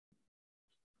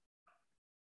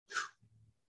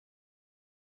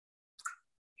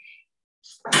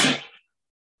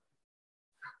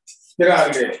Get out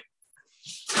of there.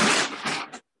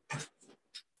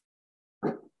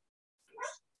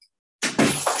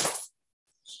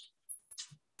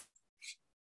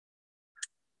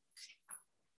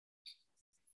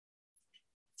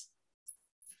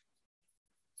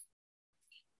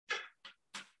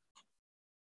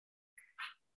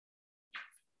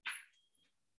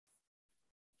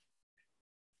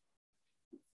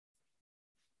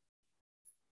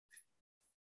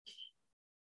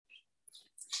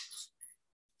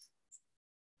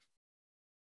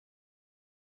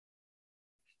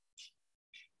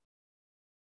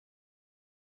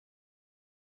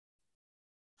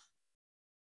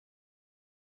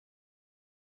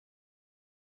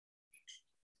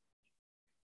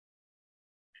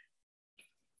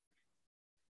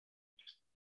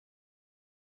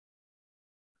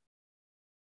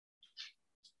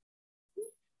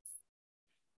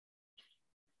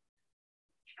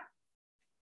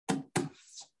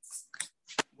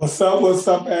 What's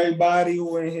up, everybody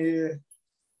who in here?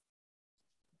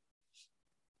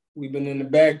 We've been in the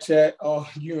back chat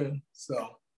arguing,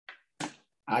 so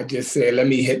I just said, let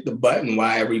me hit the button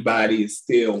while everybody is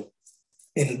still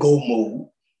in go mode.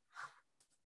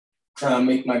 Trying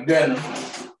to make my dinner.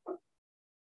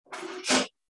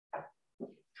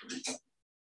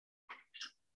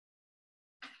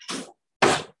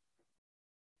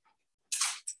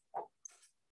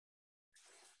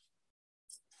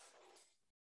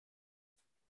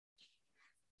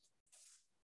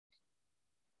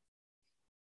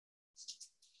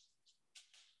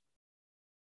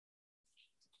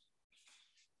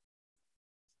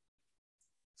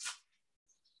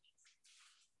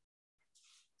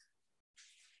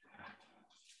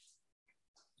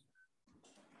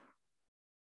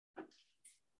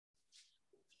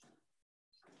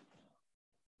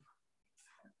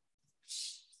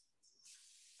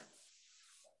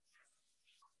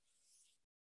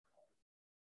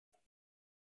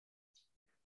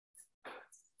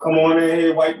 Come on in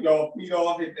here, wipe your feet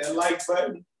off, hit that like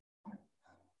button.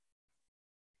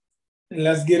 And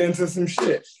let's get into some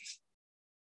shit.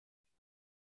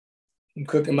 I'm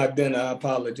cooking my dinner, I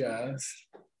apologize.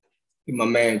 Get my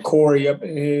man Corey up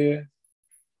in here.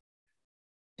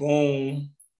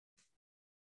 Boom.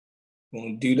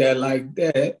 Gonna do that like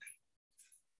that.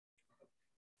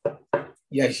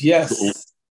 Yes.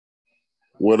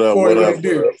 What up, Corey, what up?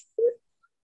 Do?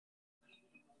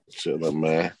 Chill up,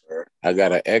 man. I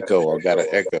got an echo.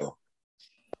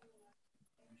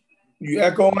 You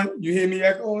echoing? You hear me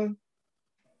echoing?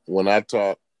 When I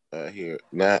talk, I hear.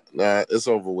 Nah, it's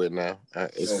over with now.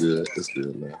 It's good. It's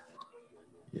good now.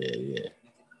 Yeah.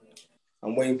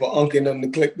 I'm waiting for Unc and them to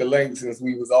click the link since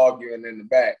we was arguing in the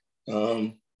back.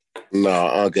 No,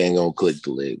 Unc ain't gonna click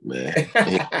the link, man.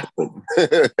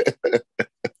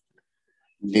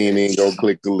 He ain't gonna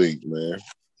click the link, man.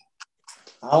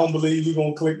 I don't believe you're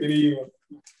gonna click it either.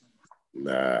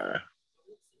 Nah. I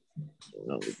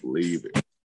don't believe it.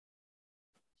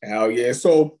 Hell yeah.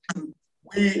 So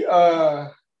we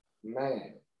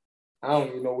man, I don't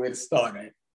even know where to start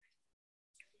at.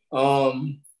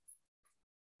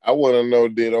 I wanna know,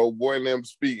 did old boy and them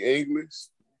speak English?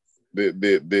 Did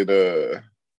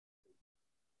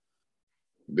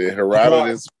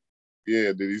Herodotus,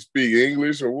 did he speak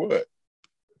English or what?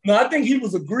 No, I think he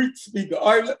was a Greek speaker.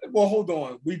 All right, well, hold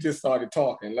on. We just started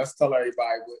talking. Let's tell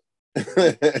everybody what.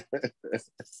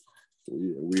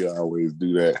 Yeah, we always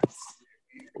do that.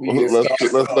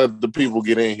 Let's let the people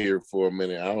get in here for a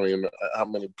minute. I don't even know how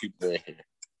many people in here.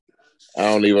 I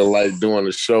don't even like doing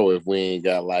the show if we ain't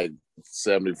got like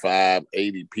 75,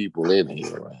 80 people in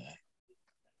here, right?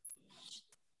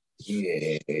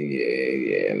 Yeah.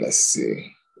 Let's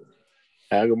see.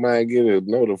 How come I get a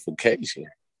notification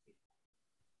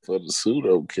for the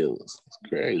pseudo killers? It's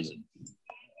crazy.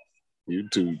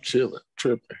 YouTube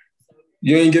tripping.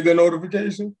 You ain't get the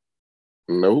notification?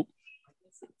 Nope.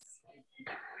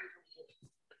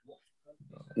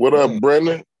 What up,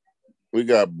 Brendan? We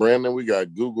got Brendan. We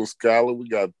got Google Scholar. We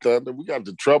got Thunder. We got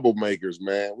the troublemakers,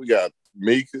 man. We got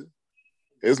Mika.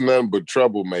 It's nothing but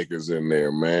troublemakers in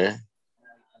there, man.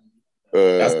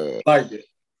 That's like it.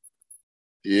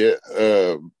 Yeah.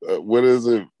 What is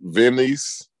it?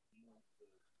 Vinny's.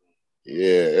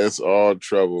 Yeah, it's all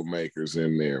troublemakers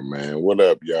in there, man. What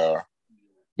up, y'all?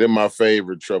 They're my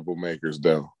favorite troublemakers,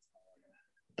 though.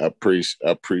 I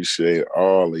appreciate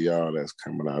all of y'all that's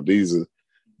coming out. These are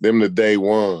them the day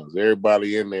ones.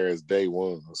 Everybody in there is day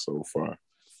one so far.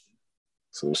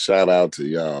 So shout out to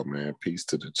y'all, man. Peace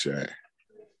to the chat.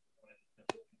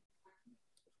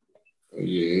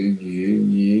 Yeah.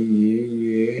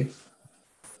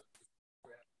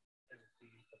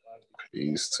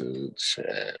 these to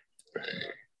chat.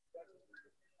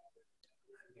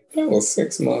 That was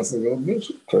 6 months ago.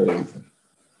 Bitch, crazy.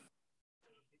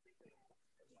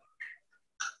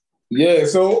 Yeah,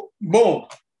 so boom.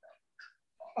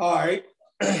 All right.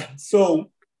 So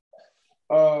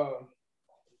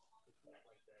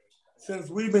since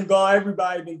we've been gone,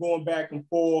 everybody been going back and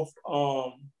forth.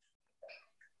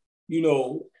 You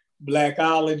know,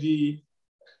 Blackology,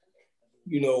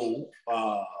 you know,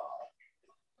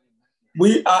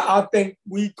 I think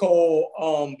we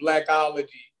call Blackology,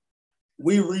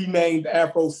 we renamed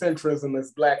Afrocentrism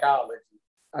as Blackology.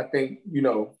 I think, you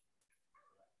know.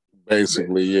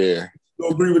 Basically, yeah. You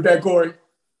agree with that, Corey?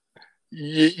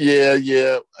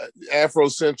 Yeah.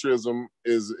 Afrocentrism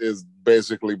is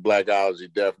basically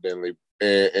Blackology, definitely.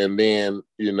 And then,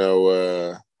 you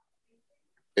know,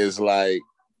 it's like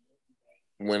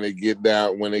when it get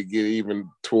even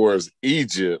towards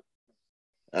Egypt,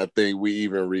 I think we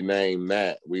even renamed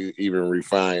that. We even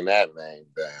refined that name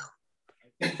down.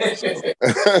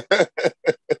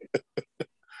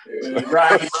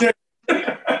 Right.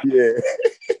 Yeah.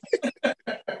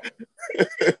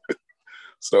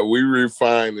 So we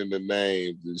refining the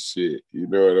names and shit. You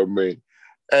know what I mean?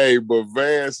 Hey, but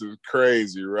Vance is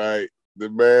crazy, right? The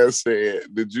man said,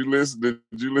 "Did you listen to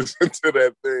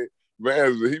that thing?"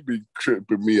 Vance, he be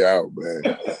tripping me out,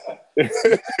 man.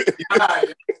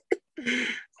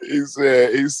 He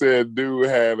said, dude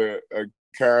had a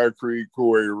Concrete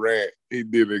Corey rant. He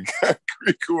did a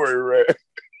Concrete Corey rant.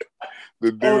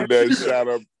 The dude that shot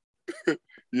up.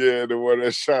 Yeah, the one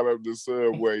that shot up the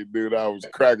subway, dude. I was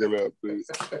cracking up, dude.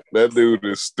 That dude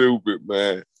is stupid,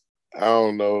 man. I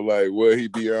don't know, like, what he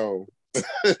be on.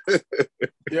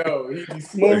 Yo, he be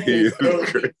smoking.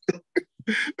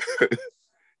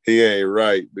 He ain't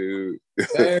right, dude.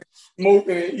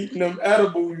 Smoking and eating them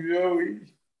edibles, yo.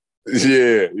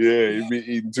 Yeah, he be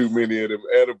eating too many of them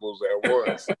edibles at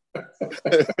once.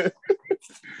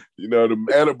 You know, them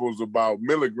edibles about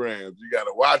milligrams. You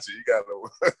gotta watch it. You gotta.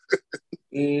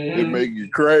 It make you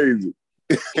crazy.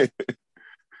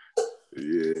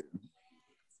 Yeah,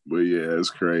 but yeah, it's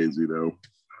crazy though.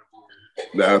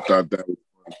 I thought that was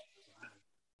funny.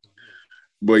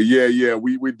 But yeah,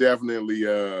 we definitely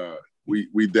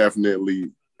we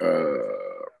definitely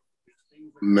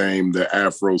named the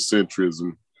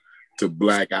Afrocentrism to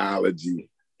Blackology.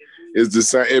 It's the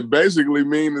same. It basically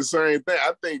means the same thing.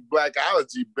 I think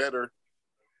Blackology better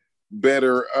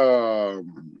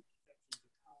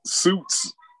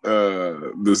suits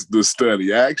the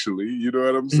study. Actually, you know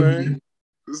what I'm saying? Mm-hmm.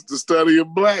 It's the study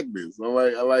of blackness. I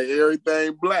like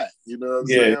everything black. You know what I'm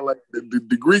saying? Like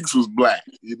the Greeks was black.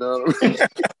 You know what I mean?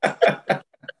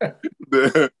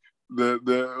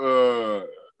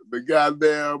 the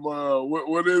goddamn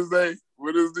what is they?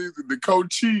 What is these? The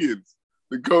Cochians.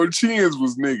 The Cochians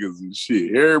was niggas and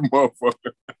shit. Every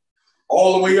motherfucker.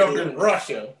 All the way up in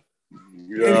Russia.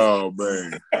 Oh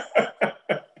man.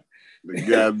 The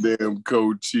goddamn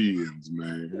Cochians,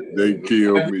 man. They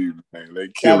killed me, man. They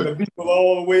killed the people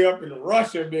all the way up in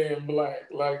Russia being black.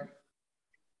 Like,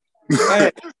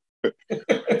 man.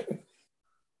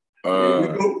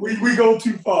 we go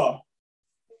too far.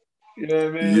 You know what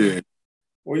I mean? Yeah.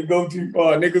 We go too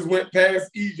far. Niggas went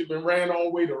past Egypt and ran all the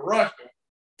way to Russia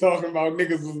talking about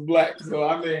niggas was black. So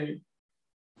I mean.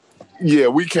 Yeah,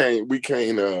 we can't let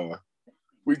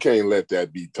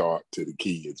that be taught to the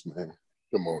kids, man.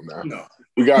 Come on now. No.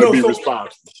 We gotta be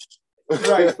responsible.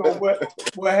 Right. So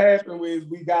what happened was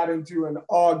we got into an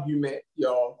argument,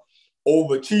 y'all,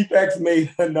 over Chief X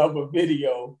made another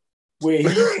video where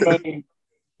he claimed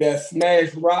that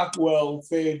Smash Rockwell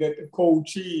said that the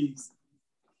Cochise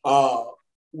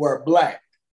were black.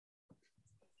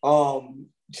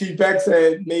 Chief X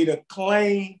had made a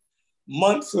claim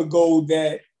months ago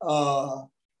that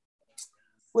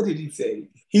what did he say?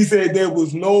 He said there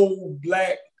was no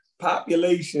black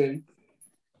population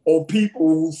or people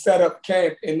who set up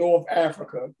camp in North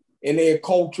Africa and their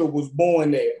culture was born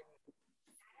there.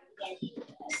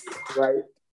 Right.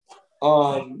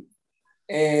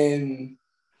 And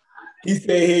he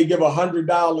said he'd give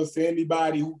 $100 to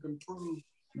anybody who can prove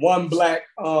one black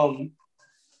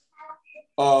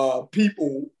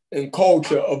people and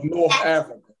culture of North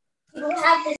Africa.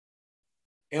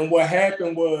 And what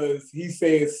happened was he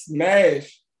said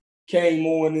Smash came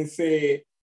on and said,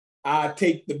 "I'll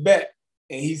take the bet."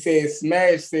 And he said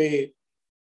Smash said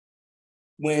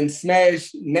when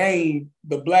Smash named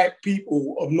the black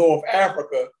people of North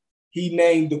Africa, he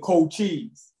named the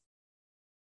Cochise,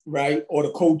 right? Or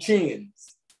the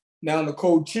Cochians. Now the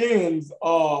Cochians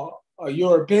are a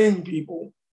European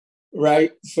people,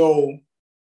 right? So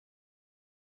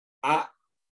I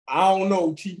don't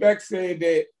know. Chief X said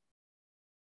that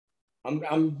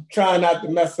I'm trying not to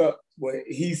mess up what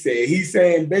he said. He's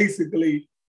saying basically,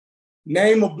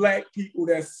 name of black people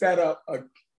that set up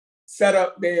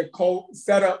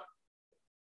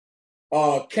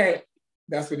camp.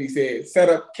 That's what he said. Set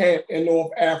up camp in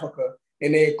North Africa,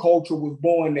 and their culture was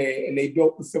born there, and they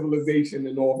built the civilization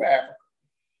in North Africa.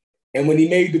 And when he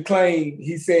made the claim,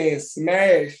 he said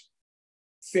Smash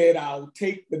said, "I'll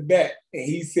take the bet." And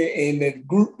he said, and the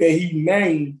group that he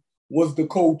named was the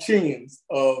Cochins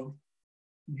of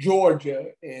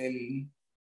Georgia and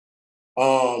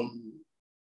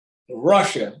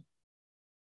Russia.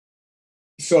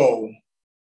 So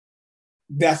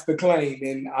that's the claim.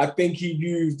 And I think he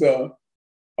used a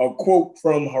quote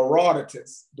from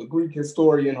Herodotus, the Greek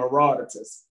historian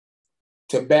Herodotus,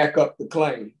 to back up the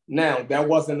claim. Now, that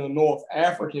wasn't a North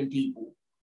African people.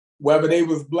 Whether they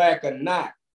was black or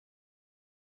not,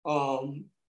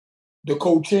 the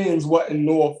Cochins wasn't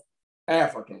North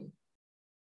African.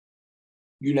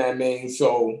 You know what I mean?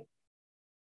 So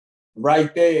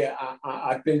right there,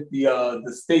 I think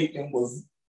the statement was,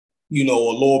 a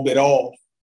little bit off,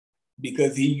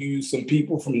 because he used some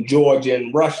people from Georgia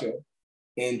and Russia,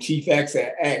 and Chief X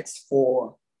had asked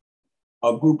for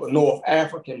a group of North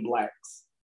African blacks.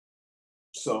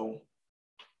 So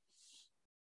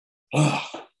I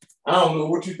don't know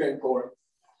what you think, Corey.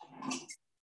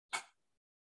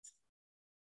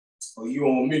 Oh, you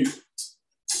on mute?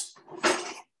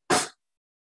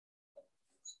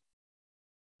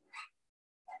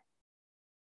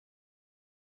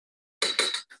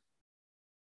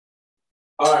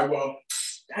 All right, well,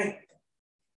 dang.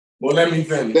 Well, let me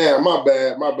finish. Damn, my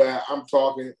bad. I'm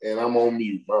talking and I'm on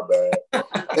mute. My bad.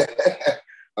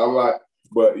 I'm like,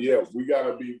 but yeah, we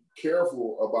gotta be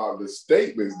careful about the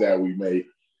statements that we make.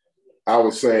 I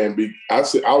was saying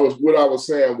what I was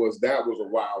saying was that was a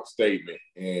wild statement,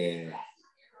 and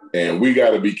we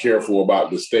got to be careful about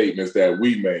the statements that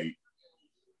we make.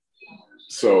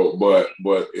 So, but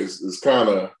it's kind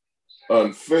of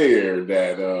unfair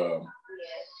that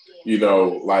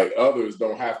like others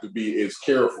don't have to be as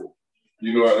careful.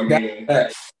 You know what I mean?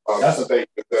 That's the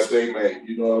statement that they make.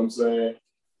 You know what I'm saying?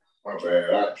 My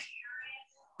bad.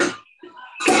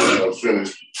 I was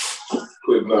finished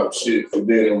putting up shit for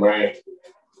dinner, man.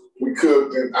 We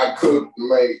cooked and I cooked and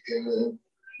made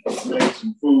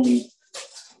some food.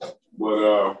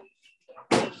 But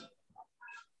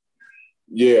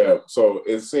yeah, so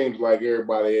it seems like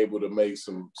everybody able to make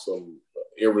some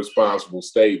irresponsible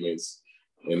statements,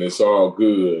 and it's all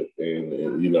good. And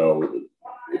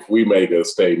if we make a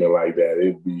statement like that,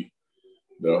 it'd be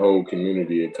the whole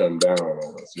community would come down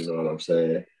on us. You know what I'm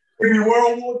saying? It'd be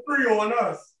World War III on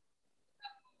us.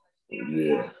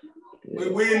 Yeah.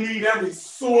 We need every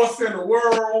source in the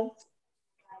world.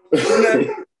 We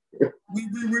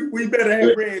better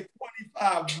have read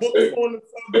 25 books on the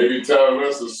subject. They be telling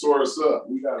us to source up.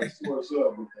 We got to source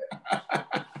up with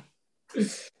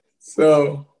that.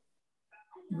 So,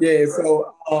 yeah.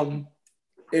 So,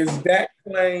 is that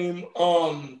claim?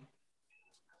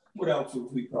 What else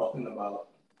was we talking about?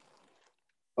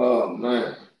 Oh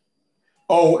man.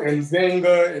 Oh, and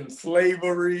Nzinga and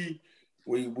slavery.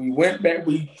 We went back.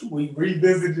 We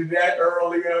revisited that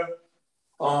earlier.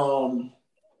 Unc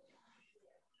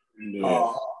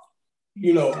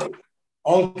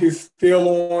is still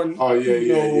on. Oh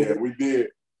yeah. We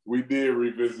did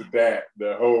revisit that,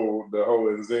 the whole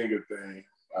Nzinga thing.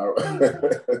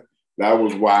 That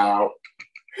was wild.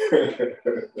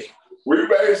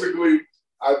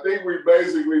 I think we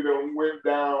basically done went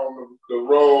down the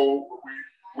road.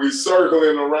 We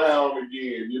circling around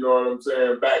again, you know what I'm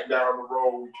saying? Back down the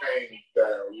road we came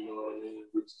down, you know what I mean?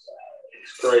 Which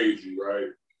is crazy,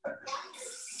 right?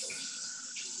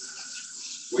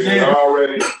 We done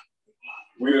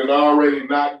already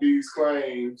knocked these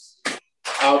claims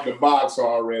out the box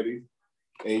already.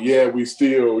 And yeah, we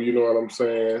still, you know what I'm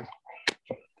saying?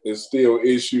 There's still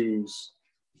issues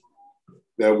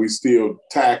that we still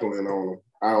tackling on them.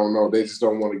 I don't know. They just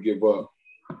don't want to give up.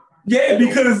 Yeah,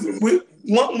 because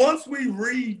once we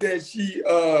read that she,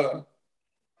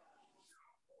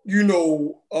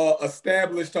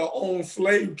 established her own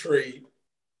slave trade,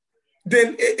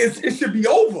 then it should be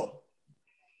over.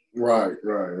 Right.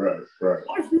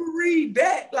 Once you read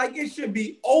that, it should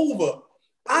be over.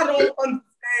 I don't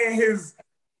understand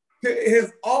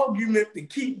his argument to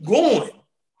keep going.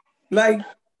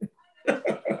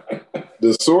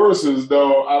 The sources,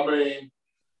 though,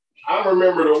 I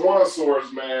remember the one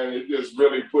source, man, it just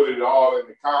really put it all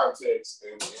into context,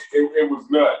 and it was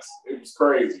nuts. It was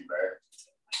crazy,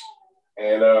 man.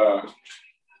 And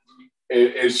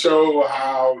it showed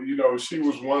how, she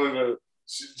was one of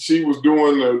she was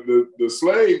doing the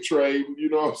slave trade, you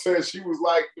know what I'm saying? She was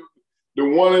like the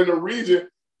one in the region,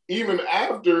 even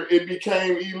after it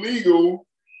became illegal,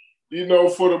 you know,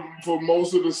 for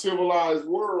most of the civilized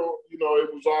world, you know,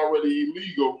 it was already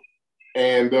illegal.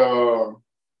 And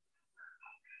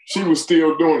she was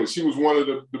still doing it. She was one of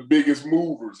the biggest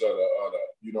movers of the,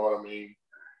 you know what I mean,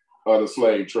 of the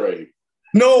slave trade.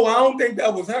 No, I don't think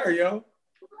that was her, yo.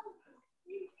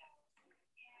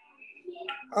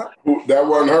 That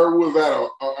wasn't her? Was that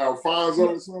Alfonso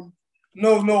or something?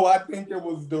 No, I think it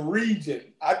was the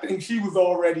region. I think she was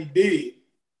already dead.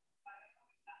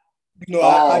 You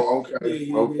know, okay.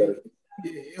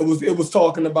 It was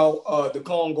talking about the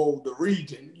Congo, the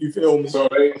region. You feel me? So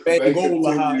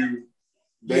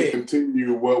they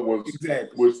continue what was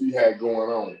exactly what she had going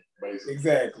on, basically.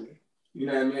 Exactly. You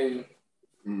know what I mean?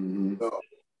 Mm-hmm. So,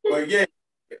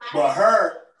 but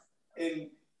her, and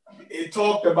it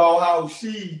talked about how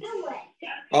she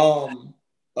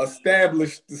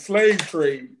established the slave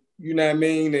trade, you know what I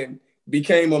mean, and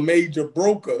became a major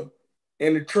broker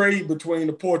in the trade between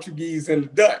the Portuguese and the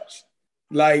Dutch.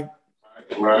 Like,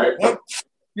 right.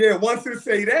 Once they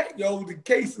say that, yo, the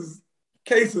case is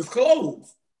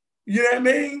closed. You know what I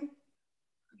mean?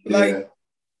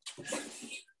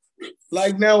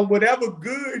 Like now, whatever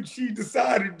good she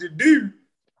decided to do,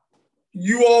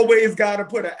 you always got to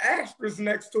put an asterisk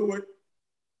next to it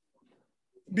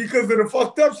because of the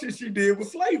fucked up shit she did with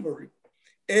slavery.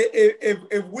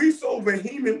 If we so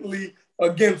vehemently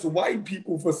against white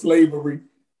people for slavery,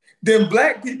 then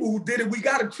black people who did it, we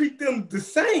got to treat them the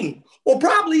same or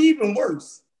probably even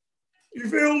worse. You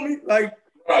feel me? Like,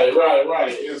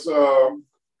 right.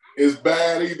 It's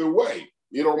bad either way.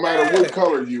 It don't matter what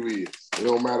color you is. It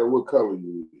don't matter what color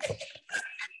you is.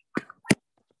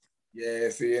 Yeah,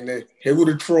 see, and here were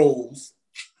the trolls.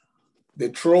 The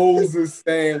trolls is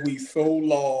saying we so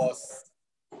lost.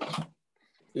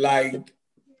 Like,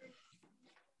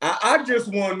 I just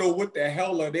want to know what the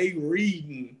hell are they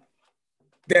reading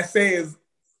that says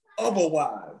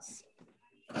otherwise.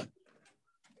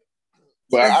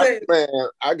 But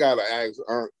I gotta ask.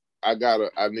 I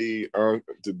need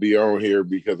to be on here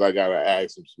because I gotta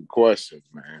ask him some questions,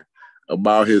 man,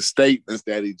 about his statements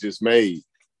that he just made.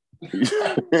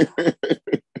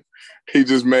 He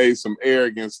just made some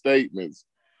arrogant statements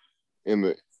in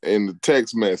the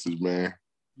text message, man,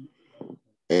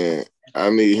 and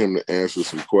I need him to answer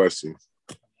some questions.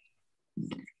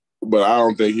 But I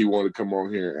don't think he want to come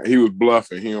on here. He was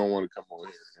bluffing. He don't want to come on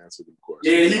here and answer the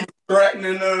questions. Yeah, he was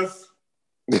threatening us.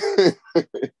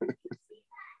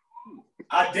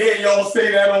 I dare y'all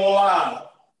say that on live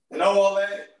and all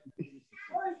that.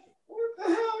 Like, what the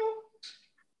hell?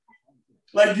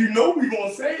 Like, you know we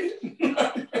gonna say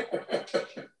it.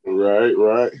 Right.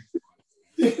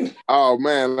 Oh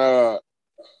man,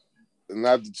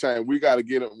 not to change. We gotta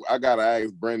get him. I gotta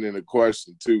ask Brendan a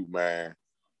question too, man.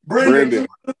 Brendan.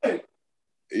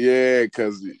 Yeah,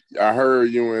 because I heard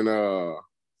you and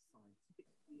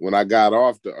when I got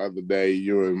off the other day,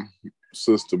 you and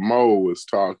Sister Mo was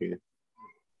talking.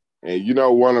 And you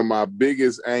know, one of my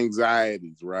biggest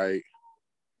anxieties, right?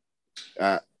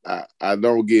 I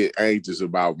don't get anxious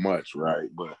about much, right?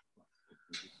 But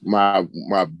my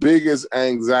biggest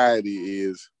anxiety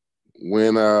is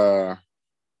when my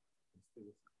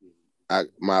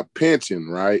pension,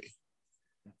 right?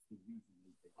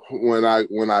 When I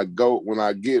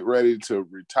get ready to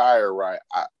retire, right?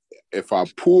 If I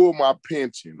pull my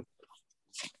pension,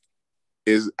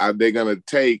 they're gonna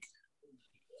take?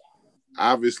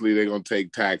 Obviously, they're gonna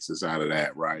take taxes out of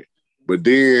that, right? But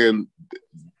then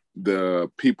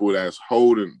the people that's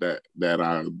holding that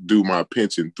I do my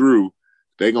pension through,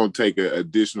 they're gonna take an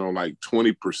additional like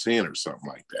 20% or something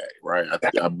like that, right?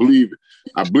 I believe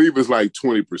it's like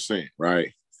 20%,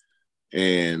 right?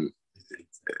 And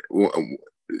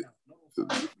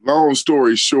long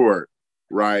story short,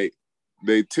 right?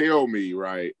 They tell me,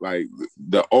 right? Like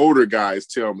the older guys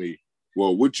tell me,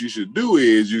 well, what you should do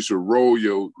is you should roll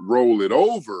it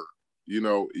over. You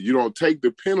know, you don't take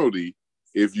the penalty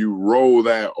if you roll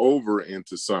that over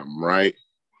into something, right?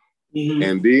 Mm-hmm.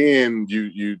 And then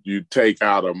you take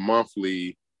out a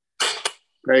monthly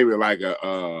payment, like a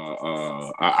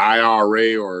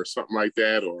IRA or something like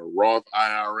that, or a Roth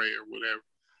IRA or whatever.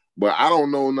 But I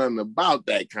don't know nothing about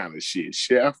that kind of shit,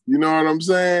 Chef. You know what I'm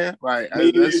saying? Like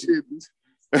that shit.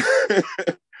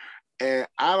 And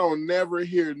I don't never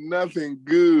hear nothing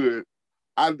good.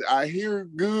 I hear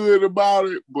good about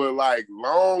it, but like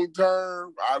long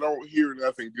term, I don't hear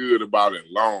nothing good about it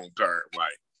long term.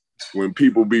 Like when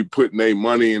people be putting their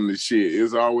money in the shit,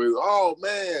 it's always, oh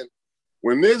man,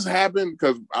 when this happened,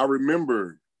 because I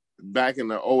remember back in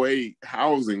the 2008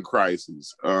 housing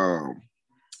crisis,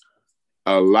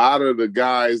 a lot of the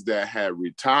guys that had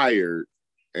retired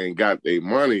and got their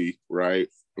money, right,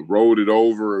 rolled it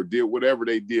over or did whatever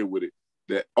they did with it.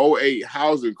 The '08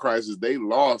 housing crisis, they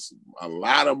lost a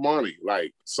lot of money.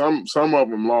 Like some of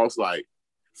them lost like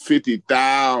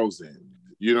 50,000.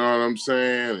 You know what I'm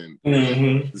saying?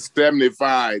 And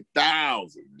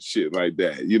 75,000, shit like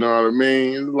that. You know what I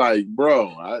mean? It's like,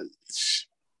 bro,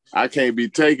 I can't be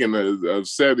taking a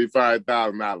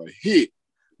 $75,000 hit.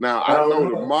 Now I know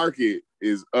the market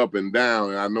is up and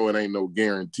down, and I know it ain't no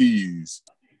guarantees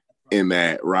in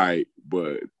that, right?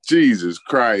 But Jesus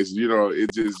Christ, you know,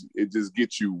 it just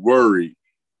gets you worried.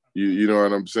 You know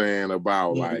what I'm saying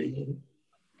about like,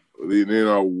 you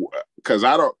know, because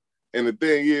I don't. And the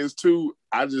thing is too,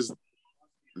 I just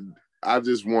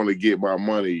want to get my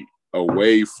money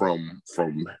away from.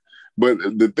 But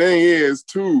the thing is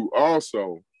too,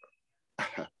 also,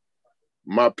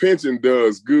 my pension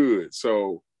does good,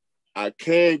 so I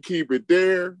can keep it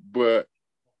there. But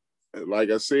like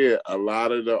I said, a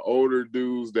lot of the older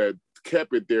dudes that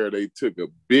kept it there, they took a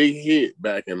big hit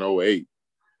back in '08.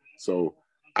 So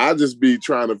I just be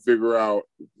trying to figure out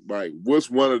like what's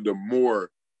one of the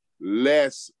more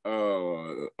less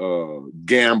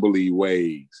gambly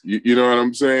ways. You know what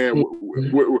I'm saying?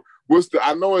 What's the?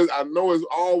 I know it's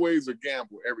always a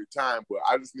gamble every time, but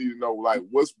I just need to know like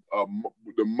what's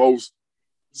the most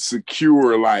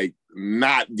secure, like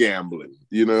not gambling.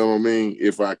 You know what I mean?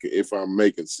 If I'm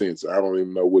making sense, I don't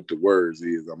even know what the words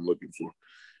is I'm looking for.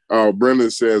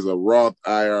 Brendan says a Roth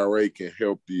IRA can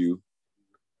help you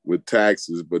with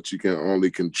taxes, but you can only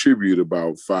contribute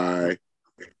about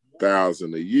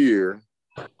 $5,000 a year.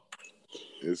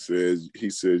 He says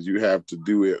you have to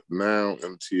do it now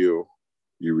until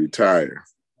you retire.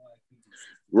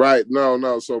 Right?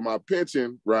 No. So my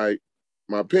pension, right?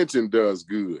 My pension does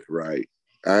good, right?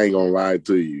 I ain't gonna lie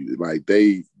to you. Like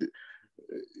the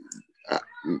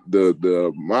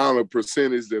amount of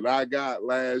percentage that I got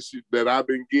last year that I've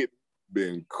been getting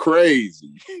been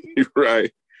crazy,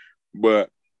 right?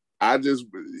 But I just,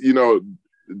 you know,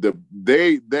 the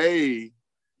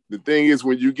thing is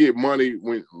when you get money,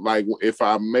 when like if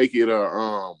I make it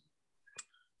a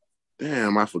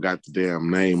damn, I forgot the damn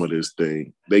name of this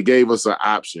thing. They gave us an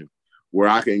option where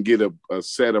I can get a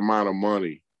set amount of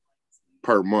money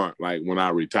per month, like when I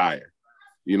retire.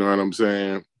 You know what I'm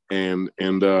saying? And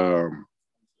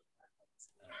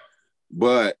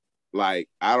but like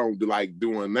I don't like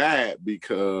doing that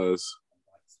because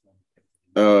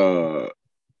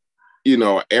you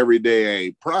know, every day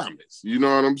ain't promised. You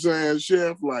know what I'm saying,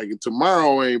 Chef? Like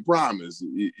tomorrow ain't promised.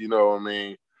 You know what I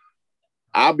mean?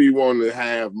 I'll be wanting to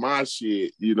have my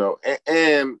shit, you know,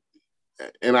 and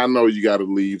I know you got to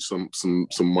leave some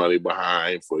money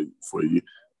behind for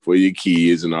your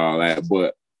kids and all that,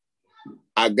 but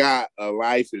I got a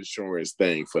life insurance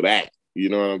thing for that. You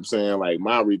know what I'm saying? Like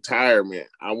my retirement,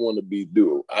 I want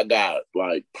to I got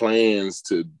like plans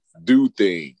to do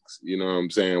things, you know what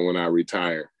I'm saying, when I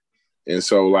retire. And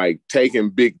so like taking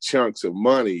big chunks of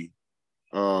money,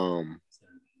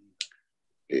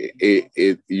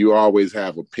 you always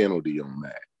have a penalty on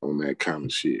that kind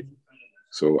of shit.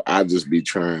 So I just be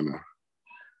trying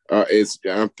to,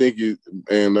 I'm thinking,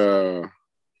 and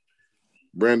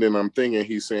Brendan, I'm thinking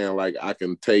he's saying like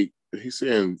he's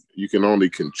saying you can only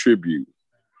contribute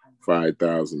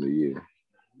 $5,000 a year.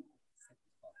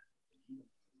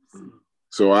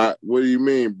 So what do you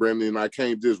mean, Brendan? I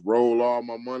can't just roll all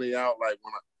my money out like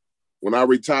when I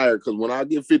retire, because when I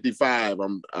get 55,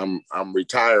 I'm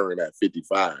retiring at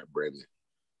 55, Brendan.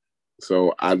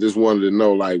 So I just wanted to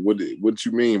know like what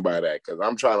you mean by that, because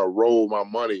I'm trying to roll my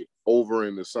money over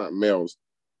into something else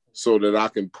so that I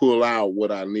can pull out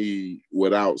what I need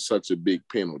without such a big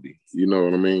penalty. You know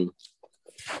what I mean?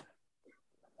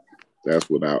 That's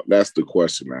the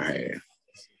question I had.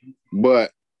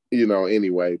 But you know,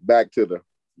 anyway, back to the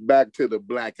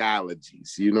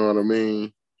blackologies. You know what I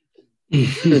mean?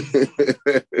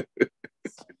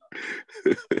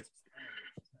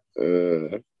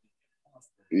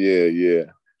 Yeah.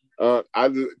 I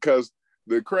just because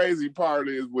the crazy part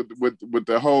is with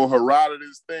the whole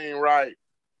Herodotus thing, right?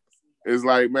 It's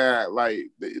like, man, like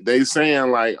they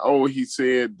saying like, oh, he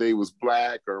said they was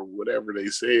black or whatever they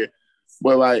said,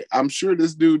 but like I'm sure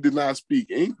this dude did not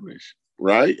speak English,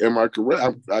 right? Am I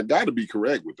correct? I got to be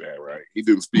correct with that, right? He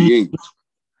didn't speak English,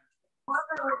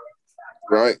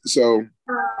 right? So,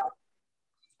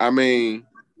 I mean,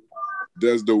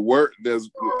 does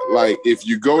like if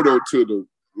you go to the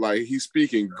like he's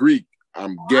speaking Greek,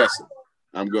 I'm guessing.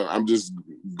 I'm just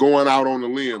going out on a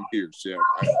limb here, Chef.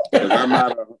 I'm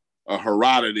not a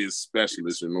Herodotus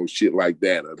specialist or no shit like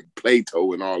that, or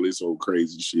Plato and all this old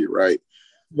crazy shit, right?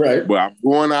 Right. But I'm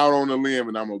going out on a limb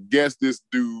and I'm gonna guess this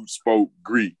dude spoke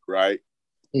Greek, right?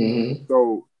 Mm-hmm.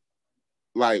 So,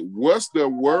 like, what's the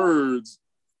words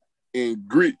in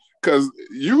Greek? Because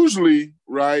usually,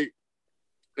 right,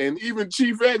 and even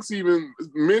Chief X even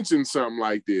mentioned something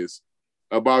like this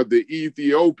about the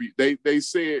Ethiopian. They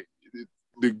said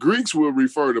the Greeks will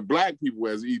refer to black people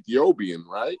as Ethiopian,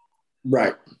 right?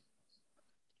 Right.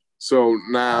 So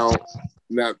now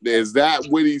is that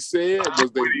what he said?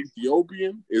 Was they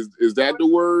Ethiopian? Is that the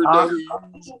word that he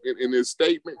used in his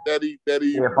statement that he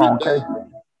put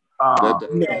down?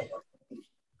 No.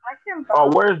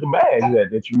 Oh, where's the bag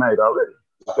that you made already?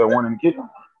 Is that one in the kitchen?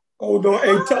 Hold on.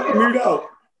 Hey, Tuck, mute out.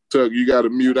 Tuck, you got to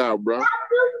mute out, bro.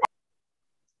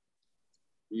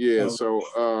 Yeah.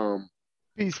 So,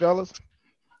 peace, fellas.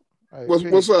 Hey,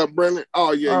 what's up, Brendan?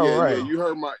 Oh yeah, right. yeah. You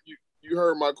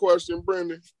heard my question,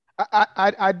 Brendan.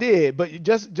 I did, but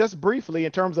just briefly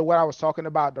in terms of what I was talking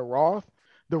about, the Roth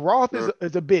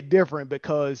is a bit different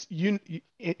because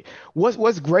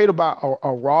what's great about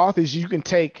a Roth is you can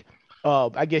take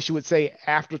I guess you would say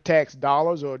after tax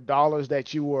dollars or dollars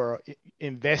that you were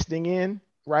investing in,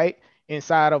 right?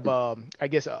 Inside of I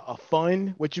guess a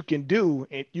fund. What you can do,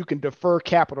 and you can defer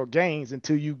capital gains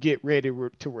until you get ready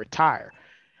to retire.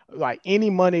 Like any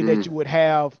money that you would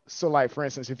have. So like, for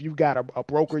instance, if you've got a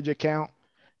brokerage account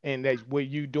and that's where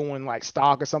you doing like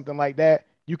stock or something like that,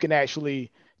 you can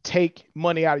actually take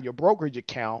money out of your brokerage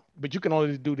account, but you can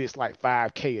only do this like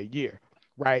 5K a year,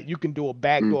 right? You can do a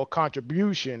backdoor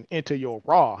contribution into your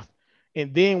Roth.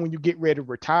 And then when you get ready to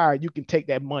retire, you can take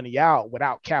that money out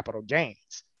without capital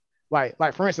gains. Like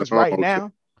for instance, right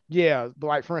now, yeah, but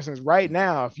like for instance, right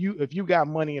now, if you got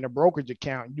money in a brokerage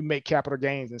account, you make capital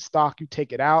gains in stock, you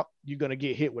take it out, you're gonna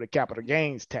get hit with a capital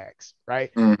gains tax,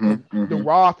 right? The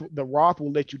Roth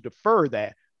will let you defer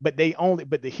that, but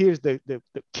here's the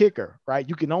kicker, right?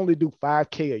 You can only do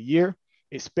 5K a year,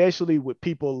 especially with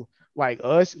people like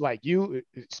us, like you,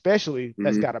 especially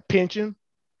that's got a pension,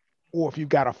 or if you've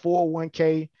got a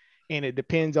 401K, and it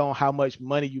depends on how much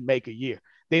money you make a year.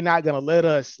 They're not going to let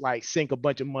us like sink a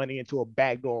bunch of money into a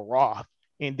backdoor Roth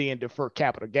and then defer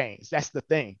capital gains. That's the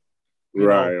thing.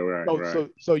 Right.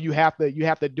 So you have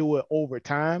to do it over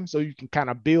time so you can kind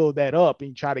of build that up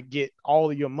and try to get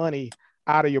all of your money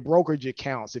out of your brokerage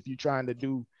accounts if you're trying to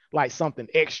do like something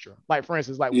extra. Like for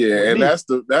instance, like and that's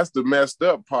the messed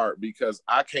up part because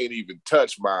I can't even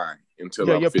touch mine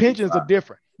until I'm your 55. pensions are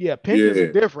different. Yeah, pensions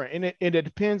are different, and it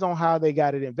depends on how they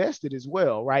got it invested as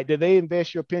well, right? Do they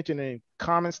invest your pension in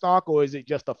common stock, or is it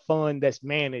just a fund that's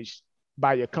managed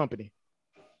by your company?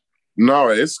 No,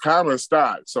 it's common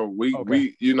stock. So we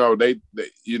they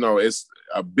it's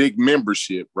a big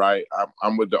membership, right?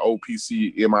 I'm with the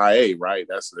OPC MIA, right?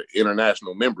 That's the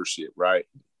international membership, right?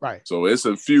 Right. So it's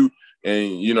a few.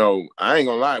 And I ain't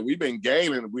gonna lie, we've been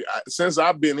gaining. Since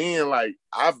I've been in, like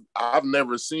I've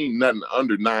never seen nothing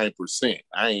under 9%.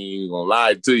 I ain't even gonna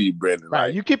lie to you, Brendan. Right,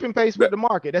 like, you keeping pace with the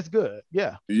market. That's good.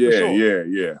 Yeah. Yeah, sure.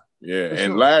 yeah. And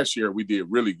sure. last year we did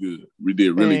really good. We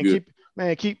did really good.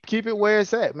 Keep it where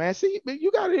it's at, man. See,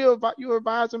 you got to hear about your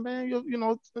advisor, man.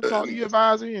 You talk to your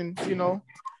advisor, and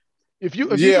if you're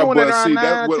doing it around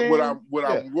 9 or 10, what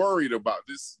I'm worried about.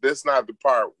 That's not the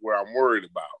part where I'm worried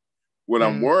about. What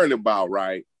I'm worried about,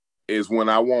 right, is when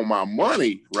I want my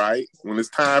money, right? When it's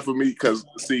time for me, because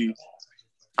see,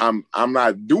 I'm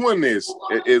not doing this.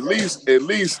 At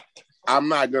least I'm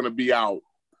not gonna be out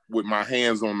with my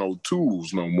hands on no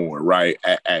tools no more, right?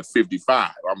 At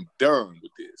 55, I'm done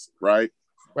with this, right?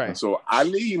 Right. And so I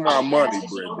need my money,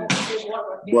 Brendan,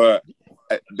 but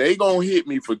they gonna hit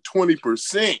me for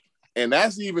 20%. And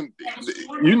that's even,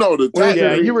 the tax.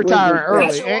 Yeah, you're retiring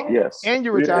early, and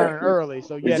you're retiring Yeah. early.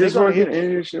 So yeah, they're gonna hit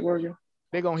you. Is shit working?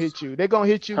 They're gonna hit you. They're gonna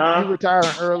hit you. You're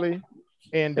retiring early,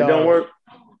 and it don't work.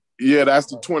 Yeah, that's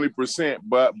the 20%.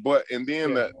 But and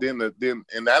then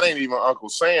and that ain't even Uncle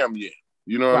Sam yet.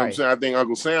 You know what I'm saying? I think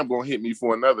Uncle Sam gonna hit me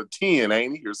for another 10,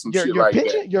 ain't he, or some shit like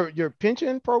pension, that. Your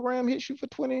pension program hits you for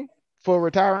 20 for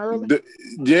retiring early.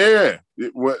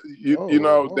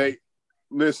 They.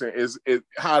 Listen, it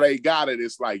how they got it.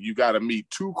 It's like you got to meet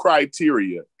 2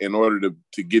 criteria in order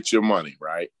to get your money,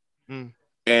 right?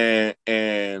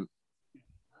 And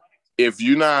if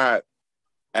you're not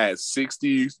at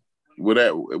 60, what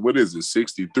is it,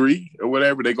 63 or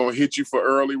whatever, they're gonna hit you for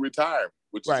early retirement,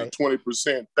 which is a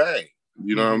 20% thing.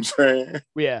 You know what I'm saying?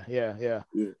 Yeah.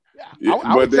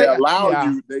 But they allow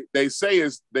you. They say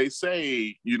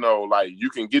like you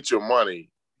can get your money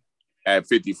at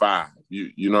 55.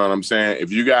 You know what I'm saying?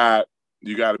 If you got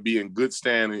to be in good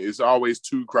standing. It's always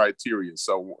 2 criteria.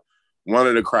 So one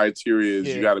of the criteria is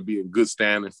you got to be in good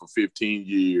standing for 15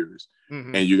 years,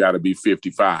 Mm-hmm. and you got to be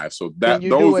 55. So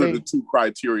those are the two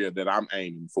criteria that I'm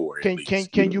aiming for.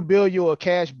 Can you build you a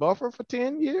cash buffer for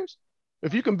 10 years?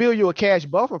 If you can build you a cash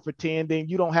buffer for 10, then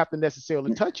you don't have to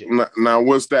necessarily touch it. Now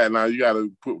what's that? Now you got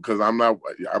to put, because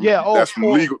that's some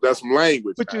legal, that's some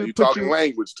language. You're talking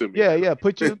language to me. Yeah.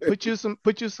 Put you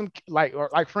some like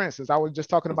for instance, I was just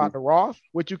talking about the Roth.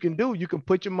 What you can do, you can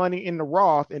put your money in the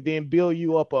Roth and then build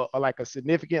you up a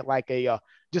significant,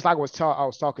 just like I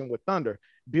was talking with Thunder,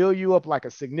 build you up like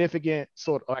a significant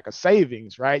sort of like a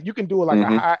savings, right? You can do it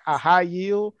like a high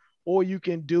yield, or you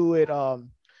can do it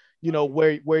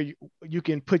where you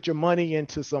can put your money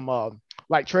into some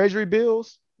like treasury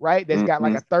bills, right? That's got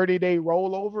like a 30-day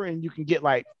rollover, and you can get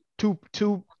like 3%,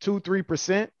 2 or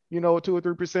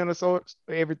 3% or so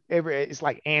every it's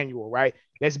like annual, right?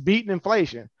 That's beating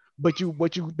inflation. But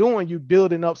what you doing, you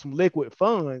building up some liquid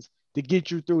funds to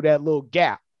get you through that little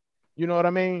gap. You know what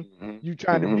I mean? You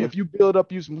trying to, if you build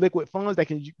up some liquid funds that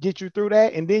can get you through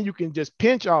that, and then you can just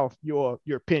pinch off your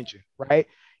pension, right?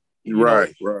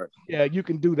 Right. Yeah, you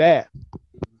can do that.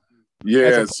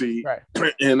 Yeah,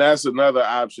 and that's another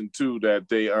option too, that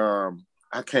they I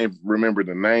can't remember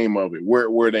the name of it,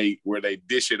 where they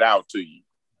dish it out to you.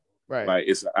 Right. Like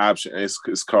it's an option.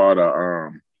 It's called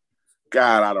a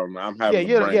God, I don't know. I'm having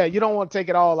you don't want to take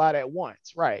it all out at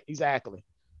once. Right, exactly.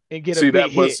 And get a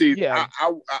big hit.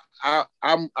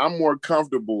 I'm more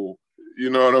comfortable, you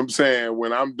know what I'm saying,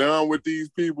 when I'm done with these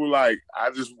people. Like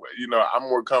I just, I'm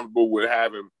more comfortable with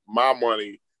having my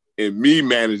money and me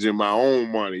managing my own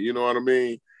money, you know what I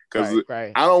mean? Because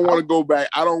I don't want to go back.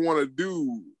 I don't want to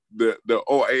do the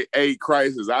 08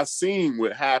 crisis. I seen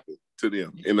what happened to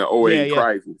them in the 08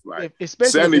 crisis, like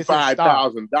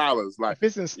 $75,000. Like if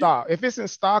it's in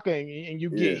stock and you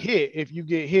get hit, if you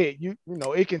get hit,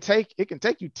 it can take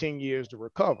you 10 years to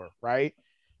recover, right?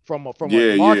 From a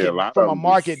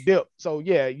market dip. So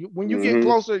when you get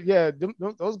closer,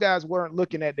 those guys weren't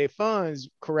looking at their funds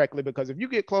correctly, because if you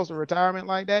get close to retirement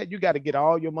like that, you got to get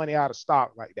all your money out of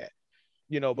stock like that,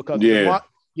 because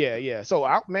So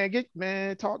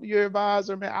talk to your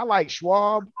advisor, man. I like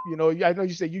Schwab. I know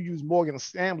you said you use Morgan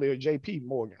Stanley or JP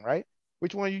Morgan, right?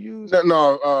 Which one you use?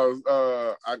 No,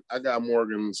 I got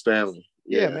Morgan Stanley.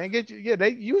 Yeah, man.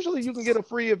 They usually you can get a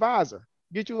free advisor.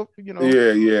 Get you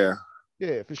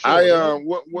Yeah, for sure.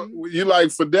 What you like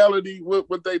Fidelity?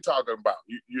 What they talking about?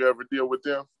 You ever deal with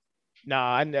them?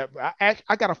 Nah, I never.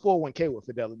 I got a 401k with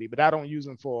Fidelity, but I don't use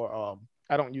them for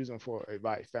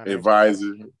advice.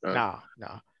 Advisor. Nah.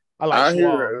 I like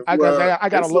Schwab. I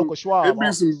got a local Schwab. It'd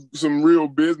be some real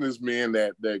businessmen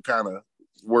that kind of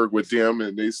work with them,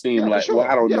 and they seem like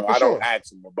I don't know. I don't ask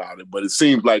them about it, but it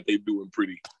seems like they're doing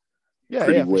pretty.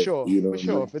 For sure. For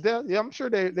sure. I'm sure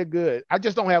they're good. I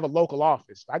just don't have a local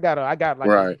office. I got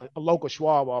a local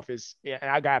Schwab office. Yeah,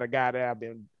 and I got a guy that I've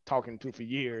been talking to for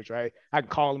years, right? I can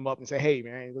call him up and say, hey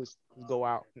man, let's go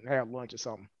out and have lunch or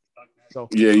something. So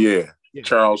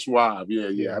Charles Schwab.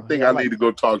 I think I need to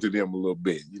go talk to them a little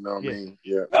bit. You know what I mean?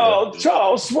 Yeah.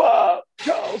 Charles Schwab.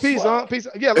 Peace.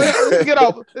 Yeah, let's get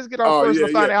off. Let's get off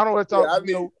personal finance. I don't want to talk.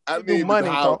 I need money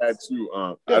to holler at you.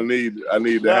 I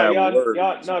need to have a word.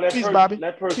 Peace, Bobby.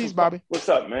 Peace, Bobby. What's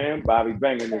up, man? Bobby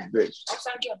banging this bitch.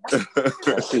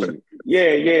 I see you.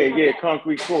 Yeah.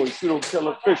 Concrete Corey, pseudo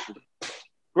killer official.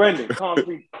 Brendan,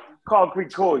 concrete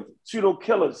Corey, pseudo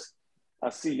killers. I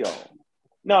see y'all.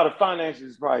 No, the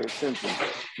finances is probably essential.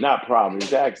 Not probably.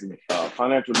 It's actually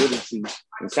financial literacy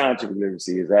and scientific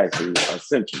literacy is actually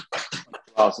essential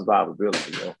for our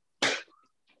survivability.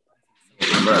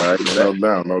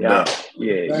 No doubt.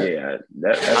 Yeah.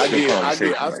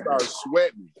 I start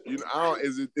sweating.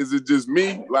 Is it just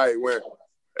me?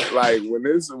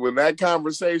 When that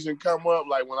conversation come up,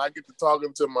 like when I get to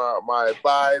talking to my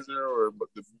advisor or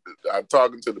I'm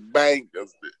talking to the bank,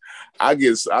 I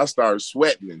start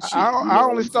sweating and shit. I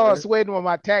only start sweating when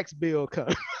my tax bill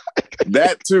comes.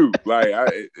 That too,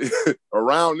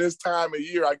 around this time of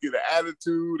year, I get an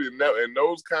attitude, and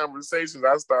those conversations,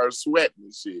 I start sweating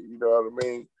and shit. You know what I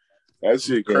mean? That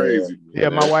shit crazy. Yeah,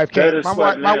 my wife can't.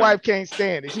 My wife can't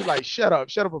stand it. She's like, "Shut up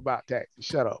about taxes.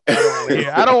 Shut up.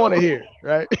 I don't want to hear.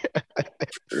 Right?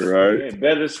 Right. Yeah,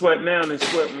 better sweat now than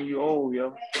sweat when you old,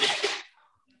 yo.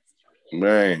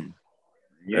 Man,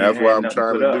 that's what I'm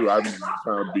trying to do. I'm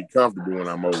trying to be comfortable when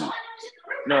I'm old.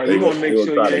 No, you want to make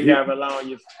sure you ain't got to rely on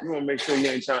your. You want to make sure you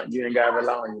ain't got to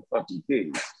rely on your fucking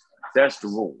kids. That's the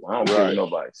rule. I don't care what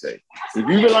nobody say. If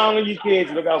you rely on your kids,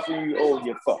 look out for you old,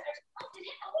 you're fucked.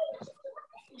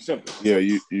 Simple. Yeah,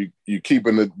 you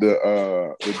keeping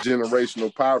the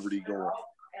generational poverty going.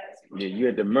 Yeah, you're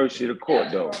at the mercy of the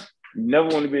court, though. You never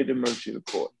want to be at the mercy of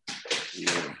the court.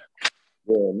 Yeah.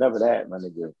 Yeah, never that, my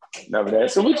nigga. Never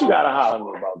that. So what you gotta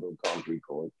holler about those concrete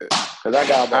courts? Because I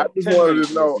got about I just 10 wanted minutes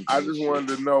to know. listen I this just shit.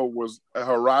 wanted to know, was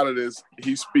Herodotus?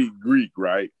 He speak Greek,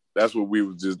 right? That's what we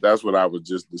was just. That's what I was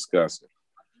just discussing.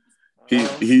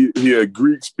 He a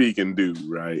Greek speaking dude,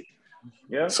 right?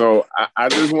 Yeah. So I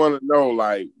just want to know,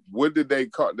 like, what did they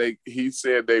call? He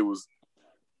said they was.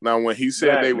 Now, when he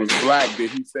said Black, they was nigga. black, did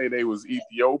he say they was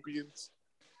Ethiopians?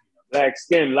 Black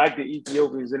skin like the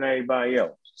Ethiopians and everybody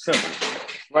else. Simple.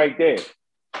 Right there.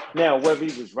 Now, whether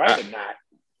he was right or not,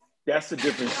 that's a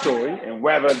different story. And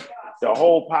whether the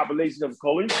whole population of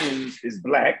Colossians is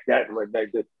black,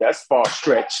 that's far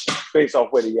stretched based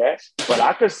off where they at. But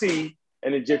I could see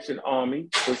an Egyptian army,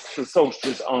 the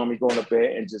Sosostris army going up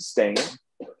there and just staying.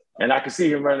 And I could see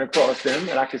him running across them,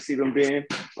 and I could see them being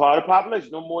part of the population.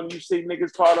 No more than you see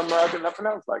niggas part of America, nothing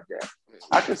else like that.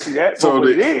 I can see that. So but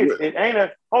it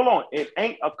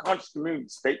ain't a conscious community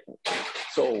statement.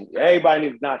 So everybody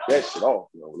needs to knock that shit off,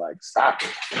 like stop it.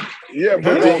 Yeah,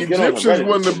 but the Egyptians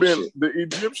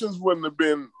wouldn't have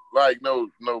been like no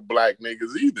black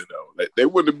niggas either though. They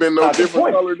wouldn't have been no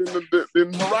different color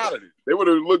than Herodotus. They would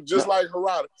have looked just like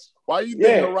Herodotus. Why you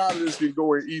think Herodotus can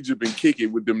go in Egypt and kick it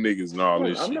with them niggas and all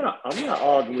this shit? I'm not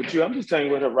arguing with you. I'm just telling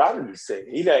you what Herodotus said.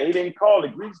 He didn't call the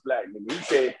Greeks black niggas. He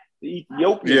said the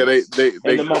Ethiopians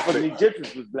and the motherfucking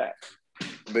Egyptians was black.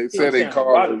 They said they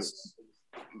called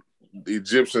the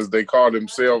Egyptians, they call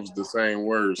themselves the same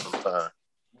word sometimes.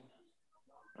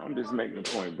 I'm just making a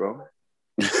point, bro.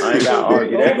 I ain't got to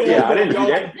argue that. I didn't do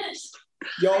that.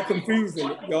 Y'all confusing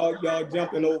it. Y'all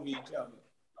jumping over each other.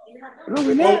 No,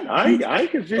 we're not. I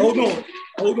ain't confused.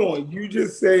 Hold on. You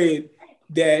just said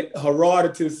that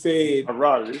Herodotus said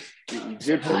the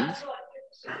Egyptians,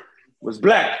 was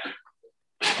black.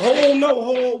 Hold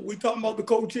on. We talking about the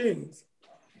Cochins.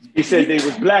 He said they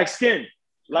was black skinned.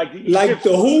 Like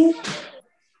the who?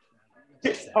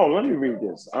 Oh, let me read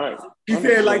this. All right. He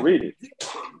said read it.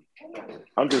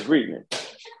 I'm just reading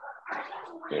it.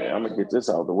 Yeah, I'm gonna get this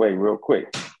out of the way real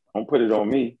quick. I'm gonna put it on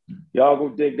me. Y'all go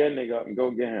dig that nigga up and go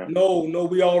get him. No,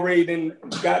 we already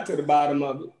got to the bottom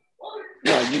of it.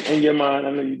 No, in your mind,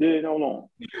 I know you did. Hold on.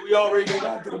 We already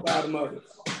got to the bottom of it.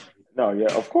 No,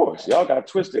 yeah, of course. Y'all got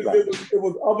twisted. It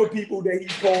was other people that he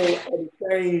called the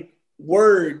same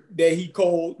word that he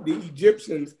called the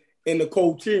Egyptians and the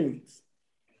Cochins.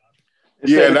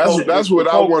 Yeah, that's what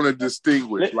I want to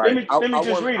distinguish. Let me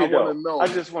just read it, though. I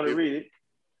just want to read it.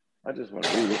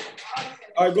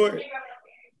 All right, go ahead.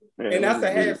 Yeah, and that's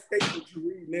a half statement you're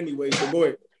reading anyway, so go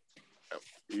ahead.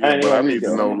 Yeah, but I need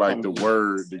to know like the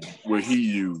word what he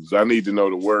used. I need to know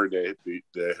the word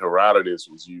that Herodotus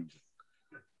was using.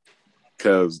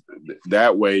 Because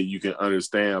that way you can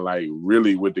understand like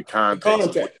really what the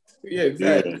context. Yeah,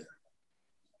 exactly.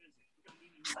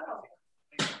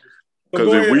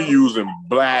 Because if we using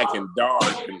black and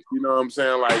dark, and, you know what I'm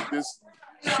saying? Like this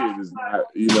shit is not,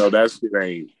 that shit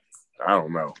ain't, I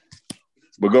don't know.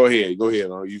 But go ahead.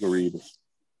 You can read it.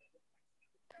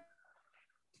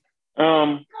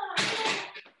 All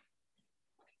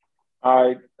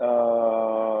right.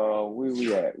 Where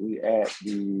we at? We at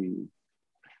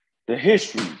the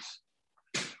histories.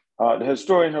 The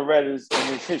historian Herodotus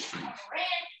and his histories.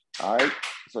 All right.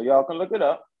 So y'all can look it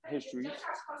up. Histories.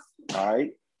 All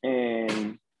right.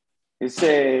 And it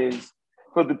says,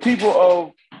 for the people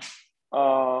of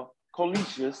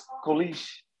Kolesh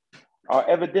are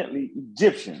evidently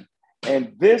Egyptian,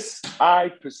 and this I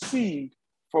perceived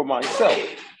for myself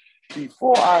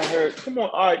before I heard. Come on,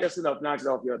 all right, that's enough. Knock it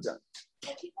off. You're done.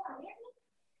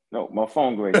 No, my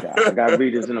phone going down. I got to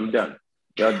read this and I'm done.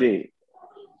 Y'all did.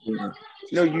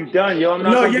 No, you done, yo. I'm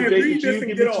not going to debate with you.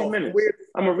 Give me 2 minutes.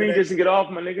 I'm going to read this and get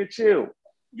off, my nigga. Chill.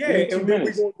 Yeah, and then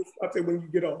we're going to discuss it when you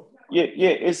get off. Yeah.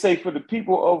 It say, for the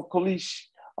people of Kolesh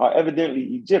are evidently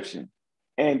Egyptian.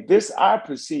 And this I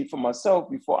perceived for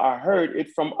myself before I heard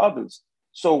it from others.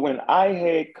 So when I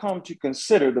had come to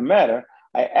consider the matter,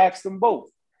 I asked them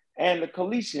both. And the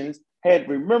Coletians had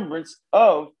remembrance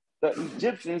of the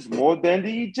Egyptians more than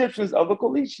the Egyptians of the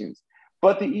Coletians.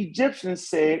 But the Egyptians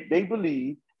said they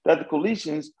believed that the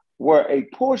Coletians were a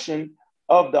portion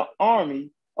of the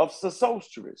army of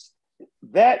Sesostris.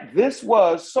 That this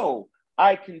was so,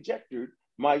 I conjectured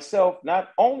myself, not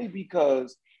only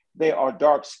because they are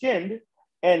dark-skinned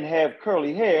and have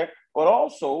curly hair, but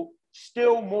also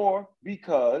still more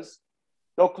because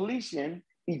the Coletian,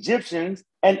 Egyptians,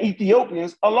 and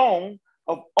Ethiopians alone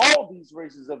of all these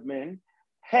races of men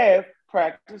have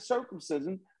practiced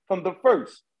circumcision from the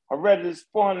first. Herodotus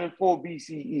 404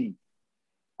 BCE.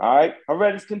 All right,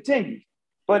 Herodotus continues.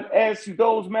 But as to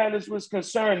those matters which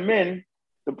concern men,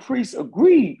 the priests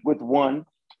agreed with one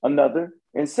another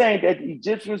and saying that the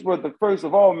Egyptians were the first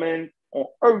of all men on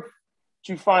earth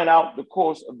to find out the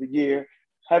course of the year,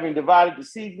 having divided the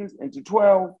seasons into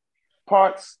 12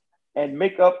 parts and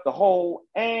make up the whole.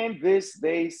 And this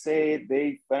they said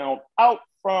they found out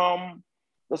from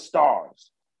the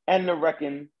stars and the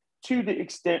reckon to the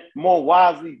extent more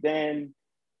wisely than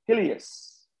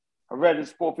Helios,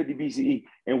 Herodotus 450 BCE.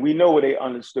 And we know where they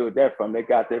understood that from. They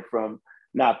got that from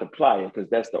not the Playa, because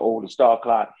that's the older star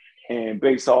clock. And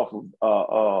based off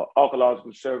of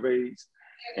archaeological surveys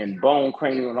and bone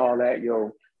cranial and all that,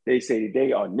 they say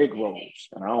they are Negroes.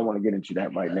 And I don't want to get into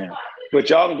that right now. But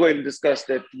y'all can go ahead and discuss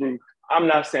that through. I'm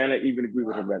not saying I even agree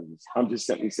with Herodotus. I'm just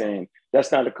simply saying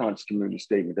that's not a conscious community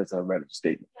statement. That's a Herodotus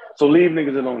statement. So leave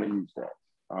niggas alone and use that.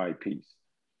 All right, peace.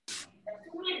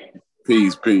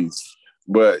 Peace.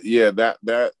 But yeah,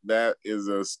 that is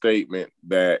a statement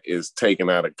that is taken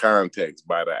out of context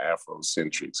by the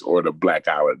Afrocentrics or the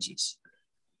Blackologists.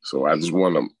 So I just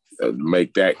want to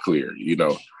make that clear.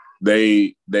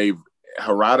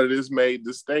 Herodotus made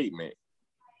the statement,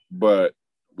 but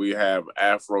we have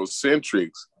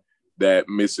Afrocentrics that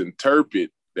misinterpret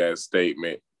that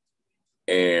statement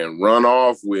and run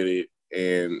off with it.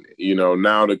 And,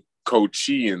 now the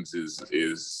Cochians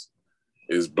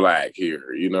is black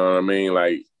here. You know what I mean?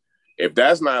 Like, if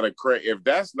that's not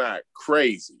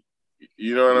crazy,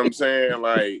 you know what I'm saying?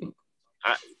 Like,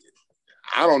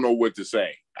 I don't know what to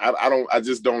say. I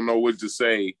just don't know what to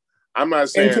say. I'm not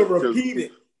saying and to repeat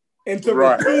it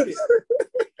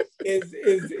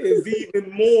is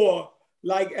even more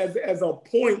like as a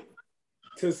point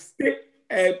to stick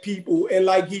at people, and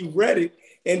like he read it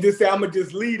and just say, I'm gonna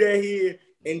just leave that here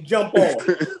and jump on.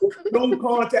 No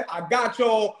context. I got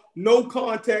y'all. No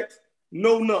context.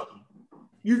 No nothing.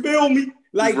 You feel me?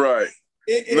 Like, right.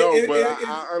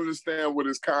 I understand what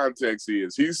his context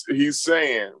is. He's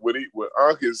saying what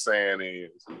Unc is saying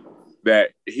is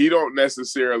that he don't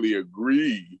necessarily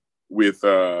agree with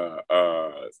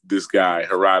this guy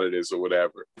Herodotus or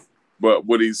whatever, but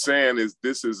what he's saying is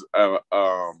this is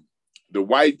the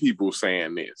white people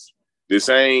saying this. This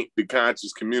ain't the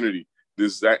conscious community.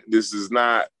 This is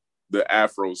not the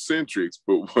Afrocentrics.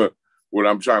 But what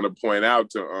I'm trying to point out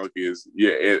to Unc is,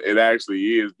 it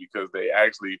actually is, because they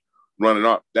actually running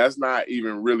off. That's not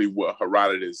even really what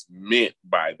Herodotus meant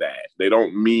by that. They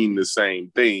don't mean the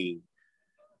same thing.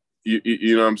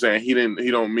 You know what I'm saying? He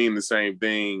don't mean the same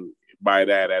thing by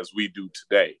that as we do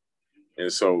today.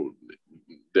 And so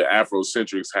the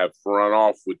Afrocentrics have run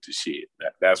off with the shit.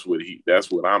 That's what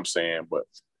I'm saying. But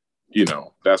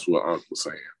that's what Unc was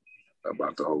saying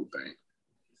about the whole thing.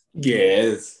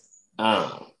 Yes.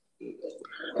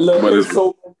 Look,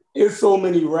 it's so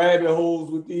many rabbit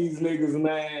holes with these niggas,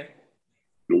 man.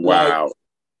 Wow.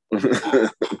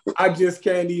 Like, I just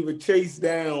can't even chase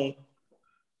down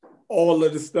all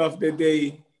of the stuff that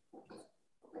they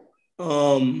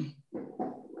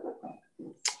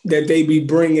be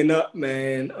bringing up,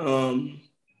 man.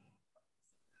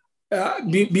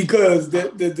 Because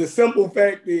the simple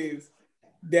fact is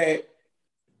that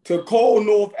to call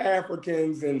North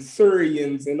Africans and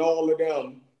Syrians and all of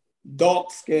them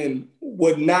dark skin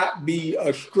would not be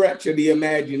a stretch of the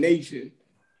imagination,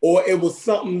 or it was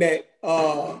something that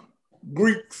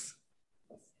Greeks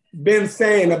been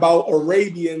saying about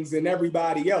Arabians and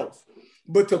everybody else.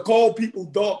 But to call people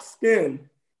dark skin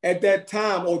at that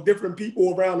time, or different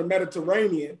people around the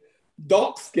Mediterranean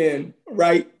dark skin,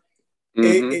 right?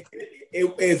 Mm-hmm.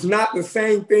 It's not the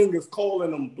same thing as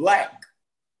calling them black.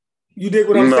 You dig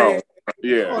what I'm saying?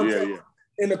 Yeah.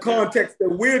 In the context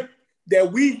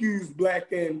that we use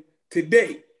black in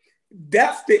today,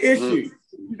 that's the issue.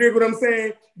 Mm-hmm. You dig what I'm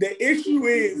saying? The issue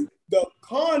is the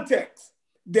context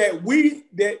that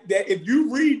if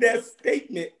you read that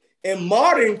statement in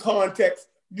modern context,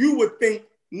 you would think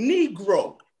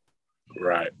Negro.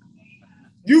 Right.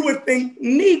 You would think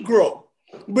Negro.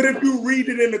 But if you read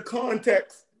it in the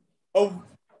context of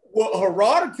what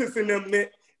Herodotus and them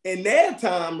meant in their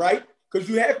time, right? Because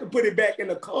you have to put it back in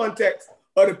the context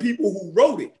of the people who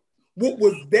wrote it. What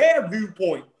was their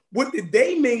viewpoint? What did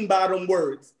they mean by them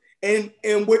words? And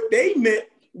what they meant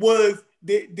was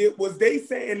they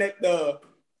saying that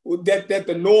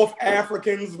the North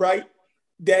Africans, right,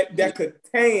 that could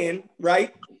tan,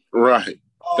 right? Right.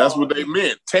 That's what they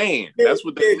meant. Tan. That's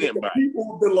what they meant by it.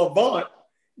 People of the Levant,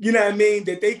 you know what I mean,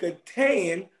 that they could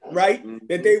tan, right? Mm-hmm.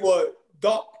 That they were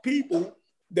dark people.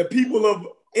 The people of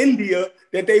India,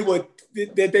 that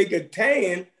they could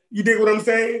tan. You dig what I'm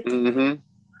saying? Mm-hmm.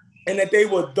 And that they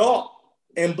were dark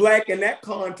and black in that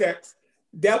context.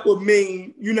 That would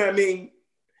mean, you know what I mean?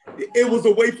 It was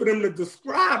a way for them to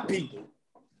describe people.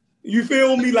 You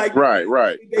feel me? Like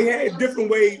right. They had different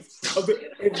ways of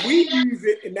it. If we use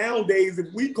it, and nowadays,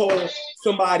 if we call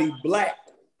somebody black,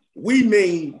 we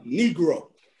mean Negro.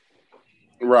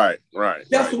 Right.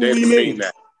 That's what They we mean mean.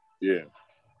 that. Yeah.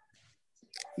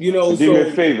 You know, do me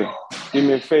a favor. Do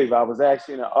me a favor. I was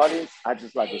actually in the audience. I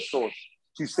just like a source.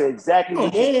 You say exactly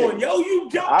what you said. Yo, you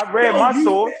jump. I read my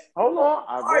source. Hold on.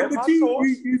 I read my source.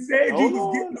 You said you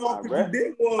was getting off because you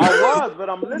didn't want. I was, but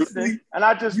I'm listening, and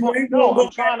I just want. No,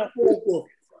 I'm trying to.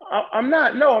 I'm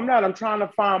not. No, I'm not. I'm trying to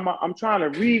find my. I'm trying to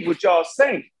read what y'all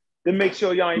saying to make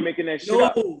sure y'all ain't making that shit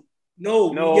up.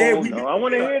 No. I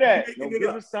want to hear that. No, give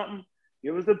us something.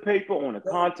 Give us a paper on the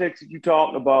context that you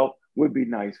talking about. Would be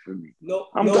nice for me.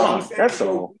 I'm gone. That's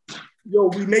all. Yo,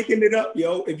 we making it up,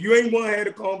 yo. If you ain't want to have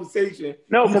a conversation,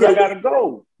 no, because I gotta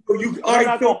go.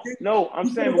 I'm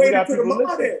saying, but we got people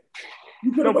listening.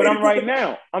 No, but I'm right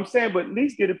now. I'm saying, but at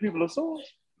least get the people a source.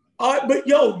 But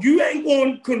yo, you ain't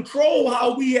going to control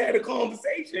how we had a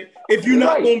conversation if you're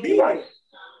not going to be right.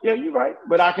 Yeah, you're right.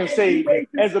 But I can say,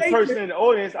 as a person in the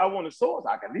audience, I want a source.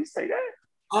 I can at least say that.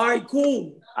 All right,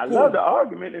 cool. I love the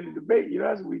argument and the debate. You know,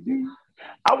 that's what we do.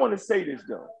 I want to say this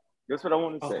though. That's what I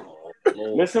want to say.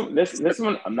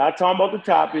 Listen. I'm not talking about the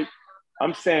topic.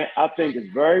 I'm saying I think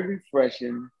it's very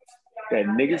refreshing that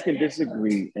niggas can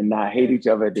disagree and not hate each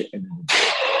other at the end of the day.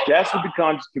 That's what the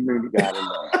conscious community got to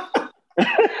learn.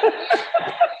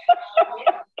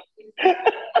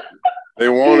 They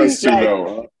want us to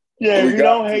know. Yeah, we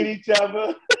don't hate each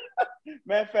other.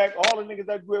 Matter of fact, all the niggas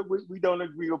I grew up with, we don't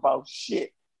agree about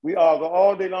shit. We argue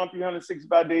all day long,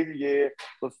 365 days a year,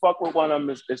 but fuck with one of them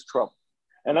is trouble.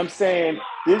 And I'm saying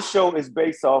this show is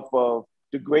based off of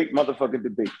the great motherfucking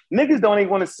debate. Niggas don't even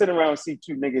want to sit around and see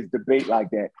two niggas debate like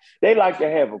that. They like to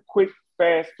have a quick,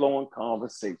 fast-flowing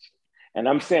conversation. And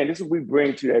I'm saying this is what we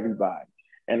bring to everybody.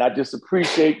 And I just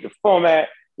appreciate the format.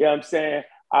 You know what I'm saying?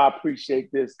 I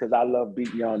appreciate this because I love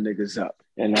beating y'all niggas up.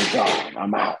 And I'm gone.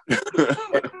 I'm out.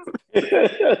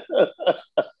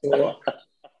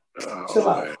 Chill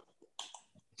out.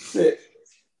 Sit.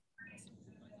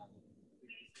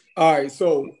 All right,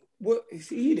 so what?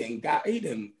 He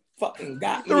didn't fucking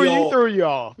got me off.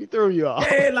 He threw you off.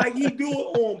 Yeah, like he do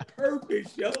it on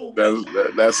purpose, yo.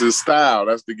 That's his style.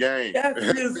 That's the game. That's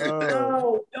his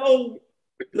style, yo.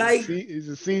 Like he's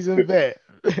a seasoned vet.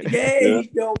 Yeah,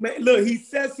 yo, man. Look, he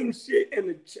said some shit in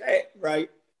the chat, right?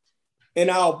 In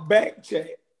our back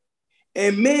chat.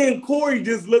 And me and Corey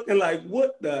just looking like,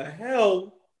 what the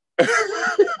hell? And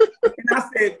I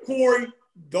said, Corey,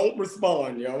 don't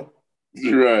respond, yo.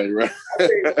 Right. I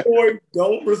said, Corey,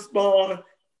 don't respond.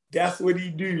 That's what he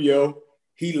do, yo.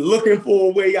 He looking for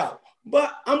a way out.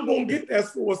 But I'm gonna get that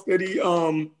source that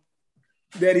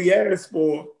he asked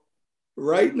for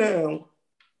right now.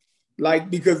 Like,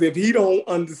 because if he don't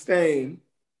understand,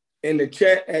 and the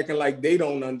chat acting like they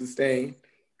don't understand,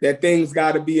 that things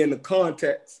got to be in the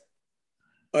context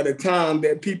of the time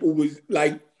that people was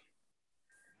like,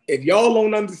 if y'all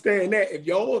don't understand that, if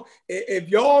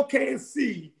y'all can't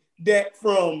see that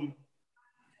from,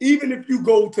 even if you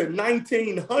go to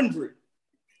 1900,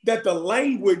 that the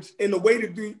language and the way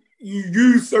that you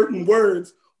use certain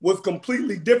words was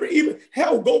completely different. Even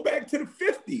hell, go back to the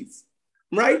 50s,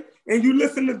 right? And you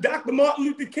listen to Dr. Martin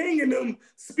Luther King and them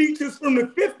speeches from the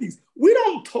 50s. We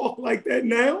don't talk like that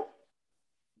now.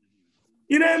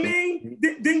 You know what I mean?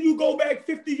 Then you go back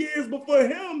 50 years before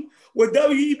him with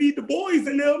W.E.B. Du Bois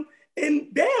and them, and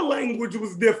their language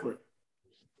was different,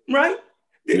 right?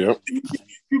 Yep.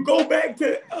 You go back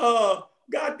to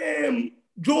goddamn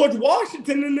George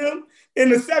Washington and them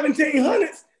in the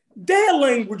 1700s, their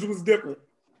language was different.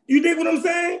 You dig what I'm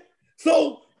saying?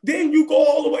 So then you go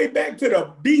all the way back to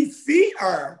the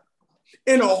BCR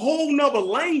in a whole nother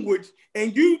language,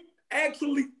 and you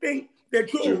actually think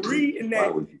that you're reading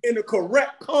that in the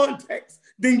correct context,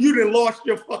 then you done lost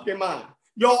your fucking mind.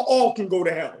 Y'all all can go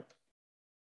to hell.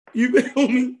 You feel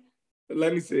me?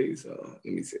 Let me see.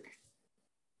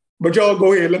 But y'all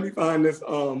go ahead. Let me find this.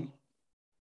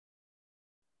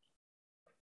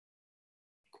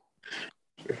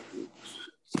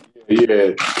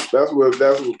 Yeah, that's one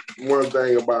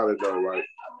thing about it though, right?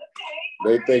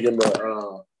 They thinking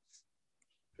that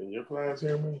can your clients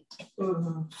hear me?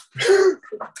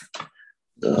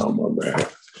 Oh my bad.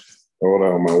 Hold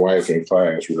on, my wife in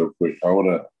class real quick. Hold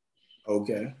up.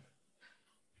 Okay.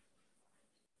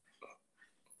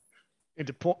 And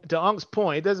to Unc's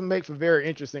point, it doesn't make for very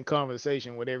interesting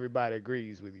conversation when everybody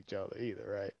agrees with each other either,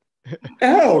 right?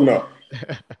 Hell no.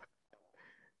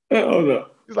 Hell no.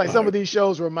 It's like some of these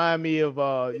shows remind me of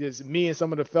just me and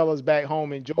some of the fellas back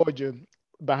home in Georgia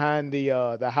behind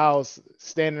the house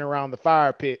standing around the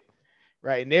fire pit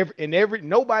right? And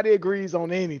nobody agrees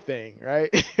on anything, right?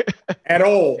 At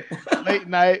all. Late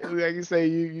night, like you say,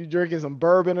 you drinking some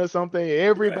bourbon or something.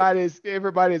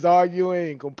 Everybody's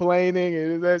arguing and complaining,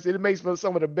 and it makes for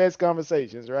some of the best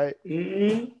conversations, right?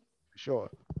 Mm-hmm. For sure.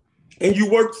 And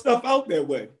you work stuff out that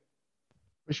way.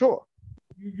 For sure.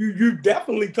 You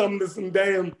definitely come to some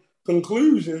damn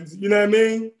conclusions. You know what I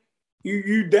mean?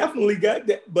 You definitely got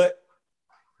that, but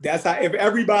that's how. If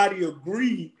everybody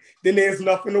agreed, then there's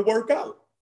nothing to work out.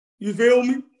 You feel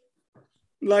me?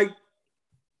 Like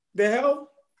the hell.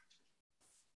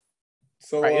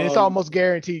 So right. And it's almost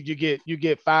guaranteed you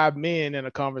get 5 men in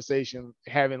a conversation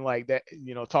having like that,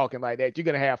 talking like that. You're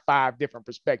gonna have 5 different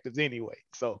perspectives anyway.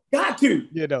 So got to.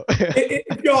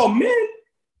 If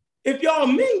y'all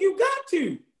men, you got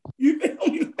to. You feel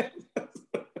me?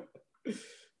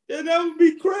 Yeah, that would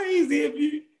be crazy if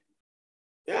you.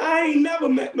 I ain't never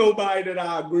met nobody that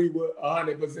I agree with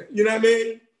 100%. You know what I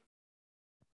mean?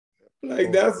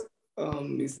 Like that's. Let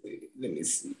me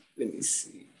see.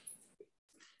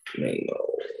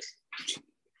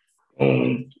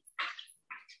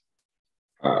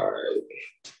 All right.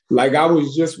 Like I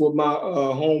was just with my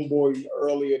homeboy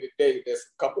earlier today. That's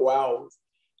a couple hours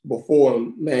before.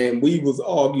 Man, we was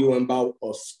arguing about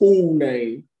a school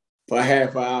name for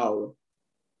half an hour.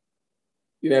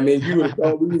 You know what I mean? You would have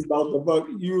thought we was about to fuck.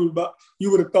 You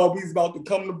would have thought we was about to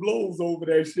come to blows over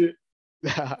that shit.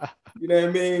 You know what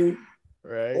I mean?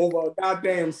 Right. Over a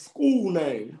goddamn school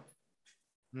name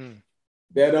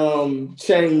that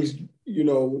changed.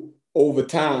 Over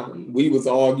time. We was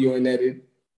arguing that it,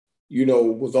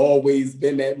 was always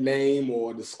been that name,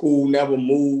 or the school never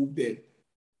moved. And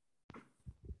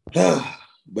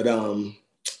but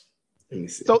let me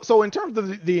see. So in terms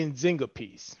of the Nzinga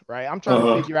piece, right? I'm trying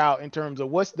to figure out in terms of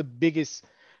what's the biggest,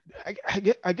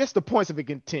 I guess the points of a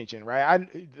contention, right?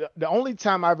 The only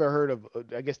time I ever heard of,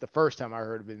 I guess the first time I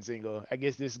heard of Nzinga, I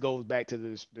guess this goes back to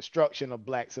the destruction of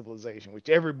Black civilization, which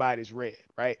everybody's read,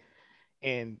 right?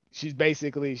 And she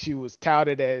was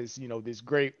touted as, this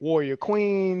great warrior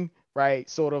queen, right?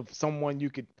 Sort of someone you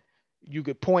could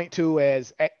point to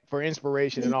as for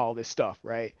inspiration and all this stuff,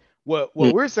 right? What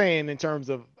we're saying in terms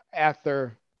of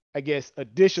after, I guess,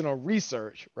 additional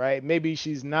research, right? Maybe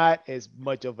she's not as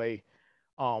much of a,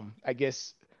 I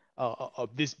guess, of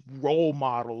this role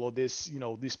model or this,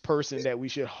 this person that we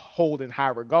should hold in high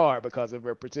regard because of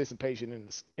her participation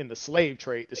in the slave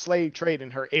trade in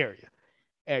her area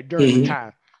during the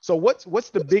time. So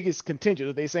what's the biggest contention?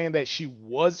 Are they saying that she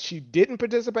didn't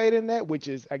participate in that, which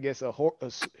is, I guess, a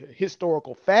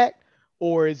historical fact,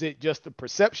 or is it just the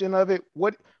perception of it?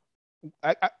 What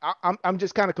I'm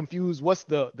just kind of confused. What's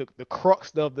the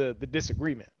crux of the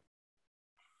disagreement?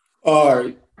 All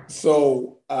right.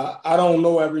 So I don't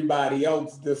know everybody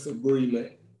else's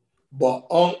disagreement, but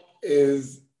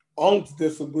Unc's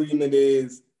disagreement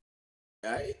is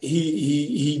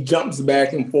he jumps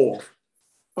back and forth.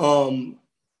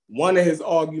 One of his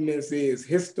arguments is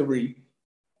history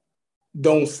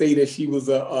don't say that she was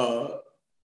a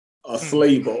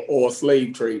slaver or a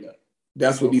slave trader.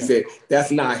 That's what he said.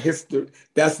 That's not history.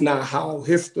 That's not how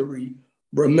history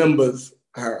remembers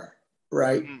her,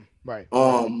 right? Right.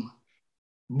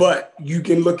 But you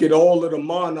can look at all of the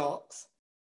monarchs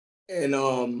and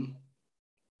of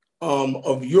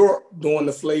Europe during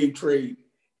the slave trade,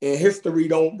 and history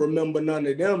don't remember none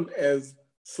of them as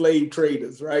slave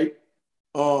traders, right?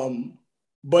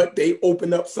 But they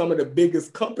opened up some of the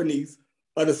biggest companies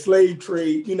of the slave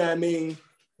trade, you know what I mean,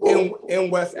 in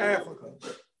West Africa.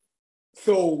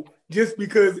 So just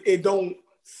because it don't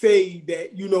say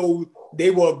that, they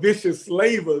were vicious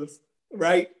slavers,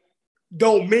 right,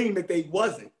 don't mean that they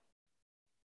wasn't.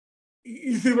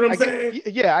 You see what I'm saying?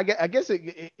 Yeah, I guess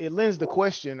it lends the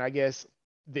question, I guess,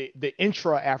 the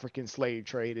intra-African slave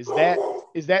trade, is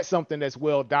that something that's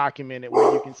well documented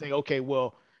where you can say, okay,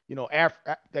 well, I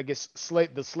guess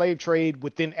the slave trade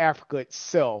within Africa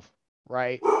itself,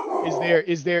 right?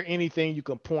 Is there anything you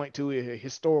can point to, a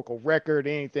historical record,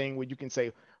 anything where you can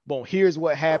say, well, here's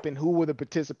what happened, who were the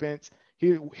participants,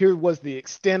 here was the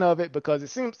extent of it? Because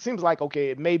it seems like, okay,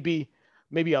 it may be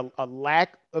a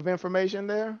lack of information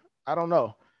there. I don't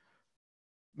know.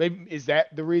 Maybe is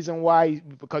that the reason why?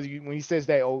 Because when he says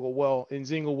that, oh well,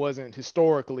 Nzinga wasn't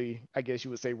historically, I guess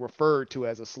you would say, referred to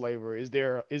as a slaver. Is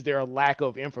there a lack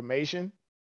of information,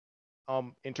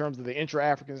 in terms of the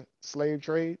intra-African slave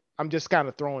trade? I'm just kind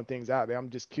of throwing things out there. I'm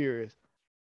just curious.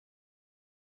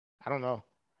 I don't know.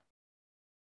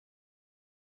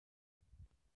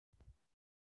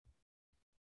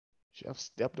 Chef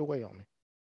stepped away on me.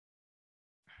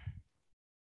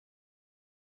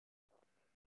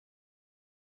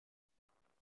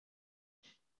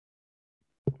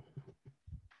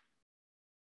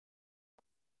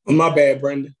 My bad,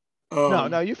 Brendan.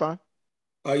 No, you're fine.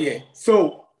 Oh yeah.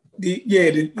 So the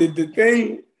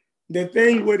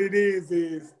thing what it is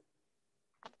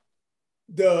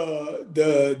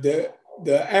the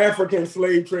African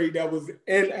slave trade that was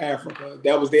in Africa,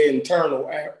 that was their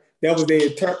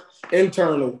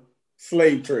internal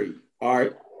slave trade. All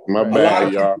right. My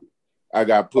bad, y'all. I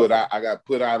got put out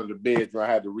of the bedroom. I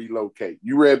had to relocate.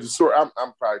 You ready to sort? I'm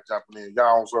probably jumping in.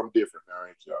 Y'all on something different now,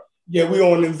 ain't y'all? Yeah, we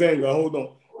on Nzinga. Hold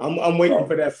on. I'm waiting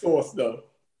for that source though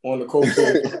on the coast.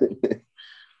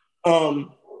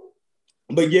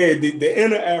 But yeah, the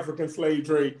inner African slave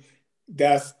trade,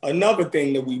 that's another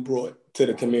thing that we brought to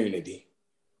the community,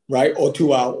 right? Or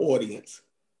to our audience.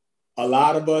 A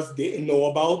lot of us didn't know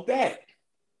about that,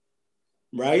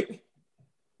 right?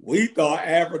 We thought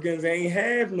Africans ain't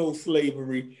have no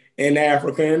slavery in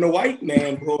Africa, and the white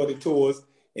man brought it to us,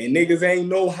 and niggas ain't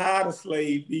know how to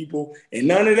slave people, and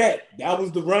none of that. That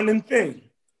was the running thing,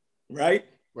 right?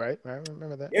 Right, I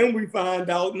remember that. And we find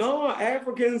out, no,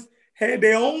 Africans had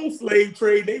their own slave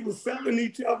trade. They was selling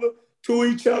each other to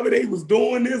each other. They was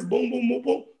doing this, boom, boom, boom,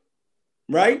 boom,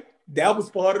 right? That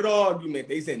was part of the argument.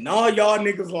 They said, no, y'all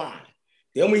niggas lying.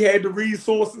 Then we had the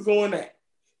resources on that.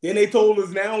 Then they told us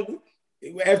now,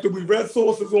 after we read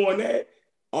sources on that,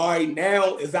 all right,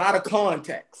 now it's out of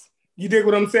context. You dig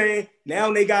what I'm saying?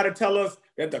 Now they got to tell us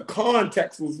that the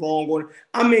context was wrong on it.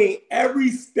 I mean, every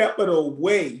step of the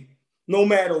way, no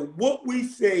matter what we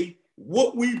say,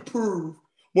 what we prove,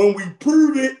 when we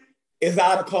prove it, it's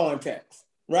out of context,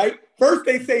 right? First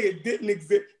they say it didn't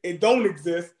exist, it don't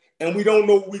exist, and we don't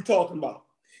know what we're talking about.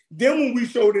 Then when we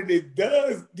show that it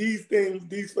does, these things,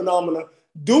 these phenomena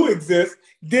do exist,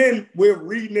 then we're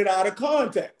reading it out of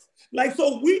context. Like,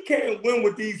 so we can't win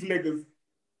with these niggas,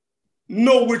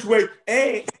 know which way.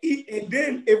 And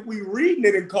then if we reading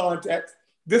it in context,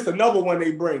 this another one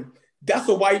they bring. That's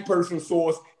a white person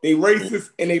source. They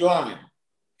racist and they lying.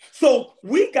 So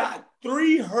we got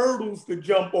 3 hurdles to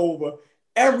jump over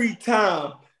every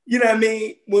time, you know what I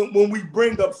mean, when we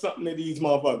bring up something to these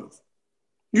motherfuckers.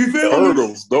 You feel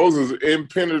hurdles? Me? Those is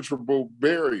impenetrable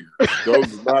barriers.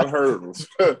 Those are not hurdles.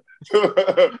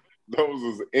 Those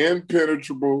is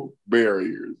impenetrable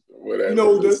barriers. Whatever. You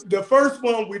know, the first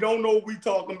one, we don't know what we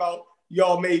talking about.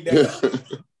 Y'all made that up.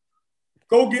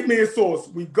 Go get me a source.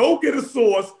 We go get a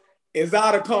source, it's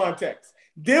out of context.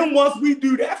 Then once we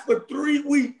do that for 3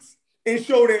 weeks and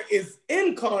show that it's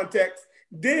in context,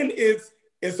 then it's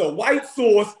a white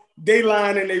source, they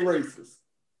lying and they racist.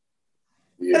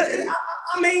 Yeah.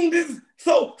 I mean, this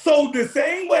so the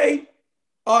same way,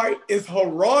 all right, is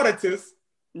Herodotus,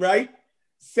 right,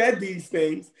 said these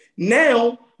things.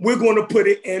 Now we're going to put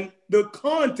it in the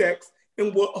context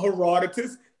and what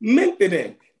Herodotus meant it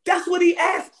in. That's what he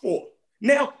asked for.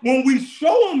 Now, when we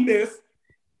show him this,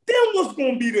 then what's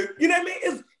going to be the, you know what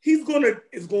I mean? It's going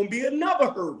to be another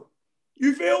hurdle.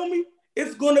 You feel me?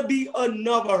 It's going to be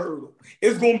another hurdle.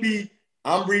 It's going to be,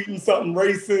 I'm reading something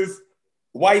racist,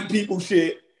 white people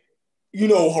shit. You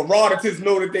know, Herodotus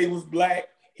know that they was black.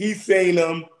 He's saying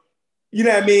them, you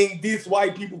know what I mean? These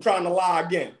white people trying to lie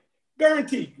again.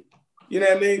 Guaranteed. You know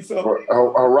what I mean? So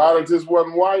Herodotus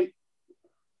wasn't white?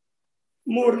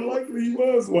 More than likely he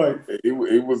was white. It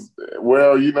was,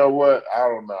 well, you know what? I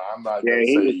don't know. I'm not going to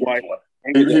say he was white.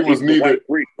 He was neither.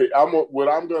 What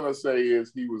I'm going to say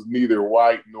is he was neither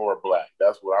white nor black.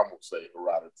 That's what I'm going to say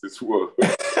Herodotus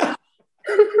was.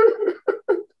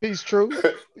 He's true.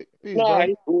 He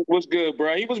was good,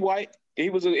 bro. He was white. He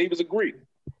was a Greek.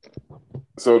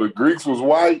 So the Greeks was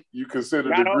white? You consider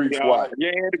the Greeks white?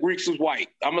 Yeah, the Greeks was white.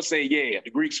 I'm going to say, yeah, the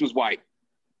Greeks was white.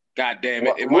 God damn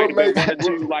it. It might have been one or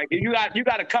two. Like, you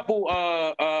got a couple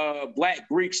black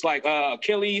Greeks like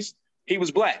Achilles. He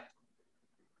was black.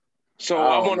 So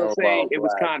I want to say it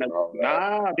was kind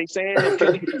of, they saying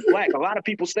Achilles was black. A lot of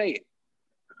people say it.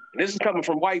 And this is coming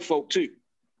from white folk too.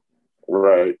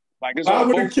 Right. Like it's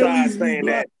on both sides saying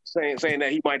that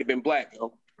he might have been black.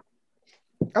 Yo.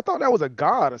 I thought that was a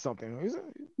god or something. Is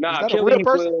that Achilles a real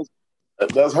person?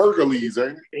 That's Hercules,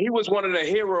 ain't it? He was one of the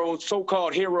heroes,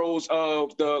 so-called heroes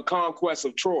of the conquest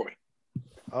of Troy.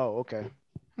 Oh, okay.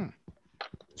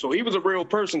 So he was a real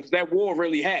person because that war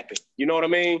really happened. You know what I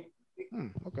mean?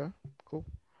 Okay, cool.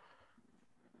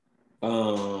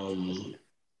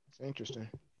 It's interesting.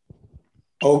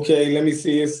 Okay, let me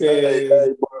see. It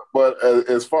says, but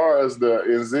as far as the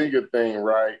Nzinga thing,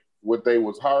 right? What they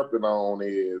was harping on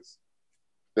is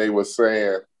they were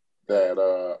saying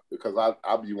that because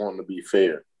I be wanting to be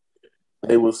fair,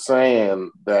 they were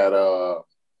saying that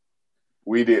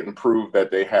we didn't prove that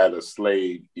they had a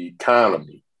slave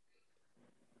economy,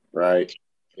 right?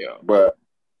 Yeah. But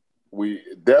we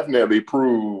definitely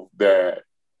proved that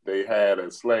they had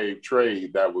a slave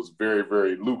trade that was very,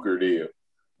 very lucrative.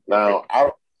 Now,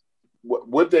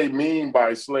 what they mean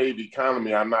by slave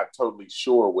economy, I'm not totally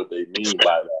sure what they mean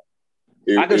by that.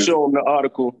 I can show them the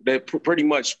article that pretty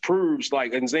much proves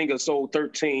like Nzinga sold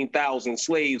 13,000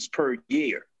 slaves per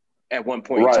year at one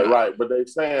point. Right. But they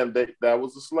saying that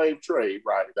was a slave trade,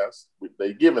 right?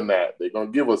 They giving that. They're gonna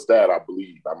give us that, I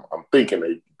believe. I'm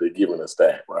thinking they're giving us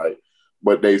that, right?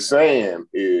 What they saying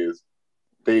is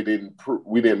we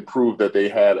didn't prove that they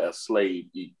had a slave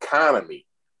economy,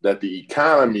 that the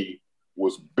economy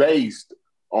was based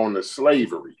on the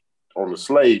slavery, on the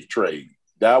slave trade.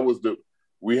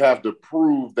 We have to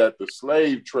prove that the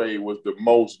slave trade was the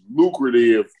most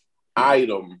lucrative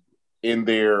item in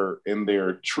their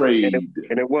trade.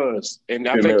 And it was. And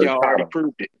I think y'all already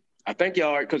proved it. I think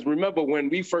y'all, because remember when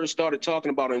we first started talking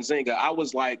about Nzinga, I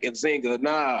was like, Nzinga,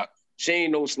 nah, she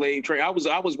ain't no slave trade. I was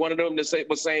one of them that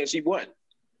was saying she wasn't.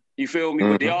 You feel me?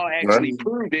 Mm-hmm. But y'all actually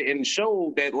proved it and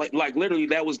showed that like literally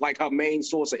that was like her main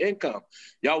source of income.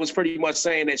 Y'all was pretty much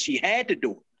saying that she had to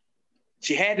do it.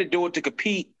 She had to do it to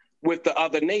compete with the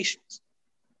other nations.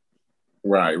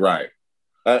 Right.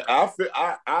 I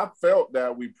felt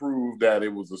that we proved that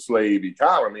it was a slave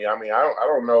economy. I mean, I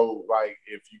don't know, like,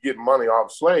 if you get money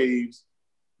off slaves,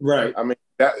 right? I mean,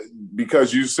 that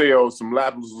because you sell some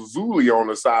lapis lazuli on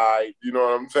the side, you know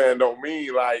what I'm saying? Don't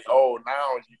mean like, oh,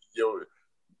 now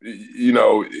you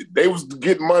know, they was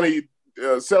getting money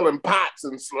selling pots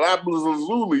and lapis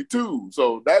lazuli too.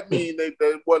 So that means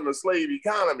that wasn't a slave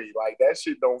economy. Like, that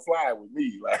shit don't fly with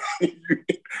me. Like,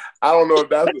 I don't know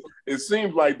if it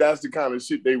seems like that's the kind of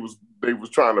shit they was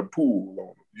trying to pull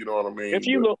on. You know what I mean?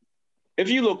 If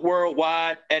you look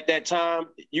worldwide at that time,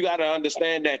 you got to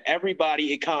understand that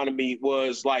everybody economy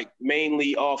was like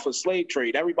mainly off of slave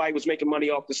trade. Everybody was making money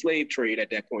off the slave trade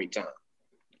at that point in time.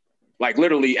 Like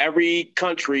literally every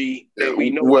country that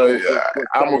we know. Well,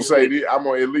 I'm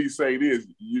gonna at least say this: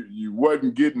 you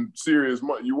wasn't getting serious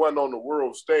money. You wasn't on the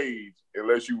world stage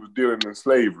unless you was dealing in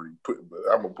slavery.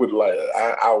 I'm gonna put it like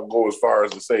I'll go as far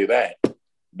as to say that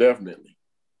definitely.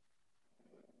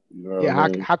 You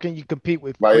know how can you compete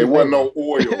with? Like, it wasn't no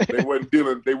oil. They wasn't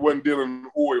dealing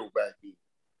oil back then.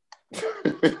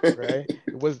 Right.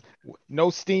 It was no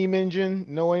steam engine,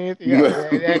 no anything.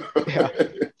 Yeah.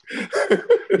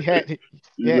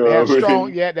 You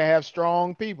had to have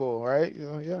strong people, right?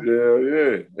 Yeah.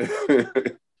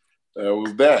 That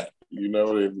was that. You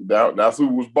know, that's who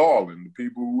was balling, the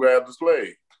people who had the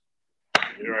slave.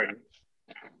 Right.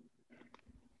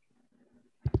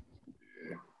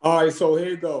 All right, so here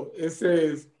you go. It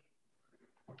says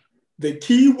the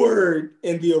key word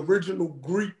in the original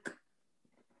Greek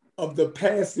of the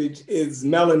passage is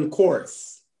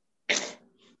melanchoros.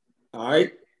 All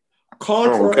right.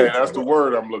 Okay, that's the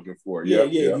word I'm looking for. Yeah.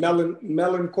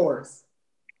 Melanchoros.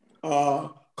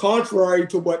 Contrary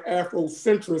to what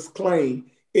Afrocentrists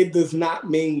claim, it does not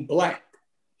mean black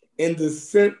in the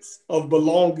sense of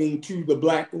belonging to the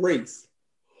black race.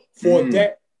 For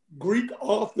that, Greek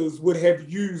authors would have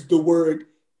used the word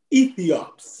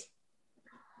Ethiops,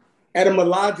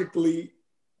 etymologically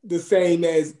the same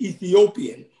as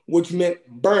Ethiopian, which meant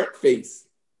burnt face.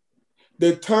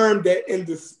 The term that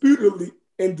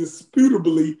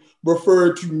indisputably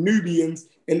referred to Nubians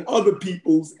and other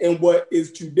peoples in what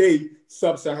is today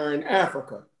sub-Saharan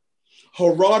Africa.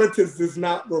 Herodotus does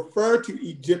not refer to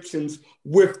Egyptians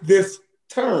with this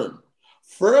term.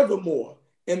 Furthermore,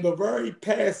 in the very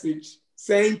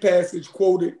same passage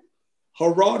quoted,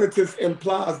 Herodotus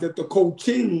implies that the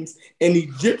Cochins and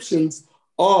Egyptians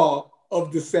are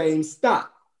of the same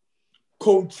stock.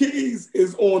 Cochise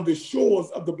is on the shores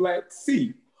of the Black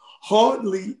Sea,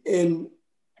 hardly an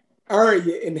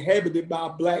area inhabited by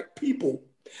black people.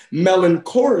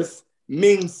 Melanchoros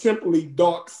means simply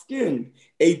dark-skinned,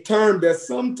 a term that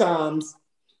sometimes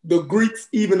the Greeks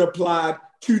even applied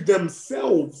to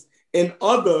themselves and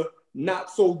other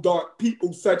not so dark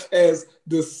people such as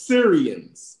the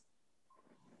Syrians.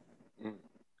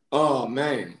 Oh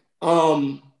man.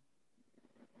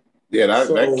 Yeah,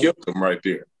 that killed them right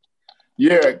there.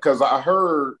 Yeah, because I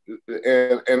heard,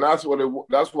 and that's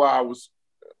why I was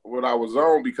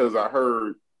on, because I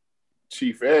heard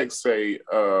Chief X say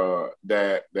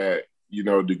that you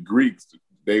know, the Greeks,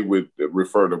 they would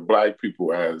refer to black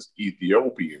people as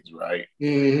Ethiopians, right?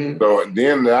 Mm-hmm. So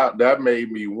then that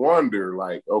made me wonder,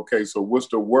 like, okay, so what's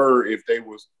the word if they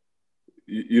was,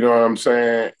 you know what I'm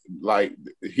saying? Like,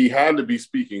 he had to be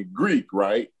speaking Greek,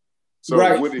 right? So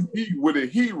right. What did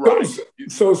he write?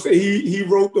 So he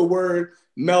wrote the word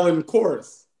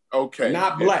melanchoros. Okay.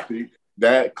 Not black.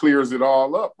 That clears it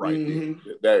all up right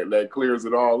there. That clears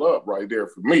it all up right there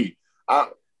for me.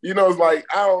 You know, it's like,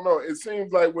 I don't know. It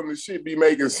seems like when the shit be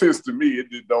making sense to me, it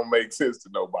just don't make sense to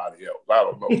nobody else. I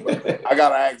don't know. But I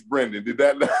gotta ask Brendan, did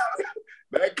that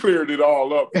that cleared it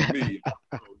all up for me?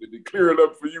 Did it clear it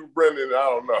up for you, Brendan?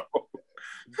 I don't know.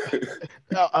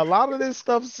 A lot of this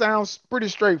stuff sounds pretty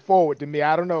straightforward to me.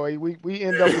 I don't know. We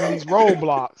end up in these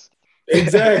roadblocks.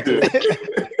 Exactly.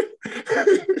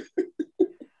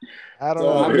 I don't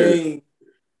know. I mean,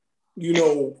 you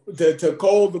know, to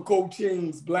call the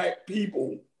Cochins black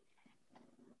people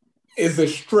is a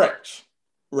stretch,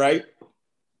 right?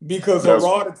 Because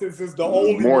Herodotus is the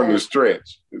only more than a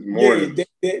stretch. It's more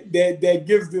that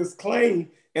gives this claim.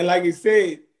 And like I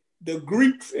said, the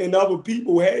Greeks and other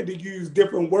people had to use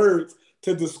different words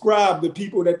to describe the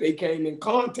people that they came in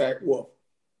contact with.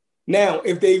 Now,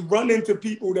 if they run into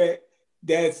people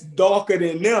that's darker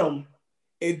than them,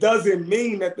 it doesn't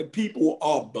mean that the people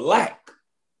are black,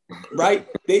 right?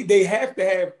 They have to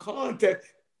have contact.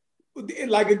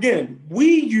 Like, again,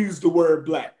 we use the word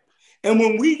black. And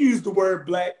when we use the word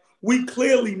black, we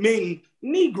clearly mean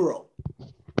Negro,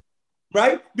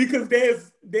 right? Because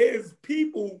there's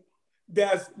people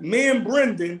that's, me and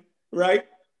Brendan, right,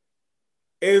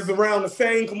 is around the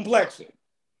same complexion.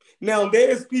 Now,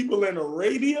 there's people in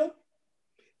Arabia,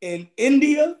 in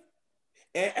India,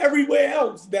 and everywhere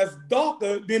else that's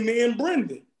darker than me and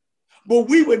Brendan. But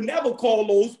we would never call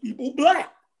those people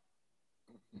black.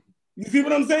 You see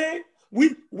what I'm saying?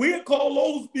 We'd call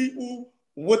those people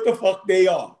what the fuck they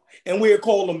are. And we'd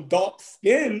call them dark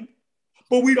skinned,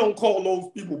 but we don't call those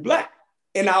people black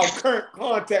in our current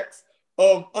context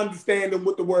of understanding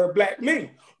what the word black means.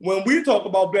 When we talk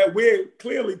about black, we're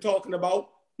clearly talking about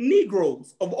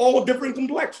Negroes of all different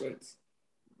complexions.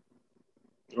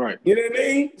 Right. You know what I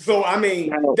mean? So, I mean...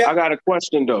 Now, I got a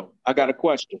question, though.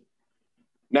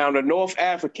 Now, the North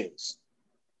Africans,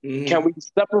 can we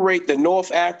separate the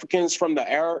North Africans from the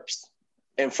Arabs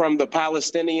and from the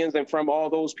Palestinians and from all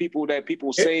those people that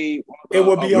people say... It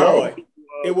would be hard.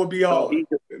 It would be hard.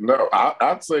 No,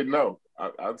 I'd say no.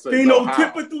 I'd say no.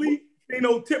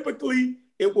 Phenotypically,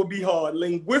 it would be hard.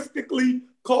 Linguistically,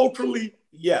 culturally,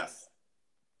 yes.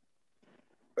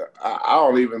 I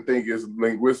don't even think it's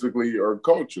linguistically or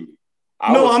culturally.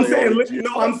 I'm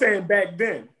saying back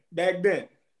then.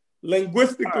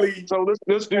 Linguistically. Right, so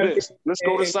let's do this. Let's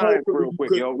go to science real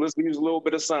quick, yo. Let's use a little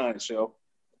bit of science, yo.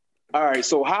 All right.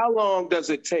 So how long does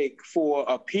it take for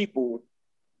a people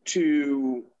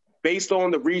to, based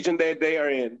on the region that they are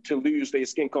in, to lose their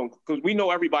skin color? Because we know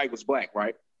everybody was black,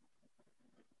 right?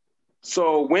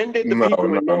 So when did the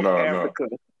people in North Africa?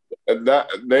 They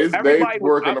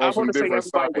working on some different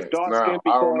science now.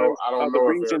 I don't know the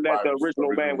region that the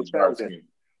original man was found in.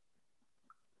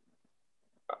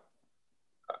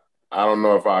 I don't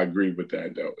know if I agree with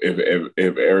that though.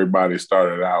 If everybody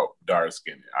started out dark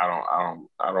skinned, I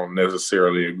don't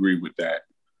necessarily agree with that.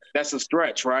 That's a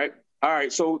stretch, right? All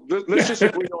right, so let's just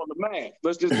agree on the math.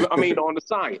 On the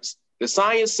science. The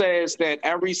science says that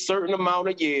every certain amount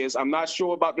of years, I'm not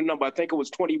sure about the number. I think it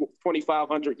was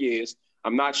 2,500 years.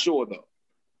 I'm not sure though.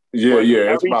 Yeah,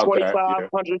 it's about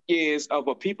 2,500 years of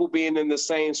a people being in the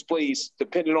same place,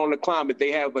 depending on the climate,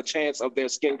 they have a chance of their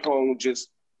skin tone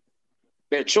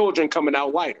their children coming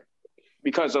out lighter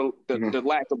because of the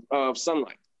lack of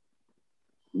sunlight.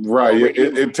 Right.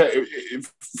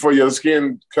 For your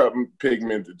skin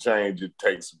pigment to change, it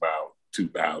takes about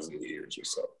 2,000 years or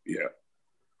so. Yeah.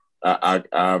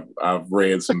 I've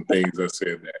read some things that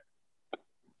said that.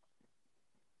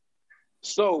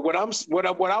 So what I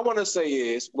want to say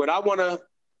is,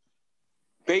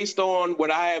 based on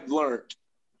what I have learned,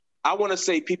 I want to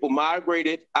say people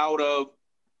migrated out of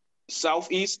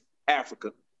Southeast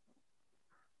Africa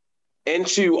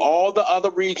into all the other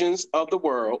regions of the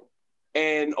world.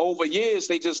 And over years,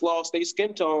 they just lost their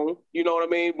skin tone. You know what I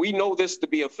mean? We know this to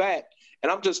be a fact.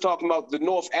 And I'm just talking about the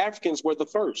North Africans were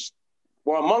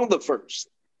among the first.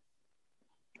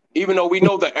 Even though we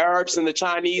know the Arabs and the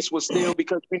Chinese was still,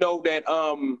 because we know that,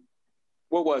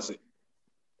 what was it?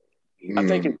 I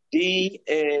think it's D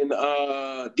and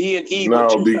E. No,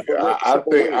 I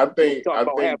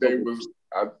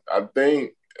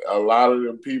think a lot of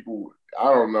the people, I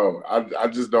don't know. I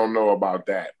just don't know about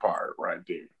that part right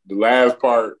there. The last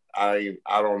part, I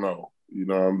don't know. You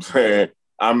know what I'm saying?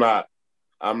 I'm not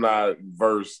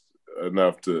versed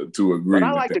enough to agree. But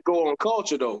I like to go on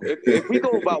culture though. If we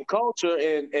go about culture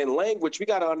and language, we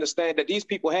got to understand that these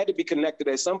people had to be connected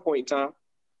at some point in time.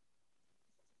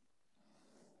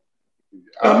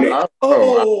 Let's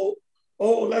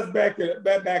back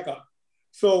up.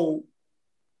 So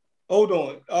hold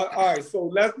on. All right. So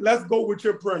let's go with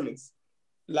your premise.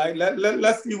 Like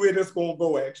let's see where this gonna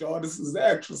go at, y'all. This is the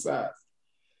exercise.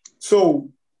 So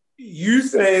you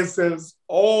saying since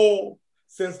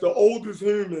the oldest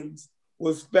humans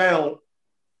was found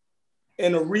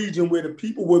in a region where the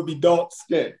people would be dark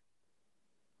skinned,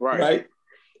 right?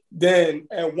 Then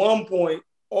at one point,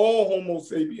 all Homo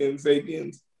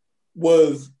sapiens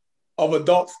was of a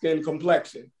dark skin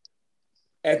complexion.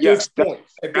 At this point,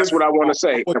 that's what I want to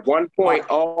say. At one point,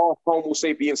 all Homo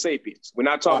sapiens. We're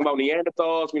not talking about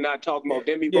Neanderthals. We're not talking about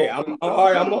demi. Yeah,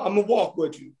 all right. I'm gonna walk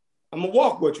with you. Come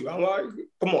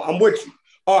on, I'm with you.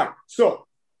 All right. So,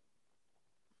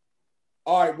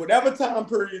 all right. Whatever time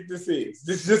period this is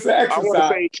just an exercise. I want to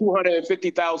say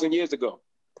 250,000 years ago.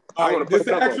 All right.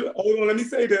 Hold on. Let me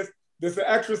say this. This is an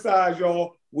exercise,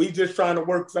 y'all. We just trying to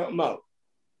work something out.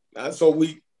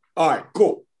 All right.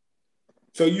 Cool.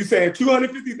 So you saying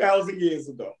 250,000 years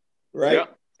ago, right?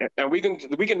 Yeah. And we can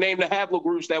name the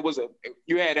haplogroups that was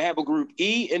you had a haplogroup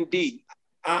E and D.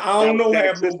 I don't know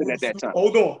haplogroups at that time.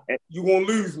 Hold on, you gonna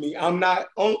lose me. I'm not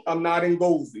in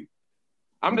Golsey.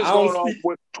 I'm just going off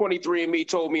what 23andMe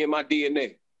told me in my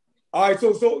DNA. All right,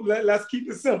 so let's keep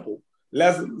it simple.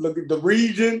 Let's look at the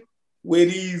region where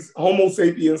these Homo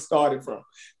sapiens started from.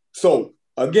 So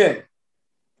again,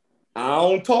 I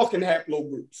don't talk in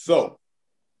haplogroups. So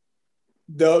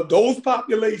those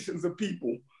populations of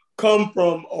people come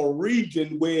from a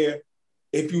region where,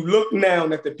 if you look now,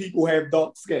 that the people have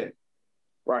dark skin.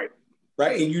 Right,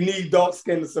 and you need dark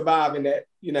skin to survive in that.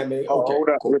 You know what I mean? Okay, hold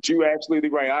up, cool. But you absolutely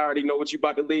right. I already know what you're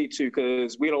about to lead to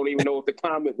because we don't even know if the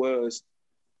climate was.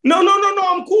 No.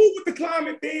 I'm cool with the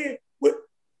climate then.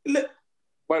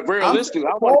 But realistically,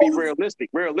 I want to be realistic.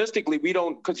 Realistically, we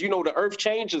don't, because the Earth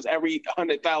changes every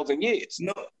 100,000 years.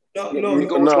 No, but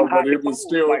it would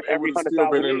still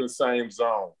been in the same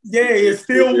zone. Yeah, it's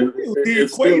still in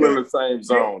the same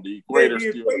zone. The equator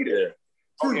still there.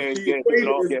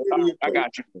 I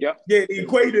got you. Yep. Yeah, the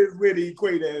equator is where the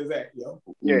equator is at, yo.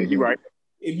 Yeah, you're right.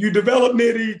 If you develop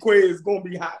near the equator, it's gonna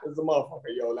be hot as a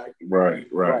motherfucker, yo. Like right.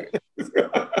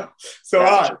 So all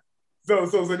right.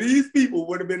 So these people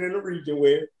would have been in a region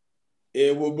where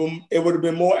it would have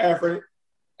been more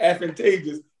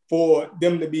advantageous for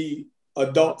them to be a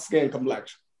dark skin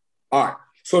complexion. All right.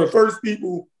 So the first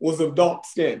people was of dark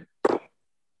skin.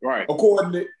 Right. All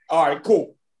right,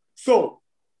 cool. So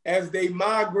as they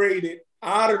migrated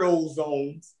out of those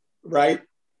zones, right,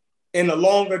 in a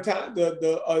longer time,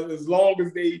 as long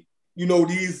as they,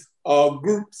 these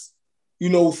groups,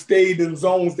 stayed in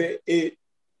zones that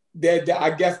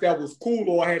I guess that was cool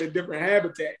or had a different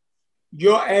habitat.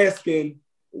 You're asking,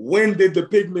 when did the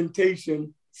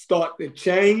pigmentation start to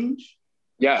change?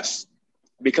 Yes,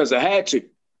 because it had to.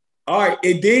 All right,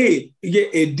 it did. Yeah,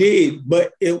 it did,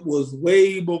 but it was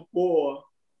way before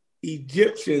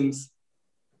Egyptians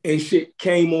and shit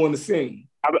came on the scene.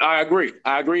 I agree.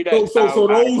 I agree that. So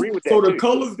the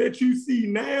colors that you see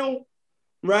now,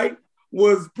 right,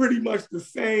 was pretty much the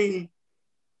same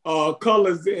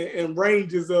colors and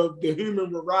ranges of the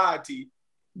human variety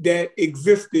that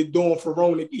existed during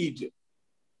pharaonic Egypt.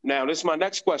 Now, this is my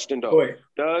next question, though.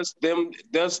 Does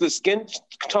the skin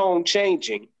tone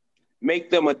changing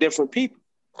make them a different people?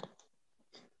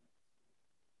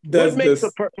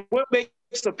 What makes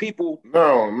the people?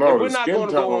 No. We're not going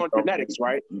to go on genetics,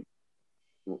 right?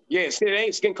 Yes, it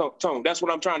ain't skin tone. That's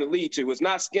what I'm trying to lead to. It's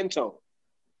not skin tone.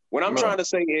 What I'm trying to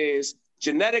say is,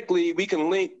 genetically, we can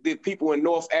link the people in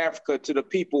North Africa to the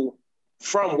people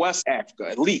from West Africa,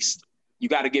 at least. You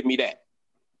got to give me that.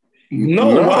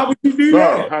 No, why would you do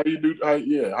that? How you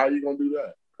gonna do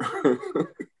that?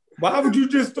 Why would you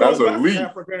just throw West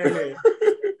Africa in there?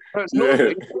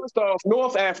 First off,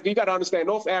 North Africa, you got to understand,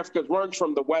 North Africa runs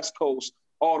from the West Coast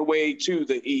all the way to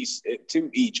the east, to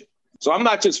Egypt. So I'm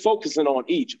not just focusing on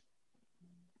Egypt.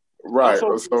 Right.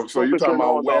 So you're talking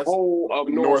about the whole of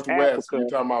Northwest. You're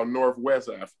talking about Northwest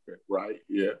Africa, right?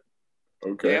 Yeah.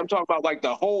 Okay. Yeah, I'm talking about like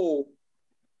the whole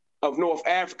of North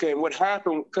Africa and what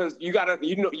happened, because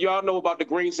y'all know about the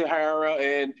Green Sahara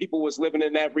and people was living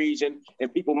in that region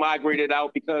and people migrated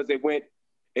out because they went.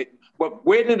 But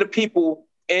where did the people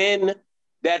in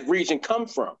that region come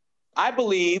from? I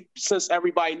believe, since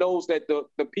everybody knows that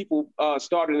the people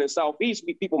started in the Southeast,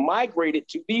 people migrated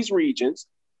to these regions,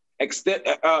 lived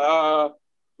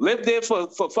there for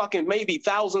fucking maybe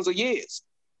thousands of years.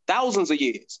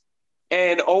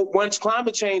 And once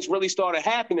climate change really started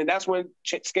happening, that's when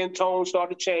skin tone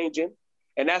started changing.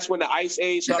 And that's when the ice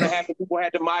age started happening. People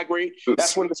had to migrate.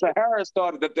 That's when the Sahara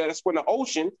started. That's when the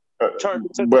ocean turned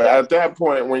into. But at that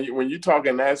point, when you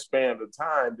talking that span of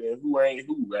time, then who ain't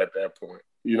who at that point?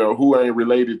 Who ain't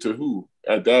related to who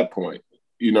at that point?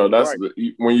 That's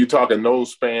right. When you're talking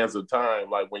those spans of time,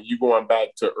 like when you going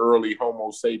back to early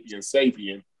Homo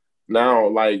sapien, now,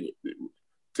 like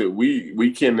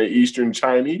we kin the Eastern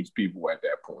Chinese people at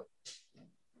that point.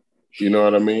 You know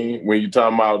what I mean? When you're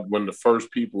talking about when the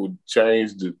first people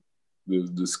changed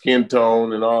the skin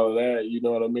tone and all of that, you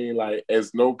know what I mean? Like,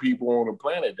 there's no people on the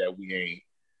planet that we ain't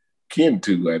kin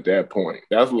to at that point.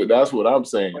 That's what I'm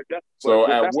saying. So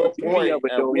at what point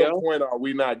are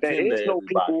we not kin to everybody? There is no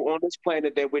people on this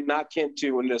planet that we're not kin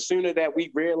to, and the sooner that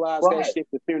we realize that shit,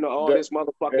 the sooner this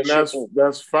motherfucking shit.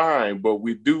 That's fine, but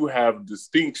we do have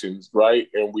distinctions, right?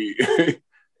 And we,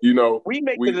 you know, we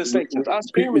make the distinctions. Us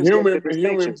humans make the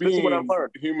distinctions. This is what I've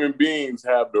learned. Human beings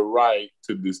have the right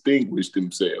to distinguish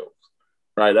themselves,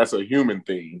 right? That's a human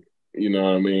thing. You know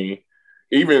what I mean?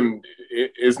 Even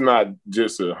it's not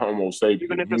just a Homo sapien.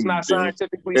 Even if it's not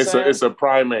scientifically sound, it's a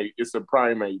primate. It's a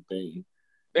primate thing,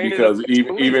 because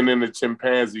even in the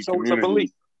chimpanzee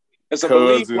community, it's a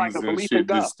belief, like a belief in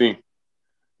God. Distinct.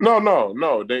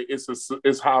 No.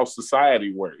 It's how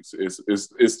society works. It's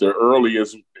the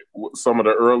earliest, some of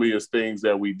the earliest things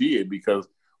that we did, because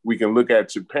we can look at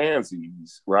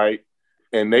chimpanzees, right,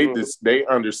 and they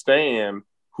understand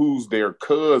who's their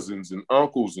cousins and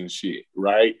uncles and shit,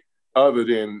 right? Other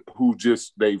than who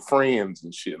just they friends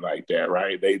and shit like that,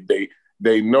 right?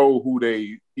 They know who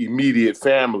they immediate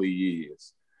family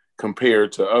is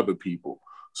compared to other people.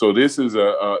 So this is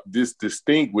this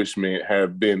distinguishment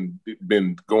have been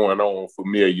going on for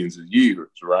millions of years,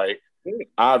 right?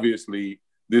 Obviously,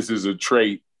 this is a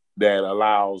trait that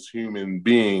allows human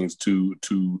beings to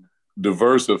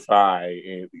diversify,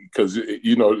 and because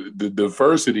you know the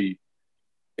diversity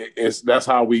that's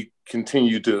how we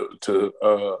continue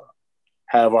to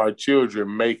have our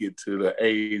children make it to the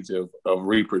age of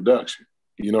reproduction.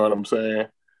 You know what I'm saying?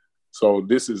 So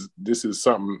this is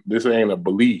something. This ain't a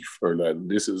belief or nothing.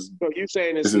 This is. So you're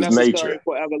saying it's necessary nature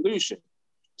for evolution.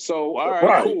 So all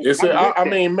right, cool. I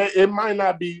mean, it might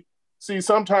not be. See,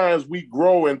 sometimes we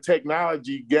grow in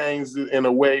technology gains in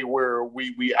a way where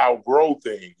we outgrow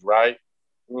things, right?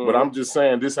 Mm-hmm. But I'm just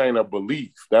saying this ain't a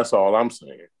belief. That's all I'm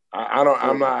saying.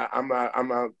 I'm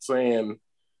not saying,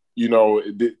 you know,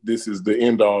 this is the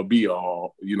end all be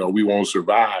all. You know, we won't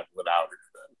survive without it.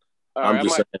 I'm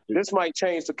just saying this might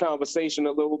change the conversation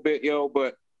a little bit, yo,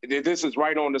 but this is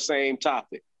right on the same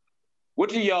topic. What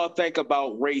do y'all think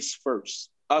about race first?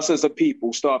 Us as a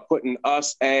people start putting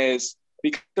us as,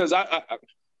 because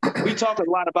we talk a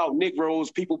lot about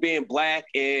Negroes, people being black,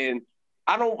 and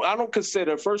I don't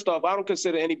consider, first off, I don't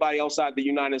consider anybody outside the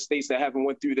United States that haven't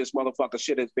went through this motherfucker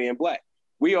shit as being black.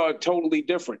 We are totally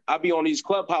different. I be on these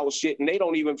Clubhouse shit and they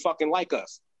don't even fucking like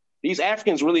us. These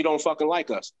Africans really don't fucking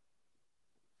like us.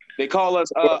 They call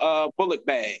us bullet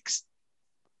bags.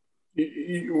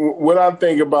 What I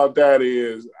think about that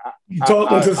is you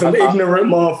talking to some ignorant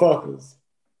motherfuckers.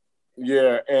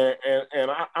 Yeah,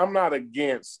 and I'm not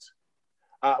against.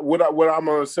 What I'm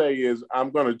gonna say is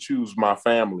I'm gonna choose my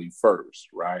family first,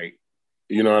 right?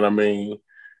 You know what I mean?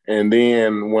 And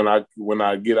then when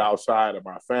I get outside of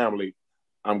my family,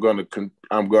 I'm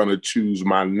gonna choose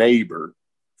my neighbor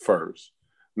first.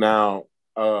 Now,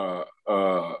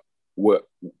 what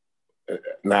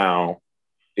now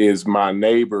is my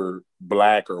neighbor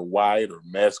black or white or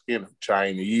Mexican or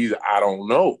Chinese? I don't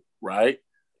know, right?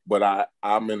 But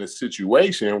I'm in a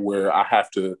situation where I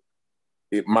have to.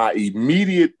 When I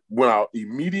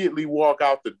immediately walk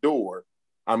out the door,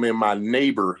 I'm in my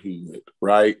neighborhood,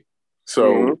 right?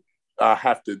 So I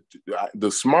have to.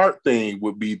 The smart thing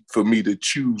would be for me to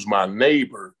choose my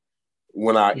neighbor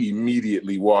when I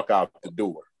immediately walk out the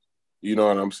door. You know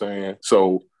what I'm saying?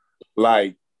 So,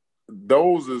 like,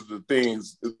 those are the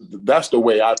things. That's the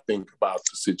way I think about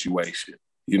the situation.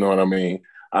 You know what I mean?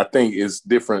 I think it's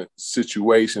different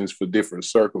situations for different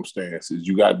circumstances.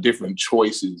 You got different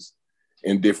choices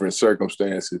in different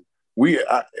circumstances.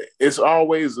 It's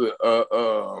always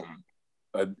a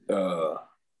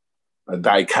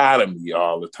dichotomy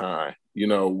all the time. You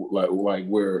know, like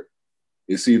where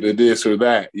it's either this or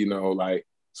that. You know, like,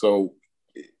 so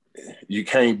you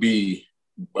can't be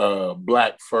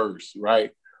black first,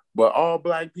 right? But all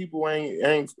black people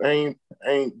ain't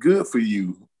good for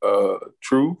you.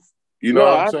 Truth. You know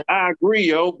what I'm saying? I agree,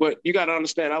 yo, but you got to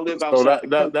understand, I live outside.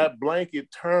 So that blanket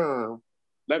term.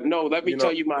 Let me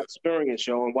tell you my experience,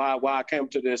 yo, and why I came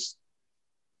to this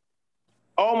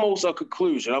almost a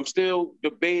conclusion. I'm still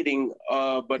debating,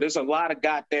 but there's a lot of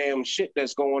goddamn shit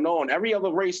that's going on. Every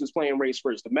other race is playing race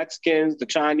first. The Mexicans, the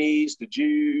Chinese, the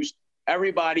Jews,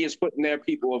 everybody is putting their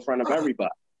people in front of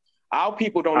everybody. Our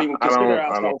people don't even consider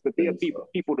ourselves to be a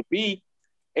people to be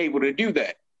able to do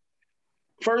that.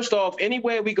 First off,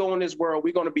 anywhere we go in this world,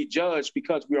 we're going to be judged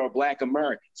because we are Black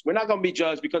Americans. We're not going to be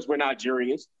judged because we're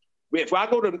Nigerians. If I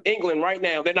go to England right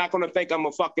now, they're not going to think I'm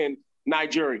a fucking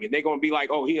Nigerian. They're gonna be like,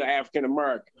 oh, he an African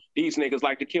American. These niggas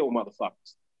like to kill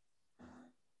motherfuckers.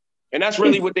 And that's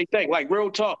really what they think. Like, real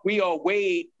talk, we are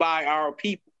weighed by our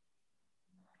people.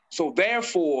 So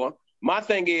therefore, my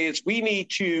thing is we need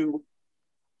to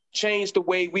change the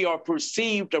way we are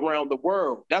perceived around the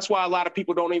world. That's why a lot of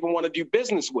people don't even want to do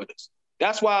business with us.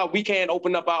 That's why we can't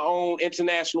open up our own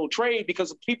international trade,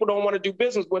 because people don't want to do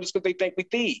business with us because they think we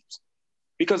thieves.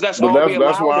 Because that's all we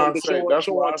allow them to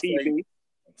show on TV.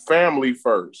 Family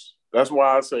first. That's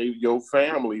why I say your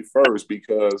family first,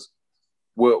 because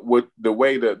what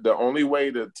the only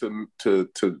way to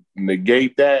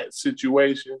negate that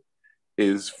situation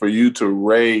is for you to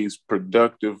raise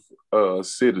productive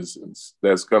citizens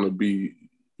that's going to be,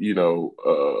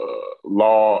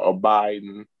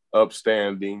 law-abiding,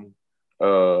 upstanding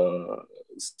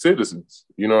citizens.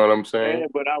 You know what I'm saying? Yeah,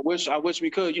 but I wish we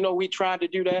could. We tried to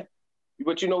do that.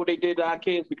 But what they did to our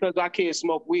kids? Because our kids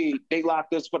smoke weed, they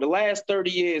locked us for the last 30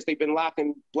 years. They've been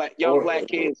locking young black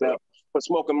kids up for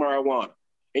smoking marijuana.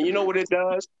 And you know what it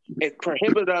does? It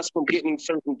prohibits us from getting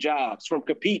certain jobs, from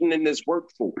competing in this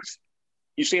workforce.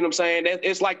 You see what I'm saying?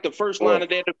 It's like the first line of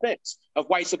their defense of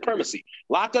white supremacy.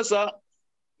 Lock us up,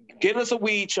 give us a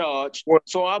weed charge,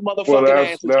 so our motherfucking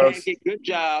asses can't get good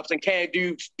jobs and can't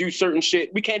do certain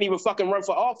shit. We can't even fucking run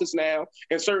for office now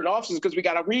in certain offices because we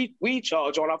got a weed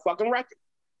charge on our fucking record.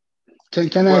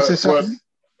 Can I say something?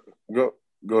 Go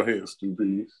ahead, Stu,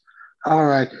 please. All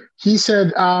right. He said,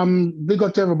 big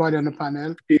up to everybody on the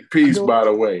panel. Peace, by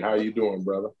the way. How you doing,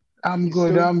 brother? I'm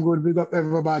good. Big up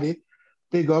everybody.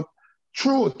 Big up.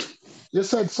 Truth. You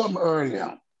said something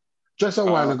earlier. Just a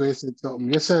while ago, you said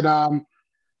something. You said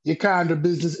you can't do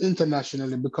business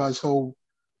internationally because how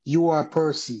you are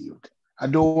perceived. I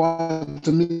don't want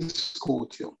to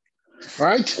misquote you.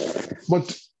 Right?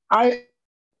 But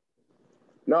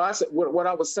No, I said what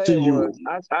I was saying was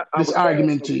I was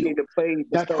argument to you. We need to play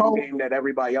the same game that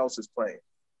everybody else is playing.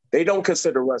 They don't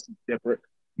consider us different.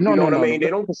 You know what I mean? They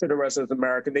don't consider us as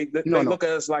American. They look at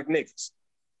us like niggas.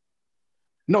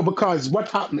 No, because what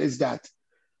happened is that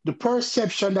the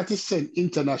perception that is sent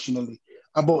internationally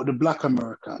about the Black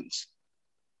Americans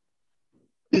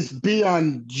is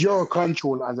beyond your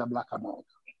control as a Black American.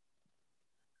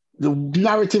 The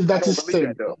narrative that is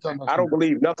sent. I don't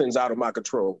believe nothing's out of my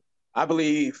control. I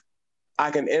believe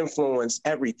I can influence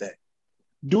everything.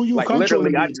 Do you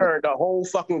literally, I turned a whole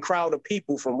fucking crowd of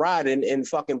people from rioting in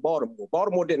fucking Baltimore.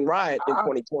 Baltimore didn't riot in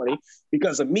 2020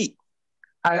 because of me.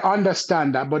 I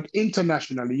understand that, but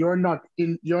internationally, you're not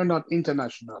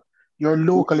international. You're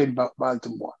local in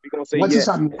Baltimore. What is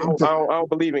happening? I don't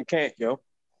believe in can't, yo.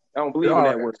 I don't believe in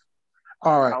that word.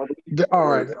 All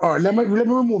right. Let me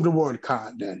remove the word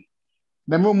can't then.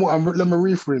 Let me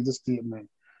rephrase the statement.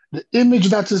 The image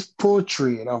that is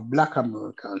portrayed of Black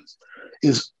Americans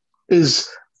is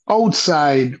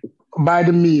outside by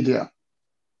the media.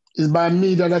 Is by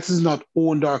media that is not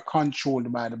owned or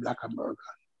controlled by the Black American.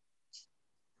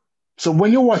 So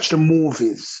when you watch the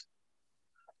movies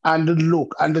and the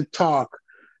look and the talk,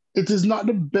 it is not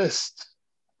the best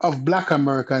of Black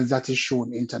Americans that is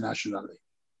shown internationally.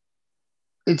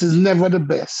 It is never the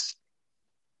best.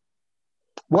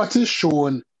 What is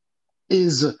shown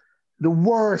is the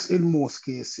worst in most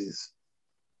cases.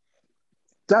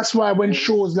 That's why when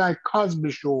shows like Cosby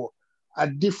Show, A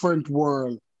Different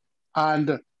World,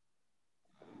 and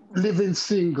Living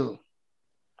Single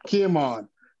came on,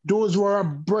 those were a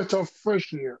breath of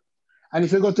fresh air. And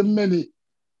if you go to many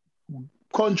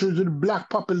countries with Black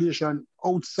population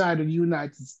outside of the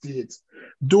United States,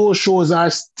 those shows are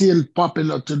still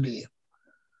popular today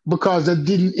because they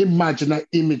didn't imagine an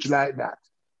image like that.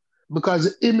 Because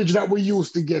the image that we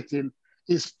used to get in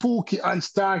is Pookie and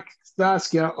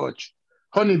Starsky and Hutch.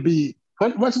 Honeybee.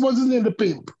 What's his name? The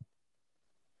pimp.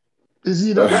 Is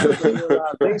he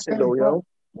the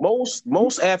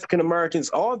Most African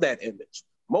Americans are that image.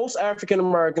 Most African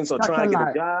Americans are trying to get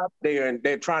a job.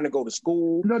 They're trying to go to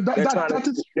school. No, they're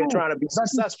trying to be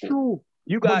successful. True.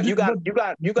 You got would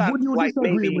you like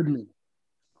disagree maybe with me?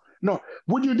 No,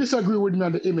 would you disagree with me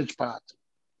on the image part?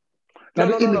 No.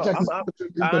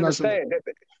 I understand.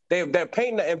 They're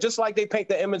painting the image just like they paint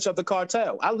the image of the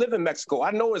cartel. I live in Mexico.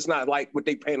 I know it's not like what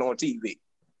they paint on TV.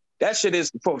 That shit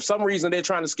is, for some reason, they're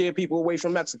trying to scare people away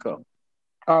from Mexico.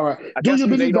 All right. Do you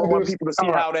believe they don't want people to see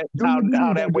how that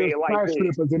way of life is?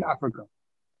 Skyscrapers in Africa.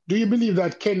 Do you believe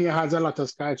that Kenya has a lot of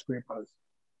skyscrapers?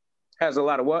 Has a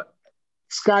lot of what?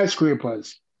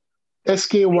 Skyscrapers.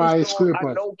 SKY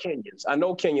scrapers. I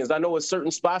know Kenyans. I know a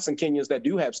certain spots in Kenyans that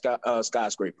do have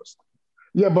skyscrapers.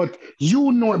 Yeah, but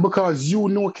you know it because you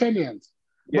know Kenyans.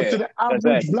 Yeah, but to the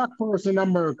average Black person in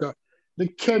America, the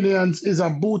Kenyans is a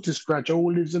booty scratcher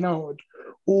who lives in a hood,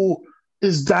 who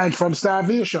is dying from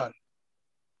starvation.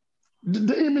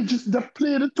 The images that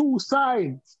play the two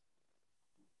sides.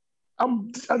 I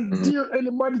dare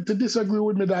anybody to disagree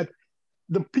with me that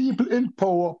the people in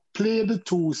power play the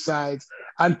two sides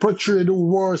and portray the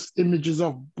worst images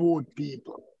of both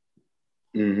people.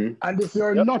 Mm-hmm. And if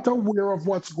you're not aware of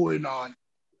what's going on,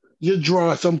 you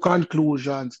draw some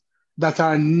conclusions that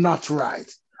are not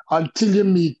right until you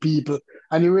meet people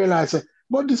and you realize,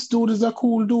 but this dude is a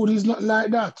cool dude. He's not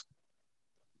like that.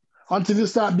 Until you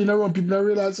start being around people and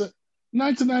realize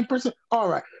 99%. All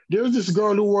right, there's this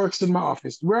girl who works in my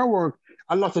office. Where I work,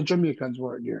 a lot of Jamaicans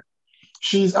work there.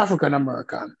 She's African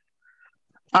American.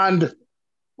 And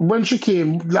when she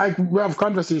came, like we have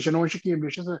conversation, when she came there,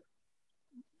 she said,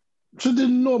 she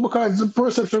didn't know because the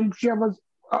perception she has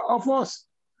of us.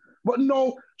 But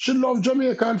no, she loved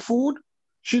Jamaican food.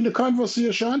 She in the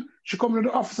conversation. She come to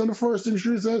the office and the first thing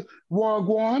she says,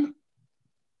 Wagwan.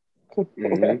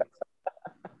 Mm-hmm.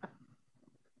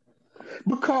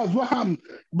 Because what happened?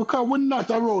 Because we're not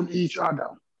around each other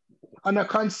on a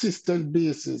consistent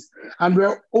basis. And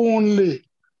we're only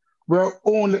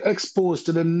exposed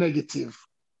to the negative.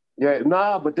 Yeah,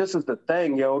 nah, but this is the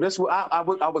thing, yo. I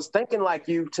was thinking like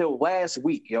you till last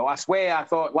week, yo. I swear I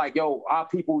thought like, yo, our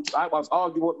people. I was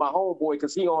arguing with my homeboy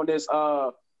because he on this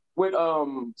with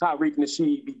Tariq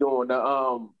Nasheed be doing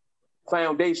the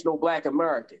foundational Black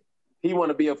American. He want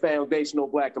to be a foundational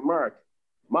Black American.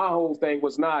 My whole thing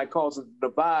was it causes a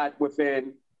divide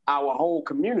within our whole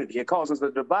community. It causes a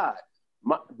divide.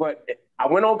 But I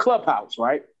went on Clubhouse,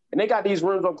 right? And they got these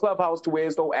rooms on Clubhouse to where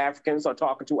as though Africans are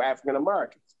talking to African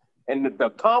Americans. And the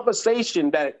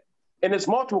conversation and it's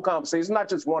multiple conversations, not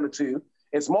just one or two,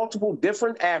 it's multiple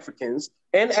different Africans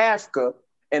in Africa,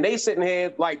 and they sitting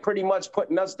here like pretty much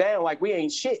putting us down like we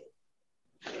ain't shit.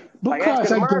 Because like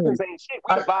African Americans ain't shit.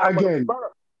 We the bottom of the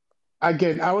bird.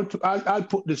 Again, I'll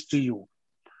put this to you.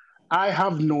 I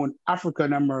have known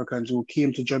African Americans who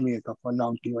came to Jamaica for a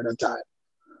long period of time.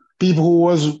 People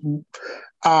who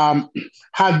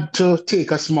had to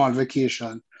take a small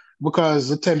vacation because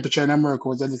the temperature in America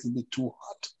was a little bit too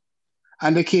hot.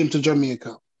 And they came to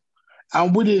Jamaica.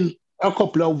 And within a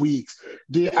couple of weeks,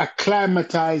 they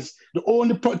acclimatized. The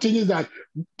only thing is that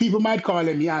people might call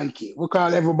them Yankee. We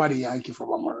call everybody Yankee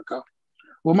from America.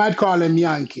 We might call them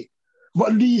Yankee.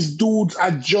 But these dudes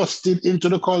adjusted into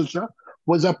the culture,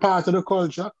 was a part of the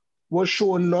culture, was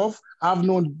showing love. I've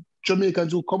known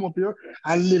Jamaicans who come up here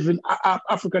and live in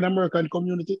African-American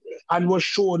community and was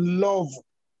showing love.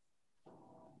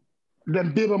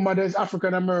 Then baby mother is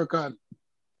African-American.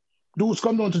 Dudes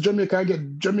come down to Jamaica and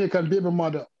get Jamaican baby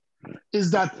mother.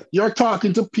 Is that you're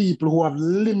talking to people who have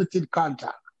limited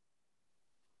contact,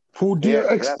 who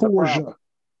their exposure.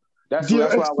 That's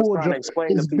what I was trying to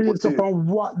explain is to people based upon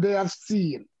what they have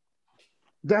seen.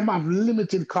 Them have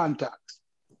limited contacts.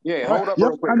 Yeah, hold up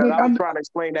real quick. I was trying to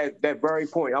explain that very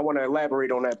point. I want to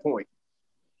elaborate on that point.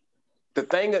 The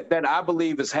thing that I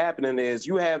believe is happening is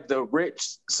you have the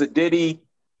rich Sadidi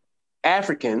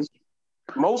Africans,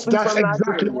 mostly That's from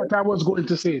exactly Nigeria. what I was going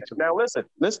to say to you. Now listen,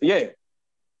 yeah.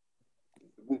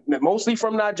 Mostly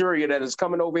from Nigeria that is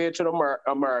coming over here to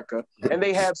America, and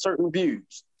they have certain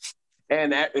views.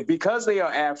 And because they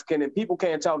are African and people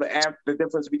can't tell the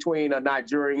difference between a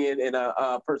Nigerian and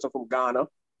a person from Ghana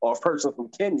or a person from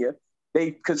Kenya,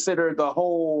 they consider the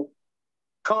whole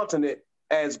continent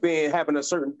as having a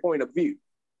certain point of view.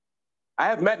 I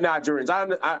have met Nigerians.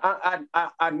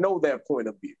 I know their point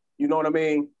of view. You know what I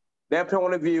mean? Their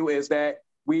point of view is that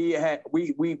we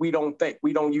don't think,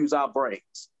 we don't use our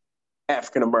brains.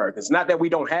 African Americans. Not that we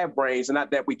don't have brains and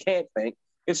not that we can't think.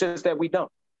 It's just that we don't.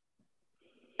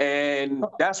 And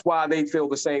that's why they feel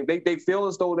the same. They feel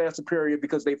as though they're superior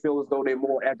because they feel as though they're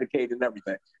more educated and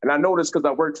everything. And I know this because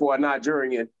I worked for a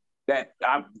Nigerian that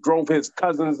I drove his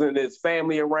cousins and his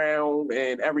family around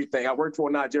and everything. I worked for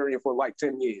a Nigerian for like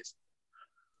 10 years.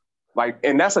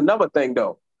 And that's another thing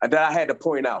though, that I had to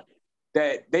point out.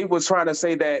 That they was trying to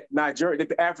say that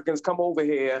the Africans come over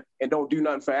here and don't do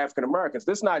nothing for African Americans.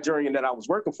 This Nigerian that I was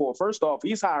working for, first off,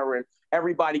 he's hiring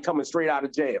everybody coming straight out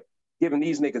of jail, giving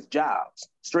these niggas jobs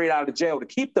straight out of jail to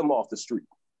keep them off the street.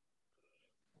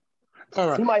 All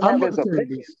right. He might have his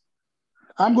opinion.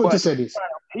 I'm going to say this.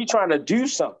 He's trying to do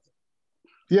something.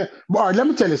 Yeah. All right, let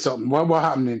me tell you something. What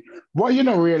happening? What you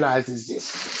don't realize is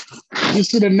this. You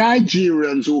see the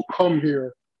Nigerians who come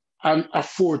here and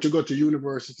afford to go to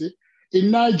university. In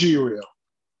Nigeria,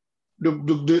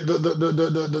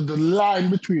 the line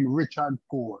between rich and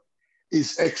poor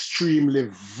is extremely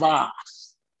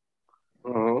vast.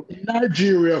 Uh-huh. In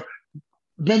Nigeria,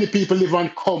 many people live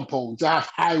on compounds. They have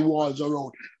high walls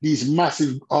around these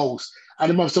massive houses.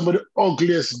 And they have some of the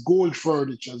ugliest gold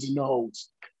furnitures in the house.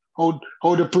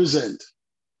 How they present.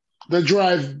 They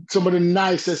drive some of the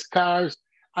nicest cars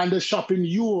and they shop in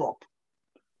Europe.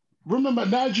 Remember,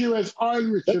 Nigeria is oil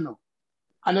rich, you know,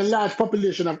 and a large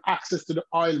population have access to the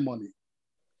oil money.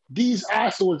 These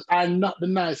assholes are not the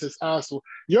nicest assholes.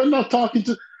 You're not talking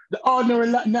to the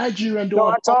ordinary Nigerian. No,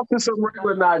 I talked to some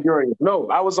regular Nigerians. No,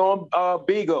 I was on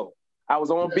Bigo. I was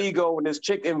on Bigo, and this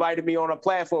chick invited me on a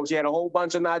platform. She had a whole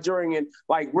bunch of Nigerian,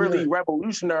 like really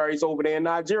revolutionaries over there in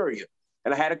Nigeria.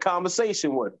 And I had a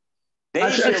conversation with them. They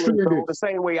feel as though the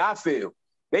same way I feel.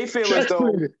 They feel as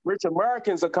though rich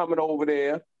Americans are coming over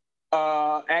there,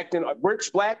 acting,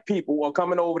 rich black people are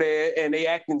coming over there and they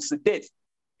acting sedate.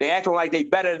 They acting like they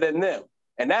better than them.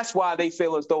 And that's why they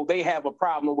feel as though they have a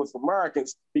problem with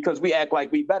Americans, because we act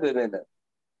like we better than them.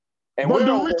 And but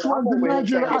the rich ones in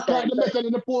Nigeria act like they're better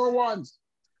than the poor ones.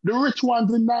 The rich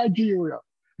ones in Nigeria,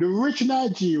 the rich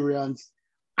Nigerians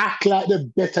act like they're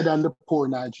better than the poor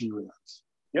Nigerians.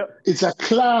 Yep. It's a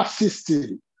class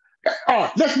system.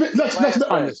 Let's be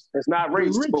honest. It's not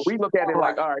race, but we look at it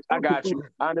like, all right, I got you.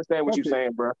 I understand what you're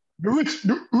saying, bro.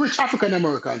 The rich African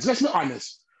Americans, let's be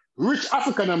honest. Rich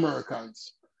African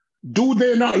Americans, do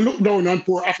they not look down on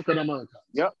poor African Americans?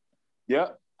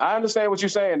 Yep. I understand what you're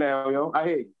saying now, yo. I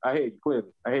hear you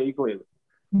clearly.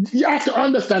 You have to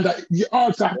understand that you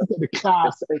also have to look at the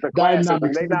class. It's a class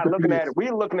system. They're not looking at it.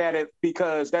 We're looking at it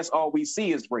because that's all we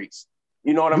see is race.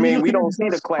 You know what I mean? We don't see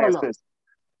the class system.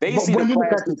 They see the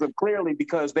class system clearly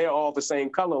because they're all the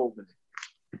same color over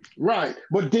there. Right,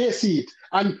 but they see it.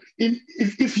 And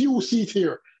if you see it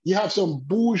here, you have some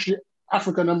bougie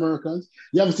African Americans,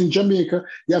 you have it in Jamaica,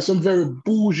 you have some very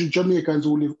bougie Jamaicans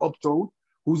who live uptown,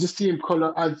 who's the same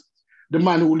color as the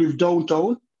man who live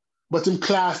downtown, but in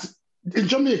class, in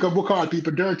Jamaica, we call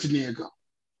people dirty nigger.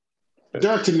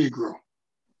 Dirty Negro.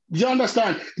 You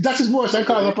understand? That is worse than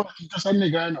calling a person just a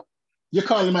nigger, you know. You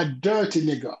call him a dirty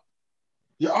nigger.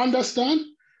 You understand?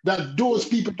 That those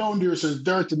people down there says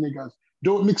dirty niggers.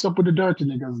 Don't mix up with the dirty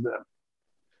niggers there.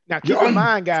 Now keep in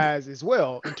mind, guys, as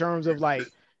well, in terms of like,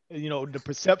 you know, the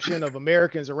perception of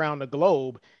Americans around the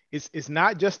globe, it's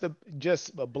not just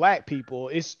black people.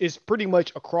 It's pretty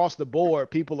much across the board.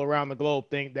 People around the globe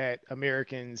think that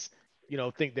Americans, you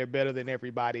know, think they're better than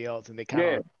everybody else, and they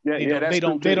kind of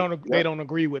they don't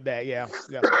agree with that. Yeah.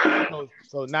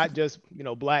 So not just, you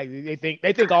know, black. They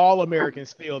think all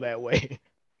Americans feel that way.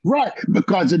 Right,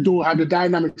 because they don't have the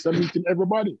dynamics of meeting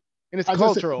everybody. And it's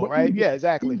cultural, right? Yeah,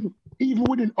 exactly. Even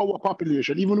within our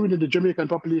population, even within the Jamaican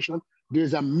population,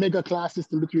 there's a mega class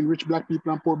system between rich black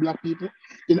people and poor black people.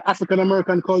 In African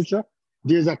American culture,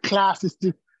 there's a class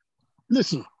system.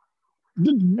 Listen,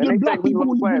 the black people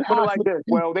who live in like this.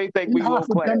 Well, they think we low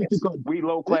class. We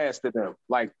low class to them.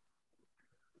 Like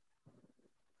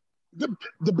the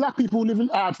black people who live in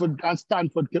Hartford and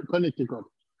Stanford, Connecticut,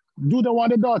 do they want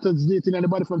their daughters dating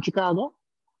anybody from Chicago?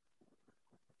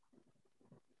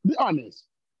 Be honest.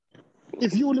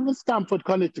 If you live in Stamford,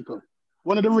 Connecticut,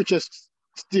 one of the richest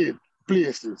state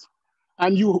places,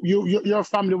 and your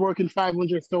family working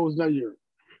 $500,000 a year,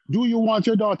 do you want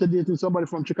your daughter dating somebody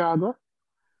from Chicago?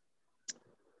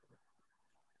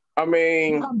 I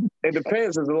mean, it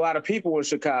depends. There's a lot of people in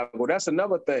Chicago. That's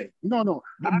another thing. No.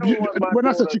 When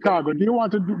I say Chicago, do you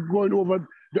want to go over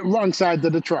the wrong side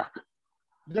of the track?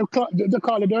 They call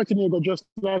the dirty nigger just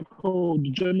like how the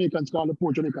Jamaicans call the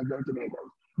poor Jamaicans dirty niggers.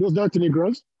 Those dirty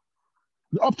niggers.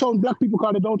 The uptown black people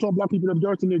call the downtown black people the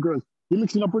dirty niggers. You're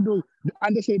mixing up with those.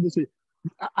 And they say this way,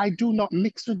 I do not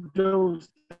mix with those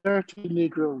dirty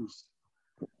niggers.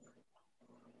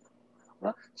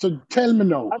 Right? So tell me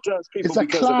now. I judge people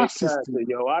because of their character,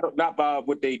 yo. I don't not by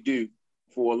what they do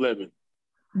for a living.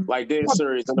 Like they're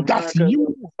serious. And America is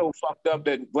so fucked up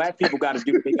that black people got to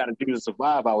do what they got to do to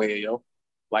survive out here, yo.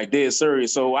 Like they're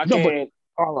serious. So I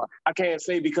can't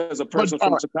say because a person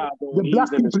from Chicago. The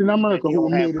black people in America who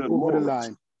made it over the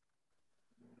line.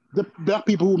 The black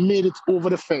people who made it over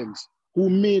the fence, who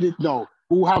made it now,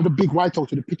 who have the big white house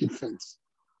with the picket fence.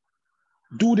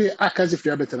 Do they act as if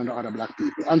they're better than the other black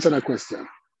people? Answer that question.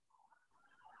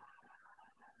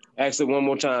 Ask it one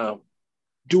more time.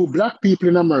 Do black people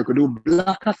in America, do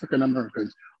black African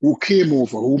Americans who came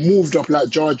over, who moved up like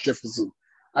George Jefferson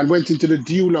and went into the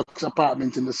deluxe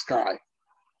apartment in the sky,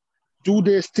 do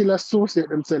they still associate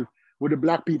themselves with the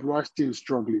black people who are still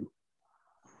struggling?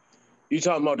 You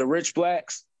talking about the rich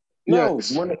blacks? No.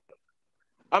 Yes.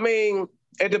 I mean,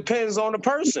 it depends on the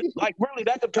person. Like, really,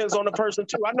 that depends on the person,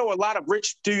 too. I know a lot of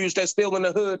rich dudes that's still in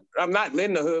the hood. I'm not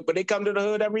in the hood, but they come to the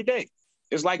hood every day.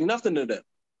 It's like nothing to them.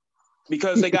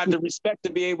 because they got the respect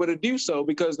to be able to do so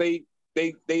because they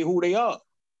who they are.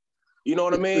 You know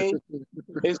what I mean?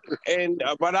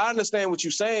 But I understand what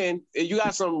you're saying. You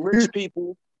got some rich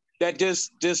people that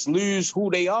just lose who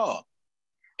they are.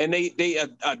 And they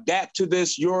adapt to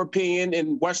this European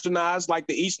and westernized, like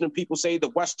the Eastern people say,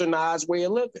 the westernized way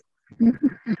of living.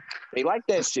 They like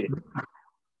that shit.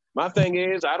 My thing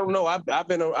is, I don't know. I've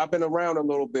been around a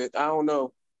little bit. I don't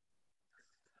know.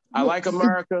 I like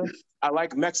America. I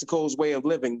like Mexico's way of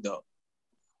living, though.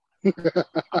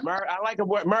 I like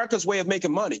America's way of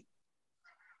making money.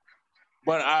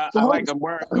 But I like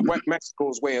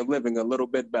Mexico's way of living a little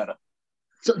bit better.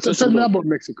 So tell me about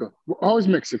Mexico. How is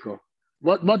Mexico?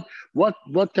 What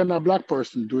can a black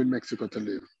person do in Mexico to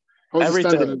live? How's the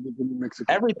standard of living in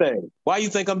Mexico? Everything. Why you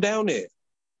think I'm down there?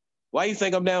 Why you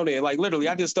think I'm down there? Like literally,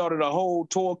 I just started a whole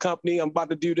tour company. I'm about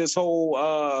to do this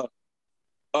whole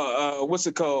what's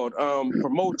it called?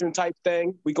 Promotion type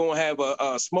thing. We're gonna have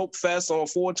a smoke fest on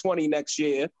 420 next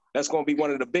year. That's gonna be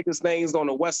one of the biggest things on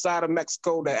the west side of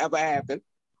Mexico that ever happened.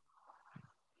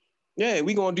 Yeah,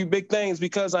 we're gonna do big things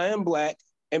because I am black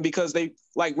and because they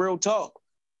like real talk.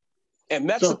 And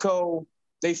Mexico,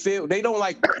 they don't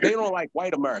like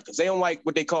white Americans. They don't like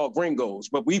what they call gringos,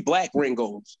 but we black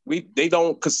gringos. They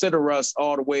don't consider us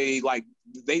all the way like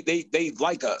they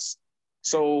like us.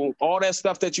 So all that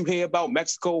stuff that you hear about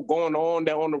Mexico going on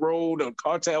down the road and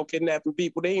cartel kidnapping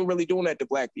people, they ain't really doing that to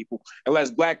black people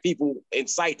unless black people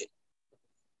incite it.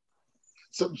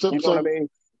 So you know what I mean?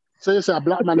 So you say a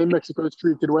black man in Mexico is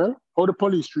treated well? How the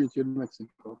police treat you in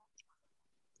Mexico?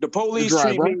 The police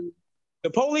treat me. The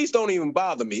police don't even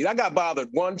bother me. I got bothered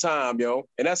one time, yo,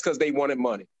 and that's because they wanted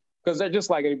money. Because they're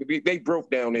just like, they broke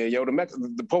down there, yo.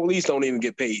 The police don't even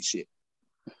get paid shit.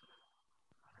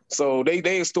 So they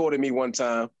extorted me one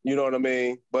time, you know what I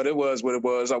mean? But it was what it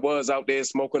was. I was out there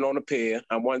smoking on a pier.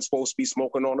 I wasn't supposed to be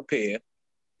smoking on a pier.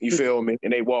 You feel me?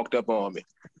 And they walked up on me.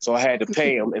 So I had to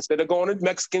pay them. Instead of going to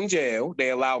Mexican jail,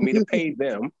 they allowed me to pay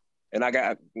them, and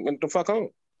I went the fuck home.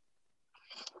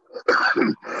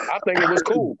 I think it was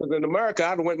cool because in America,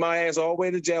 I went my ass all the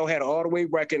way to jail, had an all the way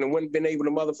record, and wouldn't been able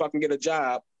to motherfucking get a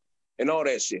job and all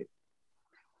that shit.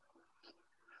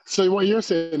 So what you're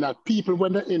saying that people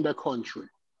when they're in the country,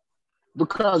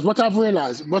 because what I've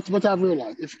realized,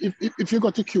 if you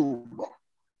go to Cuba,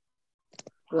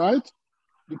 right,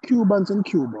 the Cubans in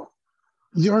Cuba,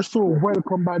 you're so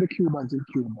welcomed by the Cubans in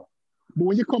Cuba. But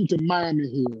when you come to Miami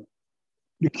here,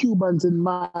 the Cubans in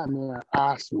Miami are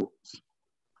assholes.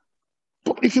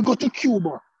 But if you go to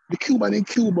Cuba, the Cuban in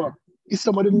Cuba is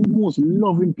some of the most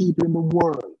loving people in the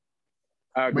world.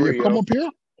 I agree. When you come up here,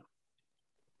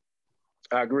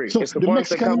 I agree. So it's the ones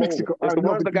that come over. It's the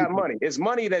ones that got people. money. It's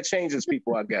money that changes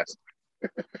people, I guess.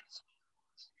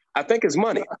 I think it's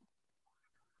money.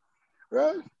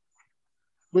 Right?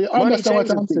 But you understand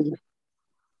what I'm saying?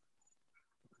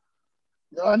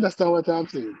 You understand what I'm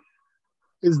saying?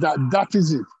 Is that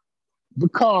is it.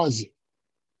 Because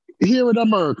here in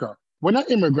America, when an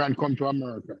immigrant comes to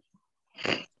America,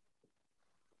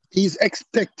 he's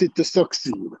expected to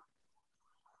succeed.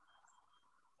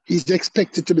 He's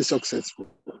expected to be successful.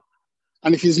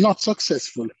 And if he's not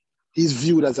successful, he's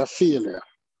viewed as a failure.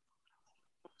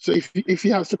 So if he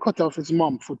has to cut off his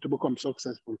mom's foot to become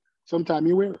successful, sometime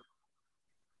he will.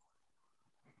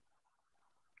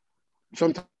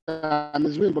 Sometimes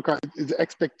he will, because it's the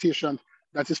expectation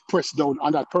that is pressed down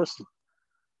on that person.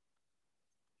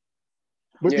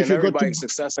 But yeah, and everybody's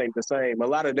success ain't the same. A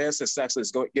lot of their success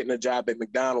is getting a job at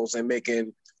McDonald's and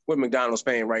making what McDonald's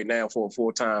paying right now for a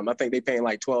full-time. I think they paying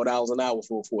like $12 an hour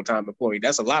for a full-time employee.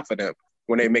 That's a lot for them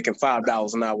when they're making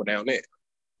 $5 an hour down there.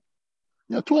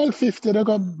 Yeah, $12.50 they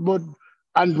got, but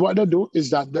and what they do is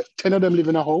that 10 of them live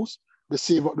in a house, they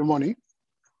save up the money.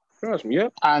 Trust me, yeah.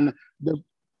 And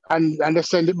they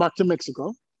send it back to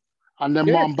Mexico. And their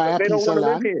mom buy a piece of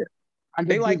land. Here. And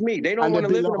they like me. They don't want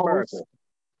to live in America.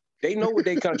 They know what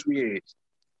their country is.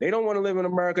 They don't want to live in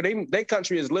America. Their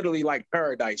country is literally like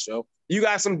paradise, yo. You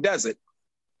got some desert.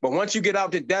 But once you get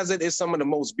out the desert, it's some of the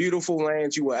most beautiful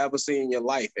lands you will ever see in your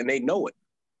life. And they know it.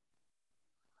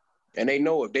 And they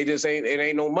know it. It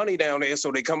ain't no money down there.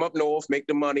 So they come up north, make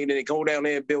the money, and then they go down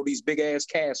there and build these big ass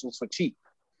castles for cheap.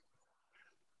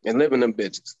 And live in them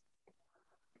bitches.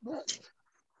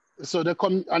 So they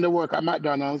come and they work at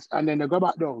McDonald's and then they go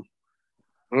back down.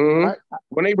 Mm-hmm. Right?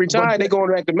 When they retire, they going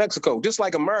back to Mexico, just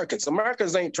like Americans.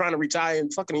 Americans ain't trying to retire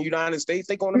in fucking the United States.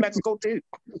 They going to Mexico too.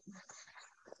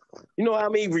 You know how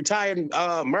many retired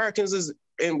Americans is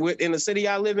in the city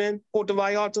I live in, Puerto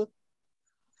Vallarta?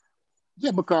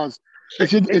 Yeah, because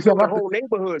if you the whole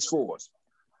neighborhoods for us.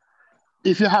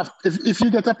 If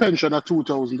you get a pension of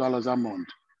 $2,000 a month,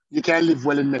 You can't live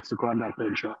well in Mexico on that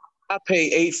pension. I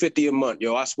pay $850 a month,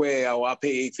 yo. I swear, yo, I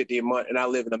pay $850 a month, and I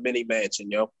live in a mini mansion,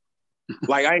 yo.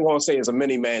 Like, I ain't gonna say it's a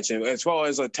mini mansion. As far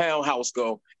as a townhouse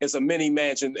go, it's a mini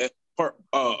mansion.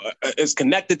 It's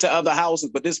connected to other houses,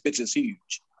 but this bitch is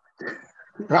huge.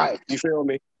 Right. You feel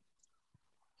me?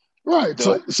 Right.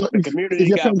 So the community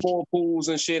got 4 pools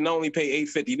and shit, and I only pay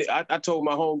 $850. I told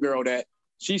my homegirl that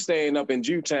she's staying up in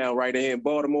Jewtown right here in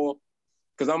Baltimore,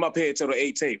 because I'm up here till the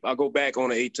 18th. I'll go back on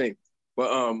the 18th.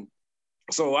 But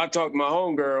so I talked to my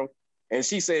homegirl, and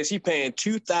she said she paying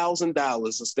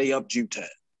 $2,000 to stay up Jewtown.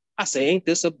 I say, ain't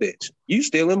this a bitch? You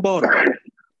still in Baltimore?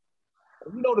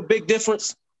 You know the big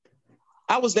difference?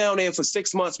 I was down there for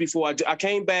 6 months before I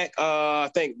came back, I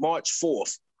think March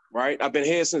 4th, right? I've been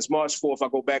here since March 4th. I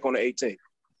go back on the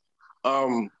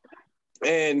 18th.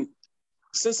 And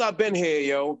since I've been here,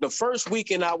 yo, the first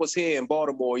weekend I was here in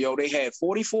Baltimore, yo, they had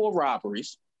 44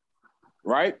 robberies,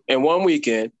 right? In one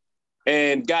weekend.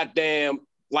 And goddamn,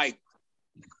 like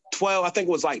 12, I think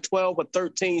it was like 12 or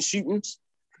 13 shootings.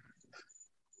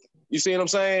 You see what I'm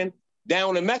saying?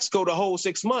 Down in Mexico, the whole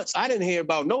 6 months, I didn't hear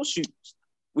about no shootings.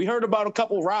 We heard about a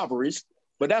couple robberies,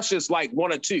 but that's just like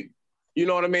 1 or 2. You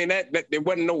know what I mean? That there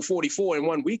wasn't no 44 in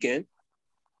one weekend.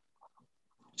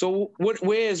 So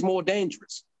where is more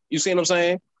dangerous? You see what I'm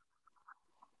saying?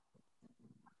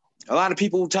 A lot of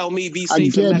people tell me be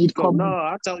safe in Mexico. No,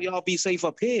 I tell y'all be safe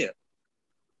up here.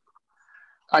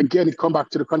 Again, it come back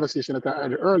to the conversation that I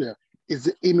had earlier. It's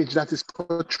the image that is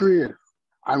portrayed,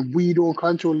 and we don't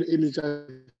control the image that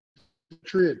is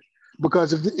portrayed.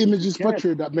 Because if the image is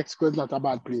portrayed that Mexico is not a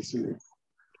bad place to live,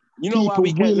 you know why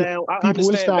we can't now? I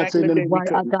understand back in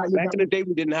the day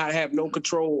we did not have no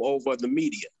control over the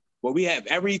media. Well, we have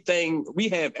everything. We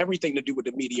have everything to do with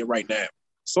the media right now.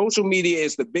 Social media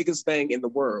is the biggest thing in the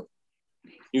world.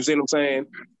 You see what I'm saying?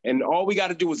 And all we got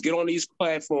to do is get on these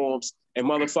platforms and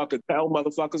tell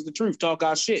motherfuckers the truth, talk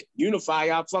our shit, unify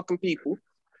our fucking people.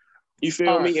 You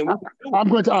feel me? And I'm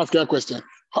going to ask you a question.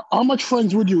 How much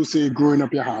friends would you say growing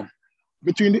up you have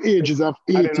between the ages of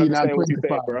 18 and 25?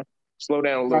 Said, bro. Slow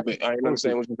down a little bit. I didn't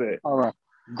understand what you said. All right.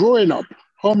 Growing up,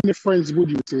 how many friends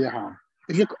would you say you have?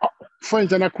 If you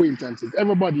friends and acquaintances,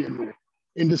 everybody you know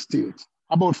in the States,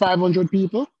 about 500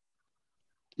 people?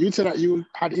 You'd say that you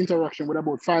had interaction with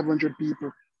about 500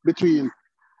 people between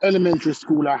elementary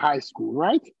school and high school,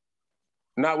 right?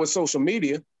 Not with social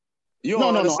media. You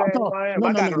don't understand who I am.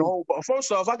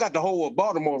 First off, I got the whole of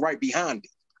Baltimore right behind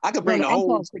it. I could bring the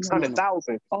whole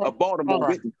 600,000 of Baltimore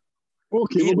with me.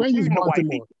 Okay, we're going to use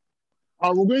Baltimore.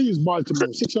 We're going to use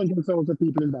Baltimore, 600,000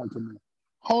 people in Baltimore.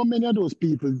 How many of those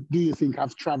people do you think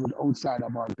have traveled outside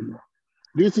of Baltimore?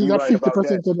 Do you think that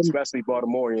 50% of them, especially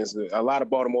Baltimoreans, a lot of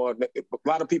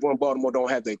people in Baltimore don't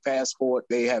have their passport.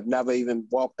 They have never even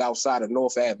walked outside of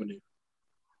North Avenue.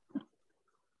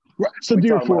 Right. So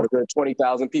therefore,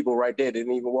 20,000 people right there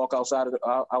didn't even walk outside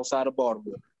of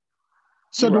Baltimore.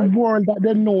 So the world that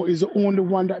they know is the only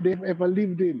one that they've ever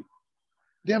lived in.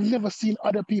 They have never seen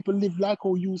other people live like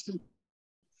how you see.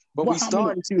 But we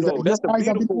starting to, though. That's the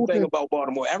beautiful thing about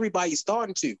Baltimore. Everybody's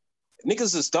starting to.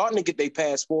 Niggas are starting to get their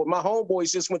passport. My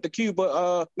homeboys just went to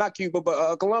Cuba, not Cuba,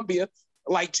 but Colombia,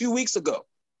 like 2 weeks ago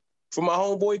for my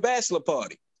homeboy bachelor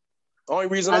party. Only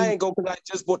reason I ain't go because I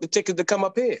just bought the ticket to come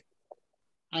up here.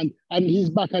 And he's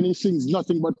back and he sings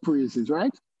nothing but praises,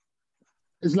 right?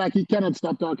 It's like he cannot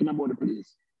stop talking about the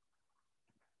place.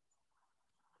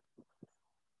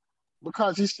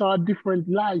 Because he saw a different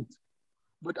light.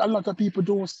 But a lot of people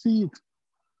don't see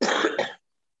it.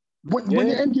 When you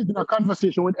engage in a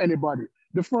conversation with anybody,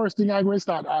 the first thing I'm going to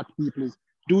start asking people is,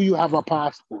 do you have a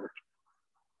passport?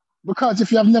 Because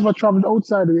if you have never traveled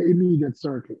outside of your immediate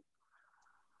circle,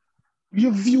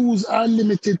 your views are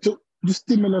limited to the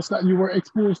stimulus that you were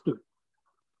exposed to.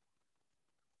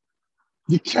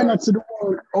 You cannot see the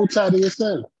world outside of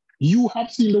yourself. You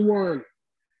have seen the world.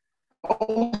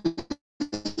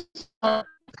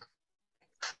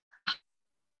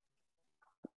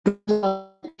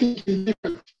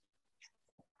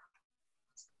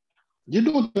 You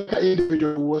don't think an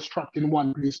individual who was trapped in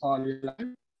one place all your life.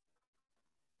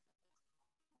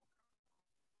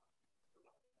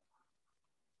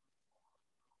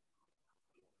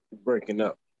 Breaking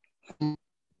up.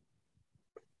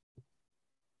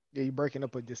 Yeah, you're breaking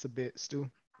up just a bit, Stu.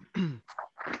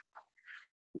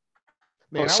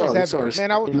 Man,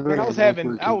 I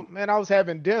was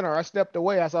having dinner. I stepped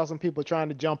away. I saw some people trying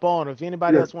to jump on. If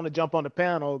anybody else want to jump on the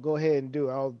panel, go ahead and do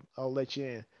it. I'll let you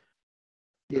in.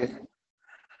 Yeah.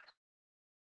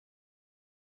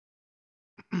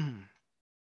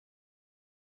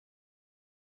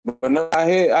 But no, I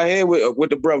hear what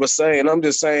the brother's saying. I'm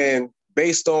just saying,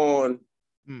 based on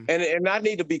And I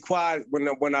need to be quiet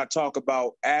when I talk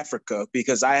about Africa,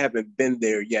 because I haven't been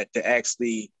there yet to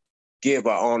actually give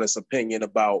an honest opinion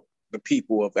about the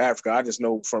people of Africa. I just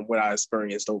know from what I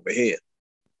experienced over here.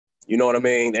 You know what I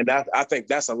mean? And I think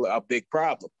that's a big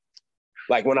problem.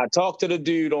 Like when I talked to the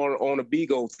dude on the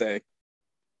Bigo thing,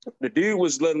 the dude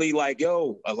was literally like,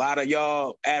 yo, a lot of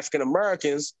y'all African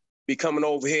Americans be coming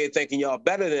over here thinking y'all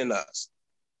better than us.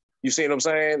 You see what I'm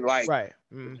saying? Like, right.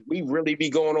 We really be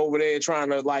going over there trying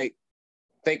to like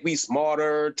think we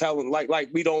smarter, tell them like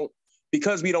we don't,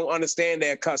 because we don't understand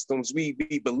their customs, we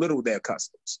belittle their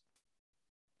customs.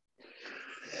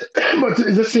 But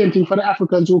it's the same thing for the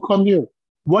Africans who come here.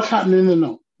 What's happening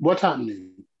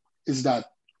is that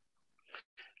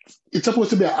it's supposed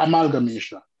to be an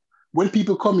amalgamation. When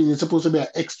people come in, it's supposed to be an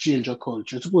exchange of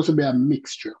culture. It's supposed to be a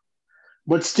mixture.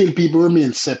 But still, people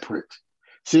remain separate.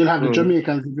 So you'll have the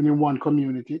Jamaicans living in one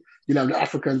community. You'll have the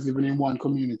Africans living in one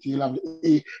community. You'll have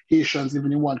the Haitians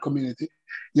living in one community.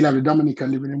 You'll have the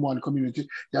Dominican living in one community.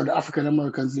 You have the African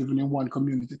Americans living in one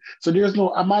community. So there's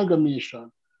no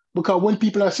amalgamation. Because when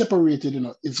people are separated,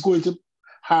 it's going to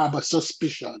harbor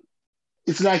suspicion.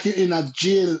 It's like you're in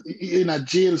a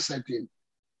jail setting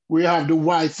where you have the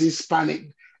whites, the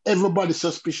Hispanic, everybody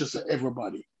suspicious of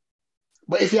everybody.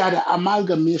 But if you had an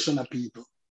amalgamation of people,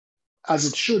 as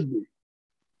it should be,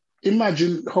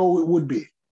 imagine how it would be.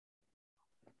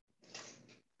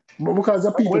 But because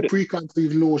the people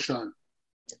preconceived notion.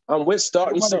 I'm with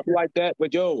starting something like that,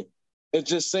 but yo, it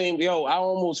just seemed, I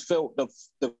almost felt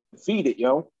defeated,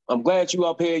 yo. I'm glad you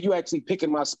up here. You actually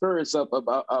picking my spirits up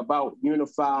about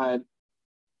unifying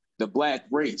the Black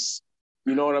race.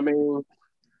 You know what I mean?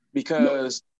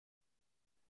 Because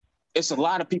it's a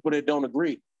lot of people that don't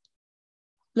agree.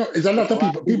 No, it's a lot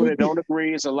of people that don't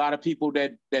agree. It's a lot of people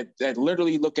that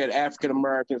literally look at African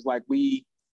Americans like we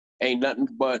ain't nothing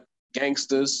but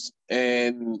gangsters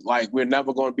and like we're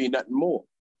never going to be nothing more.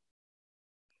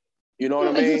 You know what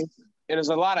I mean? And there's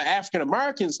a lot of African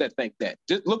Americans that think that.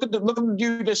 Just look at the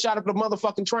dude that shot up the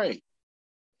motherfucking train.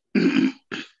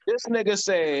 This nigga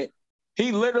said,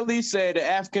 he literally said the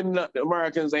African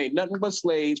Americans ain't nothing but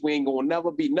slaves. We ain't gonna never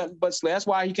be nothing but slaves. That's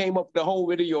why he came up with the whole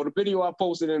video. The video I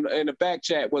posted in the back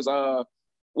chat was what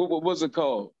was it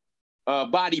called?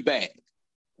 Body bag.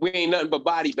 We ain't nothing but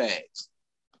body bags.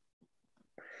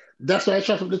 That's why he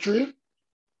shot up the train?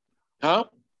 Huh?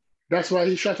 That's why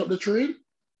he shot up the train?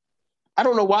 I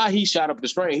don't know why he shot up the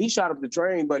train. He shot up the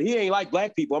train, but he ain't like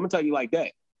black people. I'm gonna tell you like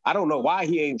that. I don't know why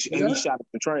he shot up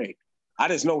the train. I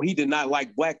just know he did not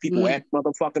like black people at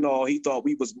motherfucking all. He thought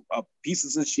we was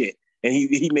pieces of shit. And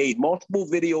he made multiple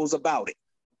videos about it.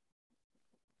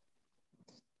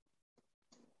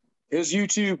 His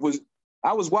YouTube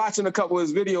I was watching a couple of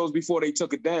his videos before they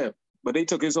took it down, but they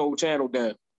took his whole channel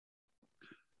down.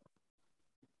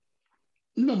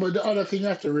 No, but the other thing you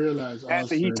have to realize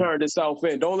after he turned himself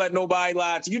in, don't let nobody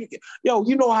lie to you. Yo,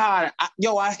 you know how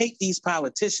I hate these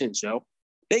politicians, yo.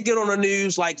 They get on the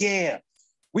news like, yeah,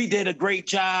 we did a great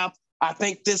job. I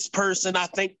think this person, I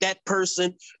think that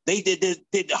person, they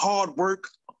did hard work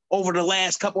over the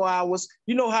last couple hours.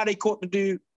 You know how they caught the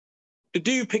dude? The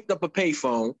dude picked up a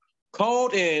payphone,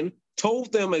 called in,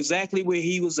 told them exactly where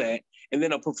he was at, and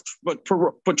then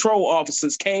patrol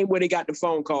officers came where they got the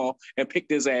phone call and picked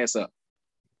his ass up.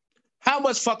 How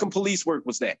much fucking police work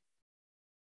was that?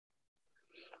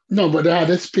 No, but they had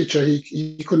this picture.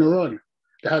 He couldn't run.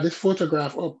 They had this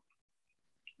photograph up.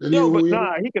 He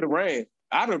could have ran.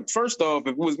 First off,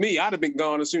 if it was me, I'd have been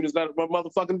gone as soon as that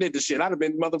motherfucking did the shit. I'd have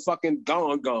been motherfucking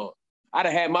gone. I'd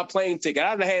have had my plane ticket.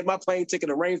 I'd have had my plane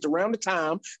ticket arranged around the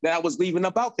time that I was leaving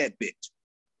up out that bitch.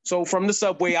 So from the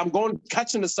subway, I'm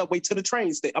catching the subway to the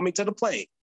to the plane.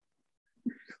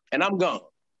 And I'm gone.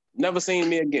 Never seen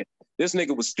me again. This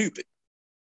nigga was stupid.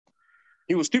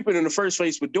 He was stupid in the first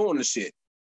place for doing the shit.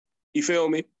 You feel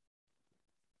me?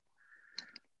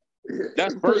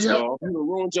 That's first off. You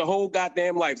ruined your whole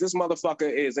goddamn life. This motherfucker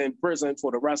is in prison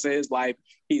for the rest of his life.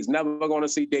 He's never going to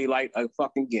see daylight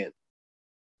again.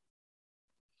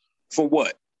 For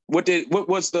what? What did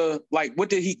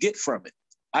he get from it?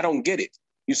 I don't get it.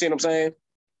 You see what I'm saying?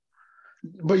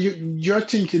 But you're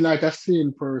thinking like a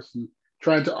sane person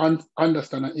trying to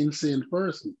understand an insane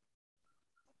person.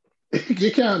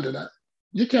 You can't do that.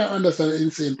 You can't understand an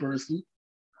insane person.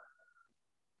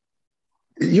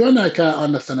 You and I can't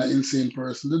understand an insane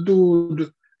person. The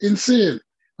dude, insane.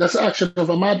 That's the action of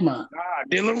a madman.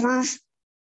 Dylan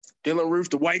Roof,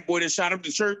 the white boy that shot up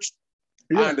the church.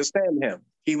 Yeah. I understand him.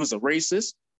 He was a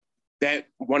racist that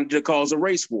wanted to cause a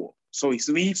race war. So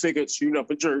he figured shooting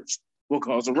up a church will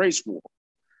cause a race war.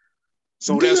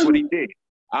 So that's what he did.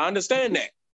 I understand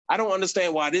that. I don't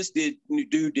understand why this dude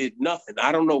did nothing.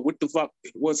 I don't know what the fuck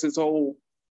was his whole,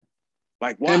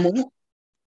 like, why?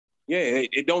 Yeah,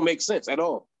 it don't make sense at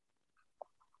all.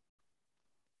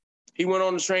 He went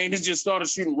on the train, he just started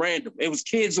shooting random. It was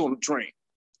kids on the train.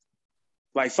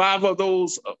 Like 5 of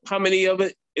those, how many of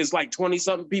it is like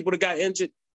 20-something people that got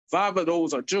injured? 5 of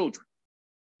those are children.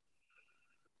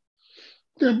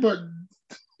 Yeah, but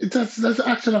that's the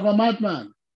action of a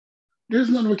madman. There's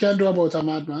nothing we can do about a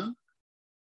madman.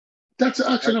 That's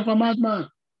the action of a madman.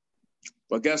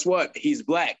 But guess what? He's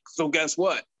black. So guess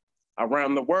what?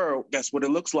 Around the world, guess what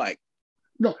it looks like.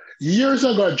 No, years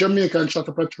ago, a Jamaican shot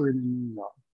up a train in New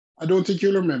York. I don't think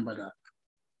you'll remember that.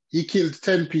 He killed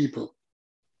 10 people.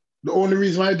 The only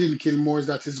reason why he didn't kill more is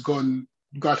that his gun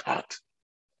got hot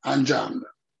and jammed.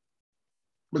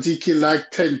 But he killed like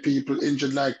 10 people,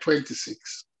 injured like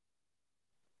 26.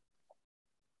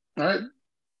 All right?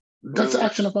 That's the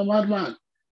action of a madman.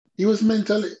 He was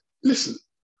mentally, listen,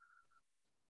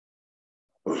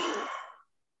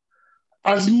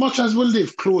 as much as we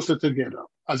live closer together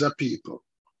as a people,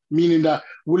 meaning that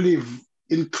we live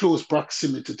in close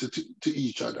proximity to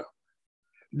each other,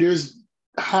 there's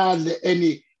hardly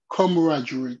any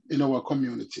camaraderie in our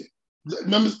community.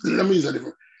 Let me use that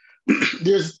different.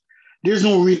 There's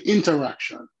no real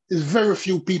interaction. There's very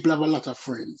few people have a lot of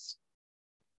friends.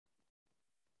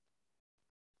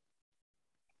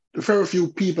 Very few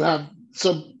people have,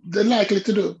 so they're likely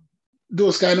to do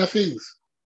those kind of things.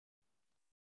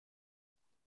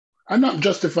 I'm not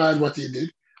justifying what he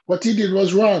did. What he did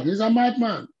was wrong. He's a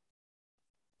madman.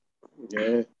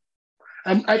 Yeah.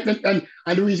 And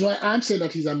the reason why I'm saying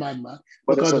that he's a madman,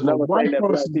 but because it's another thing that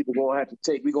black people gonna have to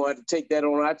take. We're gonna have to take that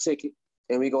on our ticket,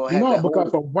 and we're gonna have no, because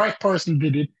if a white person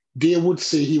did it, they would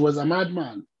say he was a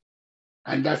madman,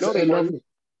 and that's the end of it.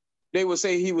 They would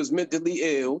say he was mentally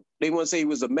ill. They wouldn't say he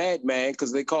was a madman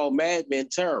because they call madmen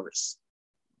terrorists.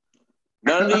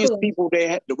 None of these people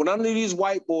none of these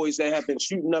white boys that have been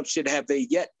shooting up shit have they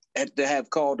yet to have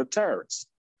called a terrorist.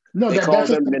 No, they call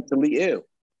them mentally ill.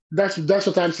 That's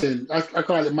what I'm saying. I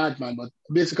call it madman, but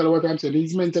basically what I'm saying,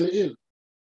 he's mentally ill.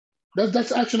 That's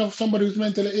the action of somebody who's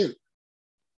mentally ill.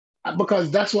 Because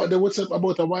that's what they would say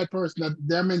about a white person, that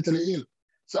they're mentally ill.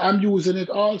 So I'm using it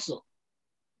also.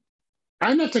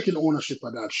 I'm not taking ownership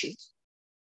of that shit.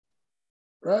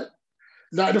 Right?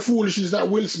 Like the foolishness that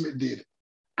Will Smith did.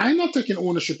 I'm not taking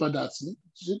ownership of that.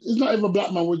 It's not every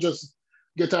black man would just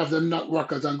get off them nut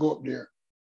rockers and go up there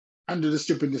and do the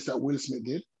stupidness that Will Smith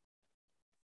did.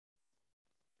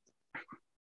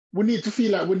 We need to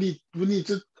feel like we need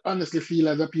to honestly feel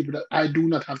as a people that I do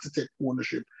not have to take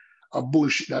ownership of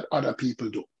bullshit that other people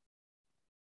do.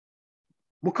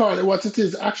 We call it what it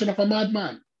is, action of a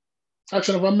madman,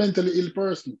 action of a mentally ill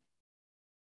person.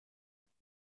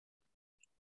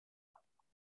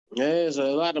 Yeah, there's a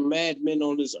lot of mad men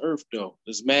on this earth, though.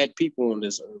 There's mad people on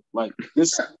this earth. Like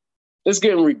this, it's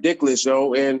getting ridiculous,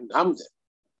 yo. And I'm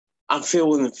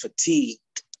feeling fatigued.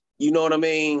 You know what I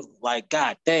mean? Like,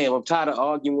 god damn, I'm tired of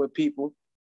arguing with people.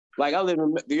 Like I live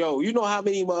in you know how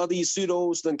many of these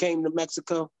pseudos then came to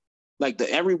Mexico? Like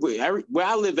where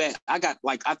I live at, I got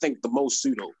like I think the most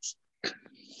pseudos.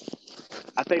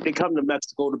 I think they come to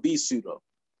Mexico to be pseudo.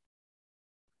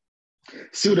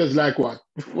 Pseudos like what?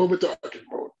 What we talking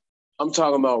about? I'm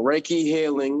talking about Reiki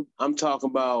healing. I'm talking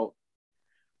about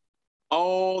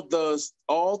all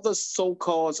the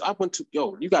so-called. I went to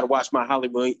you got to watch my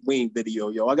Halloween video,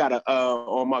 yo. I got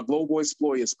on my Global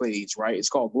Explorers page, right? It's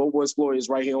called Global Explorers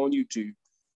right here on YouTube,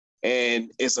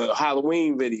 and it's a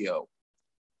Halloween video.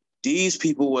 These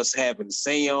people was having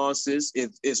seances.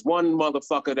 It's one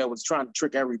motherfucker that was trying to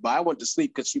trick everybody. I went to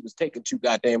sleep because she was taking too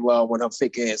goddamn long with her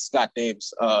fake ass goddamn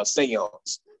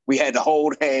seance. We had to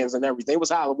hold hands and everything. It was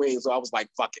Halloween, so I was like,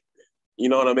 fuck it. You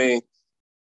know what I mean?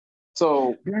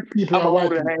 So I'm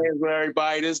holding hands with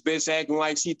everybody. This bitch acting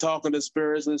like she talking to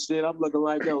spirits and shit. I'm looking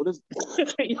like, yo, this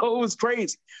it was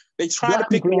crazy. They tried to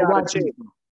pick me out of jail.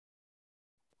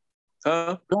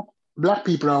 Huh? Black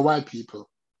people are white people.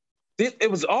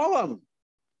 It was all of them.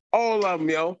 All of them,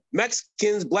 yo.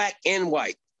 Mexicans, black and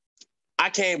white. I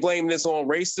can't blame this on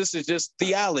race. This is just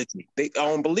theology. They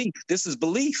on belief. This is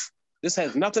belief. This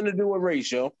has nothing to do with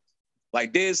race, yo.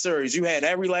 Like dead serious. You had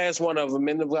every last one of them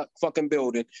in the fucking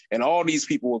building, and all these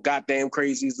people were goddamn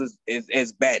crazies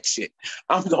as bad shit.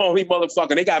 I'm the only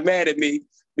motherfucker. They got mad at me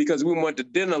because we went to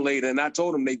dinner later, and I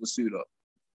told them they were sued up.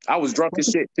 I was drunk as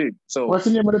shit too. So what's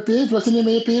the name of the page? What's the name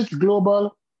of your page?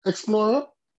 Global Explorer?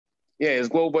 Yeah, it's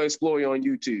Global Explorer on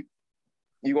YouTube.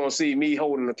 You're gonna see me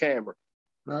holding the camera.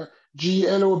 Right.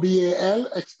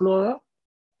 GLOBAL Explorer.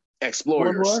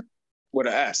 Explorers with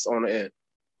an S on the end.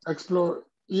 Explorer.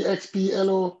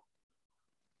 EXPLO.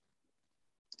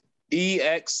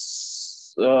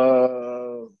 EX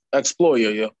Explorer,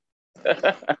 yo.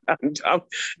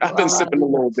 I've been sipping a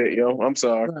little bit, yo. I'm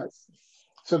sorry. Right.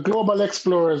 So Global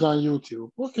Explorers on YouTube.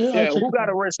 Okay. Yeah, who got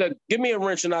a wrench? Give me a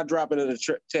wrench and I'll drop it in the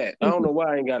chat. I don't know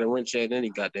why I ain't got a wrench at any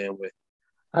goddamn way.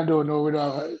 I don't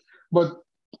know but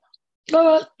all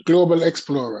right, Global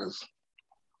Explorers.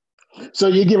 So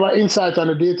you give an insight on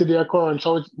the day-to-day occurrence.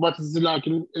 So what is it like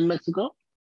in Mexico?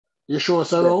 You show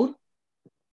us around?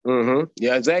 Mm-hmm.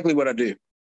 Yeah, exactly what I do.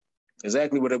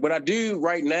 Exactly what I do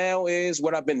right now is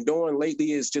what I've been doing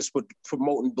lately is just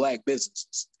promoting Black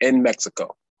businesses in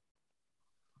Mexico.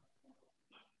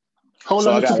 How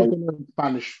long did it take you to learn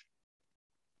Spanish?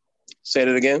 Say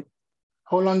that again.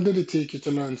 How long did it take you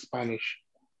to learn Spanish?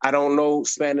 I don't know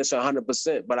Spanish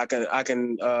 100%, but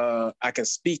I can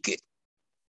speak it.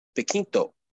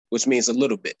 Poquito, which means a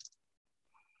little bit.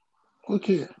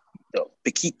 Okay. No,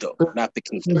 poquito, not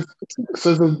poquito.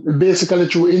 So basically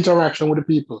through interaction with the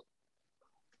people.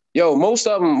 Yo, most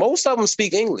of them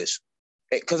speak English,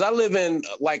 because I live in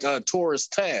like a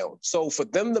tourist town. So for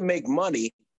them to make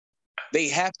money, they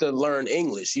have to learn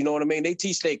English. You know what I mean? They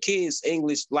teach their kids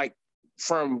English like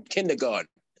from kindergarten.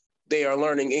 They are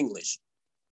learning English.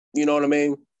 You know what I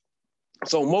mean?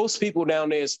 So most people down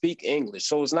there speak English.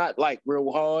 So it's not like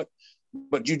real hard,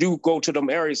 but you do go to them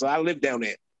areas. I live down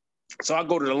there. So I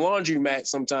go to the laundromat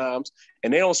sometimes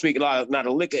and they don't speak not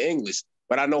a lick of English,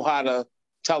 but I know how to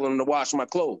tell them to wash my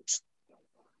clothes.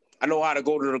 I know how to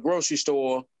go to the grocery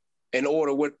store and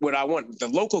order what I want. The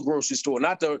local grocery store,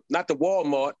 not the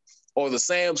Walmart or the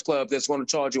Sam's Club that's going to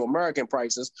charge you American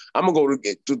prices. I'm going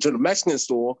to go to the Mexican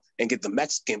store and get the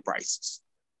Mexican prices.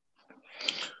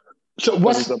 So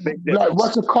what's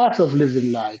the cost of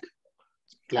living like?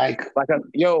 All right,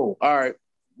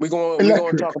 we're going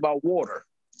to talk about water.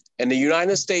 In the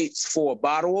United States, for a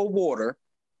bottle of water,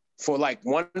 for like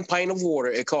 1 pint of water,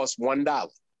 it costs $1,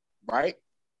 right?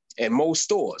 In most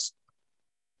stores.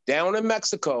 Down in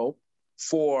Mexico,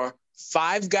 for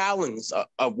 5 gallons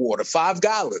of water, 5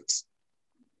 gallons,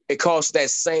 it costs that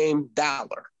same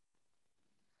dollar.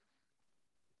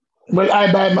 Well,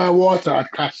 I buy my water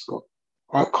at Costco.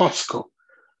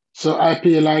 So I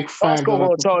pay like $5. Costco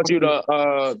going to charge you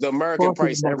the American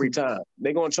price every time.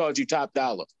 They're going to charge you top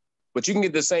dollar. But you can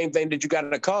get the same thing that you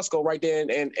got at Costco right there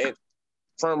and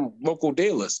from local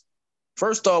dealers.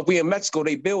 First off, we in Mexico,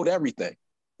 they build everything.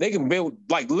 They can build,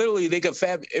 like literally, they can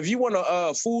if you want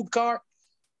a food cart,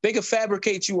 they can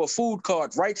fabricate you a food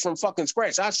cart right from fucking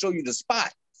scratch. I'll show you the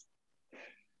spot.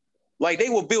 Like they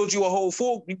will build you a whole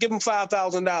food, you give them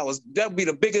 $5,000. That'll be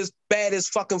the biggest,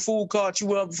 baddest fucking food cart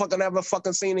you ever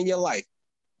fucking seen in your life.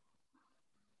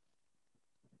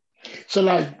 So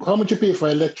like, how much you pay for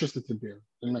electricity bill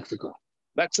in Mexico?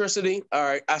 Electricity, all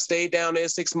right. I stayed down there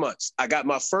 6 months. I got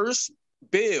my first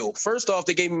bill. First off,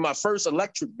 they gave me my first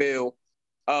electric bill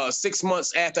 6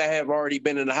 months after I have already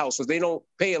been in the house, because they don't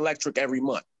pay electric every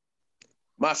month.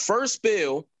 My first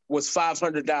bill was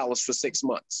 $500 for 6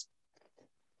 months.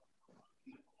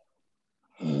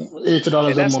 $80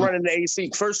 and that's a month. running the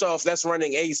AC. First off, that's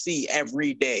running AC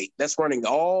every day. That's running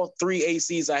all 3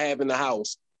 ACs I have in the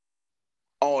house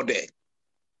all day.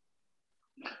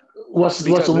 What's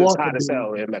the water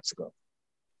bill in Mexico?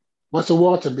 What's the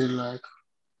water bill like?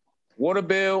 Water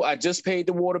bill, I just paid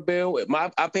the water bill.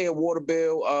 I pay a water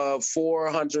bill of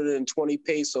 420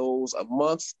 pesos a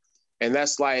month, and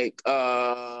that's like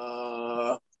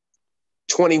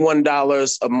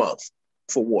 $21 a month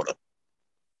for water.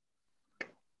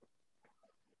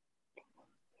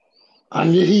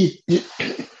 And you eat,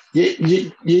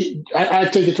 I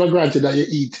take it for granted that you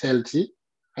eat healthy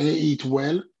and you eat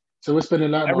well. So we're spending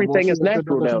a lot. Everything is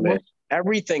natural down there.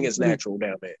 Everything is natural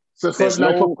down there. So for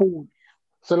food.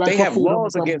 So like they have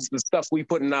laws against the stuff we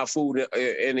put in our food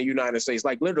in the United States.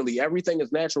 Like literally everything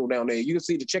is natural down there. You can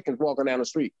see the chickens walking down the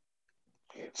street.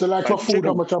 So like for food,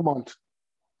 how much a month?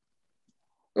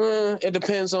 It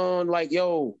depends on I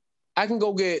can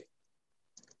go get.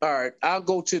 All right, I'll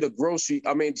go to the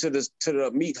to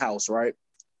the meat house, right?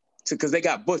 Because they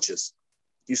got butchers.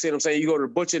 You see what I'm saying? You go to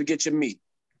the butcher to get your meat.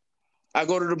 I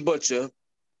go to the butcher.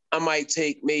 I might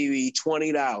take maybe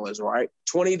 $20, right?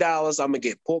 $20, I'm gonna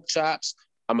get pork chops.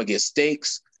 I'm gonna get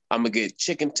steaks. I'm gonna get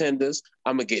chicken tenders.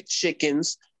 I'm gonna get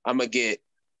chickens. I'm gonna get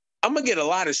a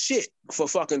lot of shit for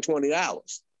fucking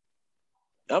 $20.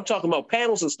 I'm talking about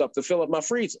panels and stuff to fill up my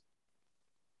freezer.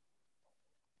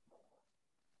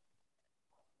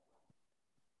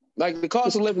 Like the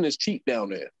cost of living is cheap down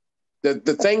there.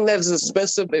 The thing that is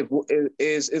expensive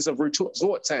is a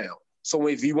resort town. So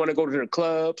if you want to go to the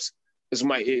clubs, it's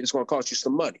going to cost you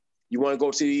some money. You want to go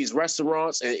to these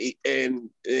restaurants and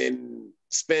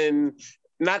spend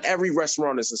not every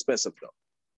restaurant is expensive though.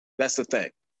 That's the thing.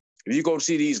 If you go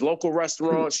see these local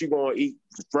restaurants, you're gonna eat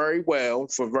very well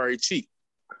for very cheap.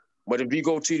 But if you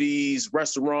go to these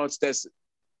restaurants that's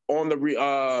on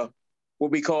the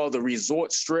what we call the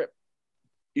resort strip,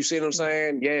 you see what I'm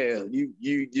saying? Yeah,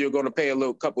 you're gonna pay a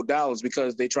little couple dollars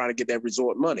because they trying to get that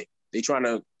resort money. They trying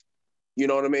to, you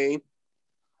know what I mean?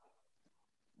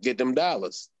 Get them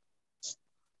dollars.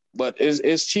 But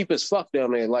it's cheap as fuck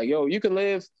down there. Like, yo, you can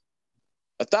live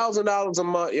 $1,000 a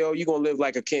month, yo, you're gonna live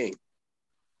like a king.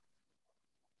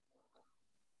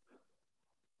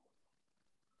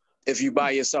 If you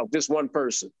by yourself, just one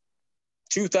person.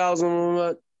 $2,000 a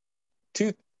month,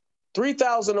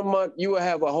 $3,000 a month, you will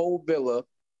have a whole villa.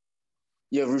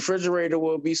 Your refrigerator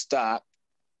will be stocked.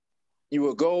 You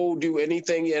will go do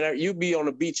anything, and you'll be on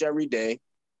the beach every day.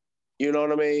 You know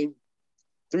what I mean?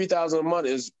 $3,000 a month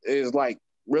is like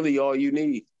really all you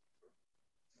need.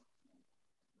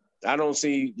 I don't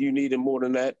see you needing more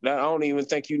than that. I don't even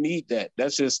think you need that.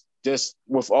 That's just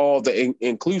with all the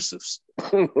inclusives.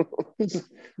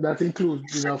 That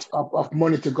includes enough of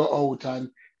money to go out and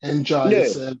enjoy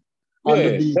yourself on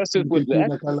the beach. That's just with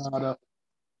that.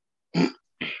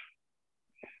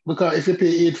 Because if you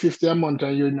pay $850 a month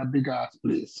and you're in a big ass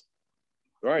place.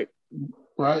 Right.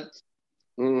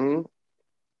 Mm-hmm.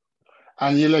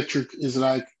 And your electric is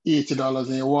like $80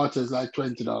 and your water is like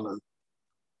 $20.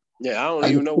 Yeah, I don't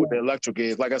even know what the electric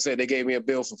is. Like I said, they gave me a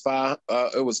bill for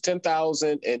it was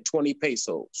 10,020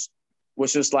 pesos,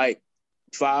 which is like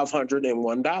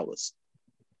 $501.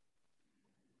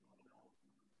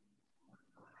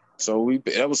 So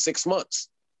that was 6 months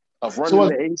of running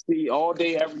the AC all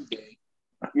day, every day.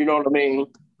 You know what I mean?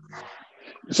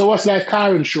 So what's like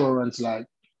car insurance like?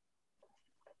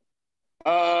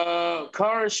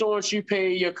 Car insurance, you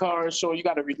pay your car insurance. You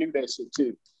got to renew that shit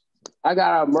too. I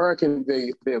got an American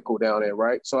vehicle down there,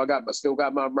 right? So I still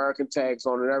got my American tags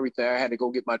on and everything. I had to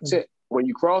go get my tip. When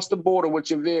you cross the border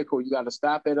with your vehicle, you got to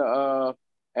stop at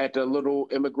the little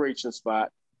immigration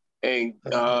spot and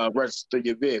register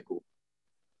your vehicle.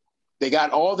 They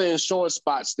got all the insurance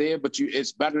spots there, but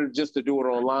it's better just to do it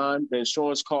online. The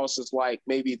insurance cost is like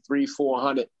maybe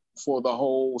 $300-400 for the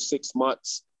whole 6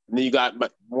 months. And then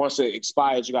once it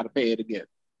expires, you got to pay it again.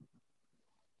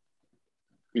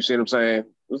 You see what I'm saying?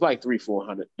 It was like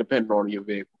 $300-400, depending on your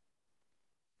vehicle.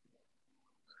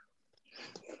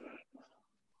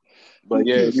 But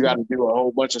yeah, you got to do a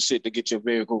whole bunch of shit to get your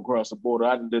vehicle across the border.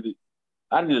 I did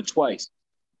it twice.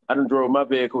 I done drove my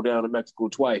vehicle down to Mexico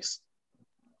twice.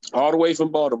 All the way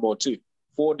from Baltimore too.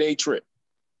 4-day trip.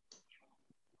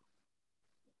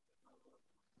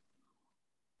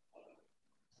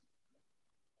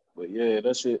 But yeah,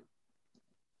 that's it.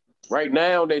 Right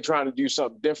now, they're trying to do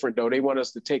something different, though. They want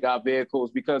us to take our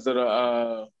vehicles because of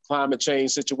the climate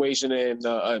change situation and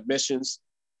emissions.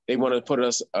 They want to put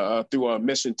us through an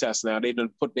emission test now. They done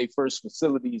put their first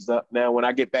facilities up. Now, when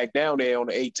I get back down there on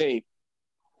the 18th,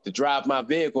 to drive my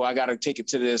vehicle, I got to take it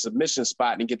to this emission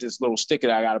spot and get this little sticker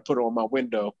that I got to put on my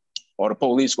window, or the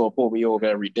police going to pull me over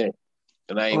every day.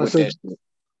 And I ain't with that shit.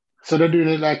 So they're doing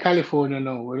it like California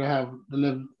now, where they have the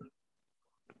level.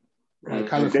 They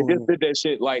just did that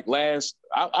shit like last.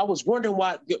 I was wondering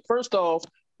why. First off,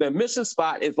 the emission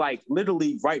spot is like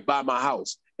literally right by my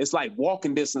house. It's like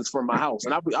walking distance from my house,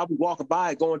 and I'll be walking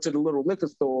by, going to the little liquor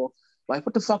store. Like,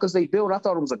 what the fuck is they building? I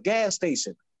thought it was a gas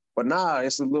station, but nah,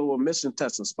 it's a little emission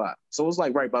testing spot. So it's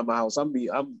like right by my house. I'll be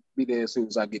there as soon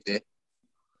as I get there.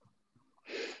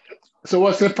 So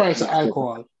what's the price of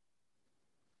alcohol?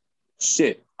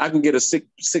 Shit, I can get a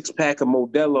six pack of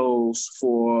Modelo's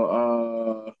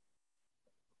for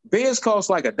beers cost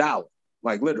like $1,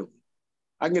 like literally.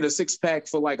 I can get a 6-pack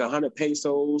for like 100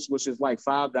 pesos, which is like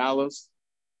 $5.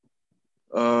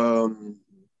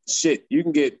 Shit, you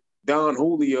can get Don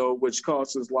Julio, which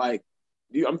costs us like,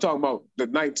 I'm talking about the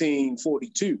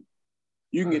 1942.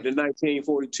 You can get the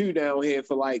 1942 down here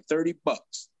for like $30.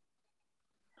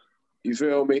 You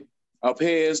feel me? Up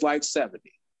here is like 70.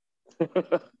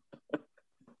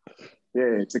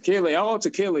 Yeah, tequila. All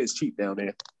tequila is cheap down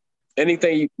there.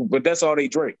 But that's all they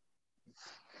drink.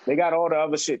 They got all the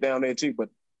other shit down there too, but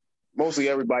mostly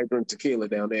everybody drink tequila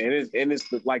down there, and it's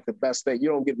like the best thing. You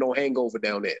don't get no hangover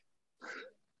down there.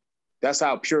 That's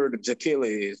how pure the tequila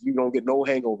is. You don't get no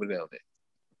hangover down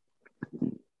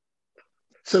there.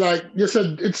 So like you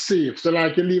said, it's safe. So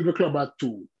like you leave the club at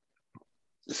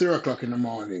 0 o'clock in the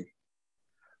morning,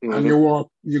 and you're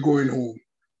going home.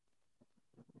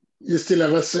 You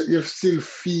still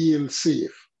feel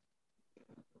safe.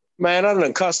 Man, I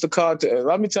done cussed the car.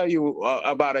 Let me tell you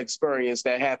about an experience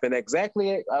that happened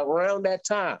exactly around that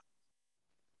time.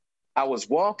 I was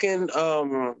walking.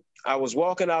 I was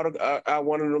walking out of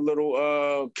one of the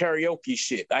little karaoke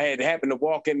shit. I had happened to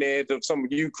walk in there to some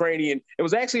Ukrainian. It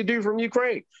was actually a dude from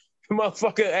Ukraine. The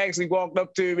motherfucker actually walked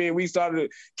up to me and we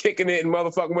started kicking it, and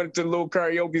motherfucker went to the little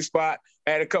karaoke spot,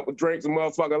 had a couple drinks, and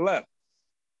motherfucker left.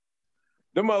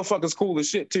 Them motherfuckers cool as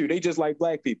shit too. They just like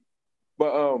black people.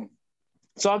 But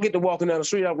so I get to walking down the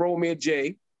street. I roll me a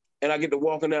J, and I get to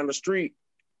walking down the street,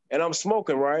 and I'm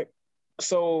smoking, right?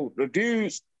 So the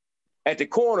dudes at the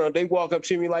corner, they walk up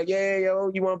to me like, yeah,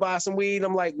 yo, you want to buy some weed?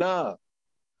 I'm like, nah,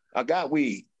 I got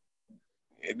weed.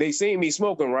 They seen me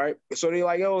smoking, right? So they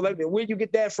like, yo, where'd you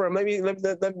get that from? Let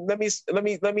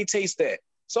me taste that.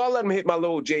 So I let him hit my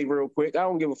little J real quick. I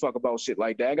don't give a fuck about shit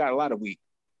like that. I got a lot of weed.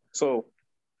 So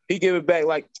he give it back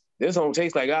like, this don't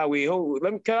taste like our weed. Oh,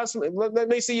 let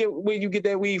me see where you get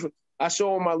that weed from. I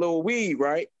show him my little weed,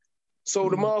 right? So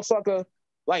the motherfucker,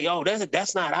 like, yo,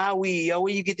 that's not our weed, yo.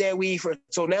 Where you get that weed from?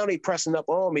 So now they pressing up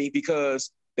on me because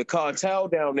the cartel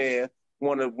down there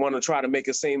wanna try to make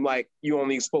it seem like you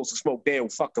only supposed to smoke damn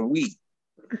fucking weed.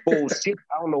 Bullshit.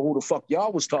 I don't know who the fuck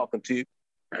y'all was talking to.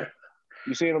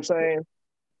 You see what I'm saying?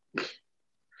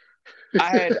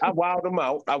 I wowed them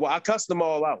out. I cussed them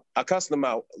all out. I cussed them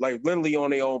out, like literally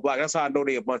on their own block. That's how I know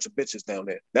they a bunch of bitches down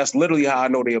there. That's literally how I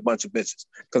know they a bunch of bitches.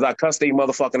 Because I cussed their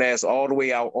motherfucking ass all the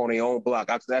way out on their own block.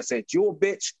 I said, you're a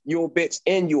bitch,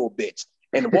 and you're a bitch.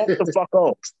 And walked the fuck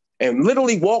off. And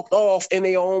literally walked off in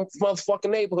their own motherfucking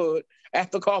neighborhood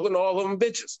after calling all of them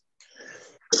bitches.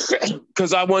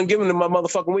 Because I wasn't giving them my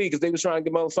motherfucking weed because they was trying to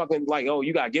get motherfucking like, oh,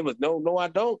 you got to give us. No, I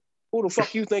don't. Who the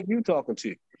fuck you think you talking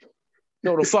to?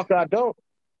 No, the fuck I don't.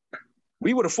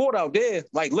 We would have fought out there.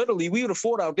 Like, literally, we would have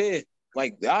fought out there.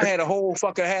 Like, I had a whole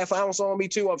fucking half ounce on me,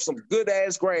 too, of some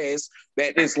good-ass grass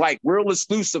that is, like, real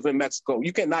exclusive in Mexico.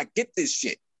 You cannot get this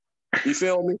shit. You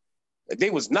feel me? They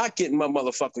was not getting my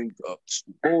motherfucking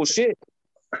bullshit.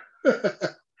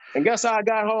 And guess how I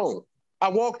got home? I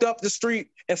walked up the street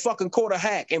and fucking caught a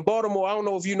hack. In Baltimore, I don't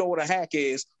know if you know what a hack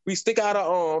is. We stick out our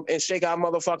arm and shake our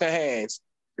motherfucking hands.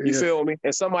 You feel me?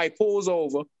 And somebody pulls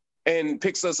over and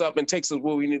picks us up and takes us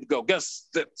where we need to go. Guess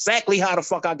exactly how the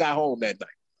fuck I got home that night.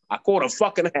 I caught a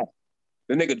fucking hack.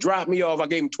 The nigga dropped me off. I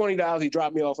gave him $20. He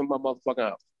dropped me off in my motherfucking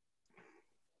house.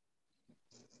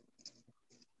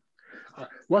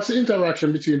 What's the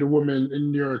interaction between the women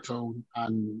in your town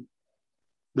and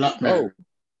black men? Oh,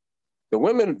 the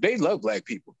women, they love black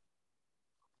people.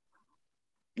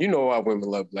 You know why women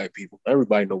love black people.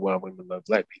 Everybody know why women love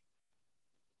black people.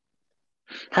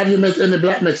 Have you met any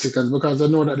black Mexicans? Because I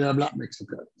know that there are black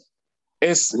Mexicans.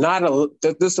 It's not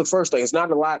this is the first thing. It's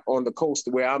not a lot on the coast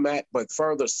where I'm at, but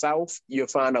further south, you'll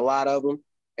find a lot of them.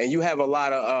 And you have a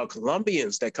lot of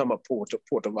Colombians that come up Puerto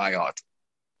Vallarta.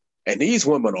 And these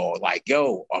women are like,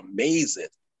 yo, amazing.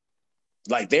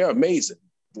 Like, they're amazing.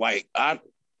 Like,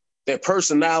 their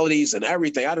personalities and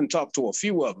everything. I didn't talk to a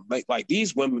few of them. Like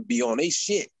these women be on their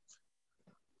shit.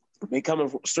 They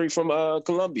coming straight from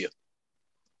Colombia.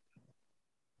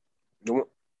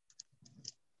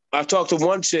 I talked to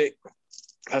one chick.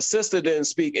 Her sister didn't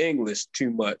speak English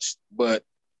too much, but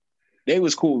they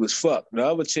was cool as fuck. The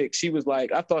other chick, she was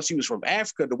like, I thought she was from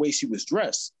Africa the way she was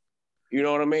dressed. You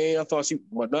know what I mean? I thought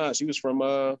she was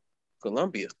from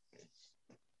Colombia.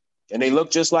 And they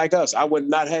looked just like us. I would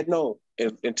not have known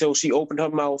until she opened her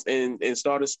mouth and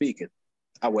started speaking.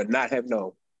 I would not have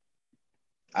known.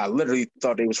 I literally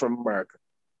thought they was from America.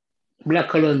 Black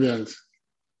Colombians.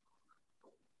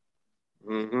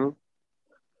 Mm-hmm.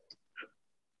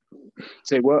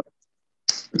 Say what?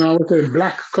 No, I would say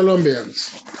black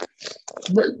Colombians.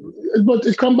 But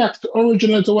it comes back to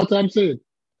original to what I'm saying.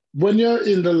 When you're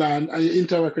in the land and you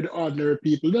interact with ordinary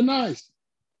people, they're nice.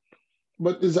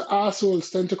 But the assholes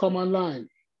tend to come online.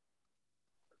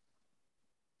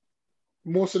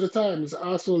 Most of the time, the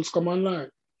assholes come online.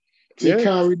 So you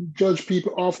can't really judge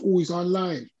people off who is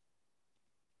online.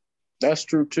 That's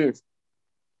true too.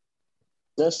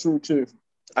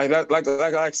 Like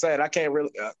I said, I can't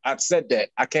really. I've said that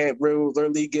I can't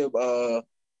really give a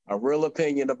real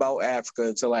opinion about Africa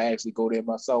until I actually go there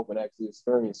myself and actually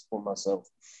experience for myself.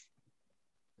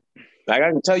 Like,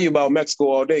 I can tell you about Mexico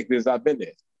all day because I've been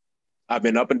there. I've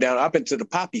been up and down. I've been to the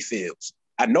poppy fields.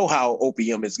 I know how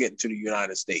opium is getting to the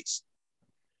United States.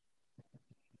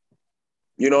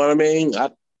 You know what I mean?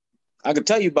 I can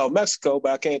tell you about Mexico,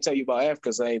 but I can't tell you about Africa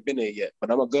because I ain't been there yet. But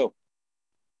I'm gonna go.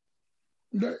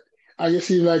 I just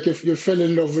seem like if you fell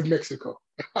in love with Mexico.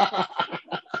 Nah,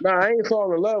 I ain't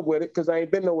falling in love with it because I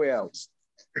ain't been nowhere else.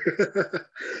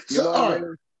 So, all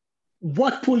right.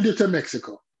 What pulled you to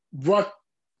Mexico? What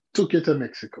took you to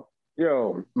Mexico?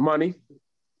 Yo, money.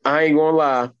 I ain't gonna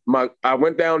lie. I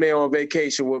went down there on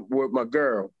vacation with my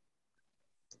girl,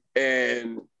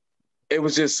 and it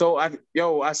was just so I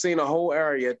seen a whole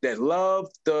area that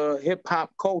loved the hip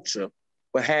hop culture,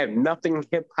 but had nothing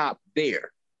hip hop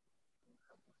there.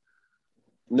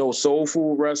 No soul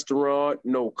food restaurant,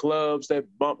 no clubs that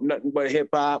bump nothing but hip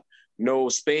hop, no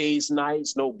space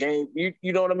nights, no game.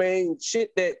 You know what I mean?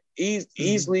 Shit that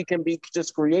easily can be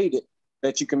just created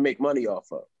that you can make money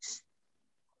off of.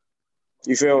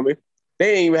 You feel me? They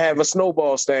didn't even have a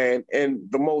snowball stand in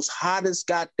the most hottest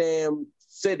goddamn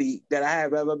city that I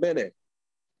have ever been in.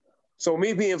 So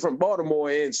me being from Baltimore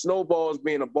and snowballs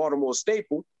being a Baltimore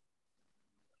staple,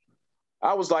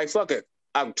 I was like, fuck it.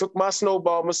 I took my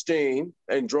snowball machine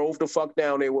and drove the fuck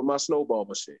down there with my snowball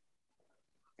machine.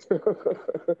 So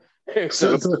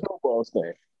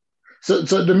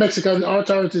the Mexican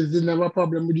authorities didn't have a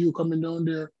problem with you coming down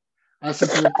there? I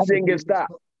didn't get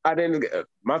stopped.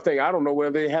 My thing, I don't know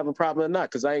whether they have a problem or not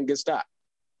because I didn't get stopped.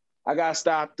 I got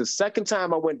stopped the second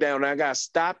time I went down. I got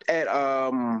stopped at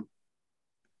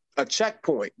a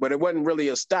checkpoint, but it wasn't really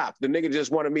a stop. The nigga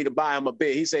just wanted me to buy him a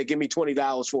beer. He said, give me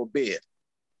 $20 for a beer.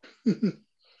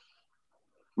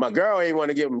 My girl ain't want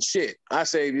to give him shit. I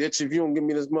say, bitch, if you don't give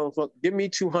me this motherfucker, give me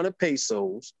 200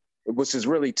 pesos, which is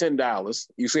really $10.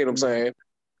 You see what I'm saying?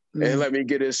 Mm-hmm. And let me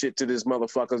get this shit to this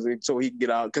motherfucker so he can get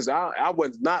out. Because I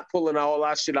was not pulling all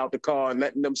our shit out the car and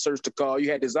letting them search the car.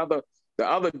 You had the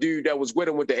other dude that was with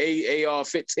him with the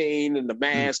AR-15 and the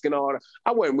mask and all that.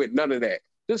 I wasn't with none of that.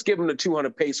 Just give him the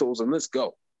 200 pesos and let's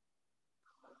go.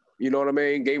 You know what I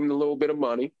mean? Gave him a little bit of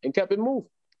money and kept it moving.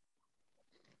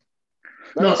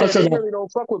 Like they really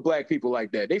don't fuck with black people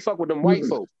like that. They fuck with them white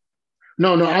folk.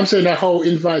 No, I'm saying that how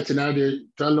inviting are they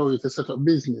to allow you to set up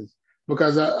business?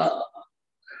 Because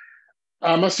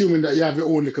I'm assuming that you have your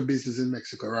own little business in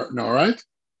Mexico right now, right?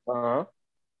 Uh-huh.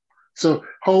 So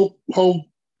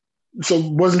so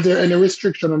wasn't there any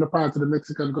restriction on the part of the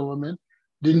Mexican government?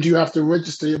 Didn't you have to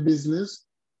register your business?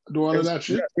 Do all of that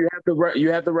shit? You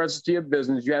have to register your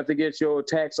business. You have to get your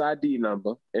tax ID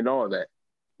number and all that.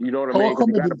 You know what I mean?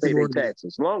 You got to pay their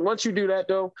taxes. Once you do that,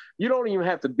 though, you don't even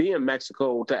have to be in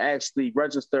Mexico to actually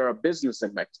register a business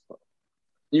in Mexico.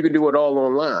 You can do it all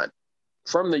online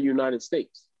from the United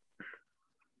States.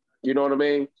 You know what I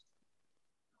mean?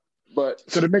 But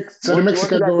the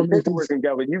Mexican government is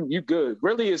together, you good.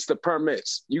 Really, it's the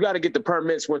permits. You got to get the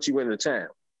permits once you enter town.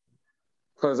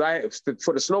 Because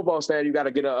for the snowball stand, you got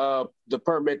to get the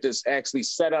permit that's actually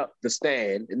set up the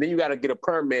stand, and then you got to get a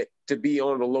permit to be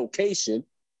on the location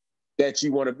that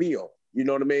you want to be on. You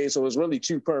know what I mean? So it's really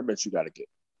 2 permits you got to get.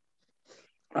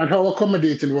 And how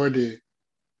accommodating were they?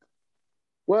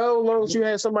 Well, as long as you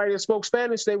had somebody that spoke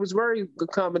Spanish, they was very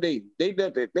accommodating. They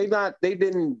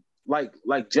didn't like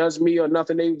judge me or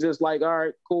nothing. They was just like, all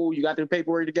right, cool. You got the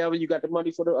paperwork together. You got the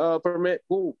money for the permit.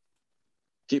 Cool.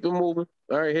 Keep it moving.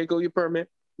 All right, here go your permit.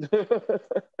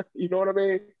 You know what I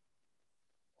mean?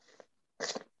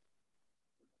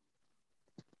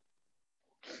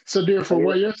 So therefore,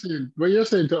 what you're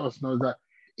saying to us now is that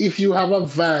if you have a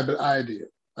viable idea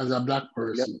as a black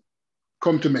person,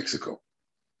 come to Mexico.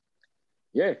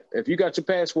 Yeah, if you got your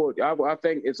passport, I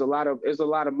think it's a lot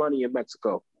of money in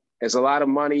Mexico. It's a lot of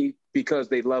money because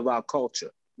they love our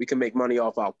culture. We can make money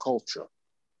off our culture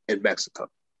in Mexico.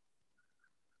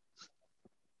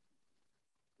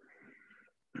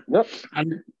 Yep.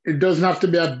 And it doesn't have to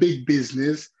be a big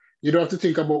business. You don't have to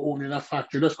think about owning a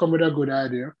factory. Just come with a good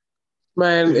idea.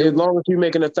 Man, as long as you're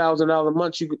making $1,000 a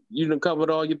month, you done covered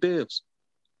all your bills.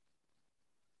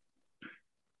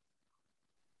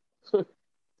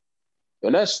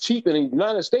 And that's cheap in the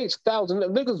United States. 1,000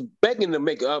 niggas begging to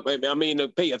make up. I mean, to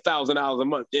pay $1,000 a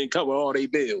month and cover all their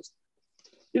bills.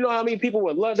 You know how many people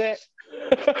would love that?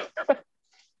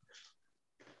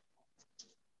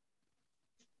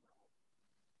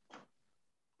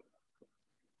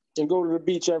 And go to the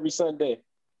beach every Sunday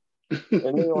and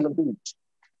lay on the beach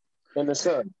in the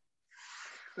sun.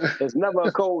 It's never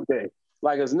a cold day.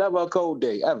 Like, it's never a cold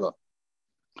day, ever.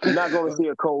 You're not going to see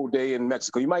a cold day in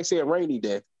Mexico. You might see a rainy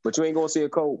day, but you ain't going to see a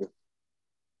cold one.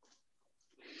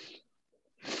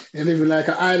 You're living like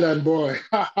an island boy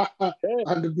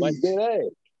on the beach. Like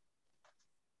that.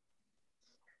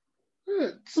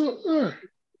 So,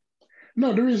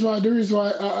 no, the reason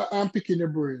why I'm picking your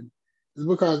brain is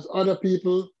because other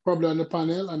people probably on the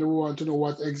panel and they want to know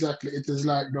what exactly it is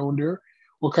like down there,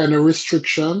 what kind of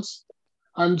restrictions.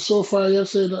 And so far you're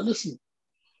saying that, listen,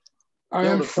 I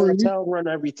am free. The cartel run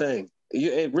everything.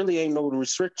 It really ain't no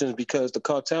restrictions because the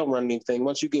cartel run anything.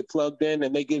 Once you get plugged in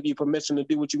and they give you permission to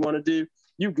do what you want to do,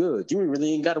 you good. You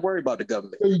really ain't got to worry about the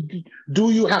government.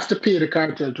 Do you have to pay the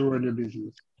cartel to run your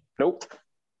business? Nope.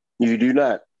 You do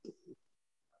not.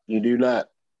 You do not.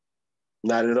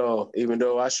 Not at all. Even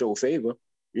though I show favor.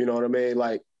 You know what I mean?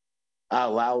 Like, I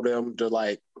allow them to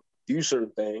like do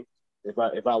certain things. If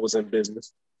I was in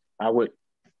business, I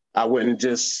wouldn't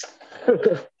just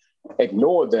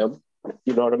ignore them.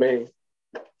 You know what I mean?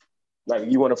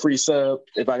 Like, you want a free sub?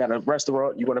 If I got a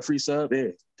restaurant, you want a free sub? Yeah,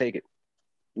 take it.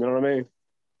 You know what I mean?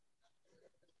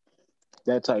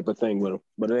 That type of thing with them,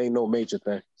 but it ain't no major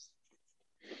thing.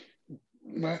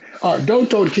 All right,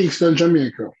 downtown Kingston,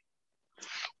 Jamaica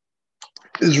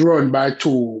is run by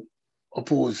two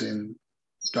opposing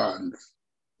dons.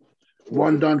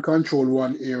 One don control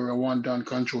one area, one don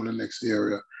control the next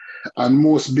area. And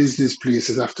most business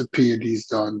places have to pay these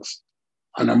dons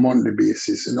on a monthly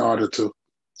basis in order to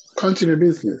continue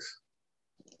business.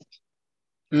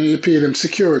 And you pay them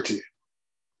security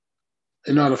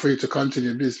in order for you to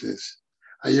continue business.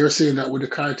 And you're saying that with the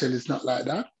cartel, it's not like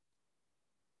that?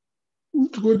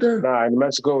 It's good then. Nah, in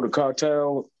Mexico, the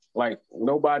cartel, like,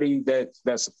 nobody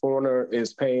that's a foreigner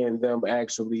is paying them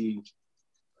actually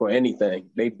for anything.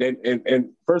 And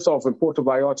first off, in Puerto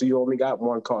Vallarta, you only got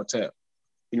one cartel.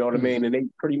 You know what I mean? And they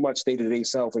pretty much stay to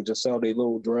themselves and just sell their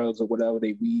little drugs or whatever,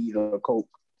 they weed or coke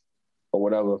or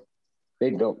whatever.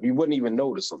 You wouldn't even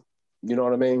notice them. You know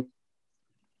what I mean?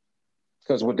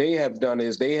 Because what they have done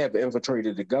is they have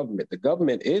infiltrated the government. The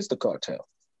government is the cartel.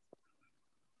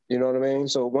 You know what I mean?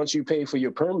 So once you pay for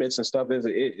your permits and stuff,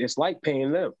 it's like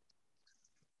paying them.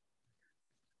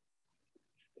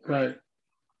 Right.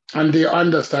 And they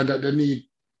understand that they need,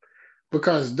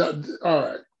 because all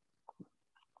right.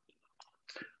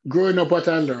 Growing up, what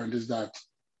I learned is that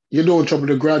you don't trouble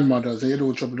the grandmothers and you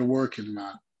don't trouble the working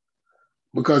man.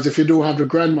 Because if you don't have the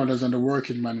grandmothers and the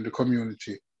working man in the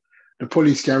community, the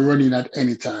police can run in at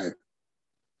any time.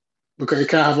 Because you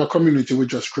can't have a community with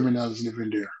just criminals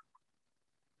living there.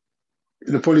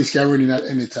 The police can run in at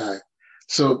any time.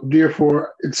 So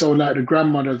therefore, it's so like the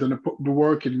grandmothers and the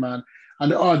working man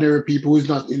and the ordinary people who's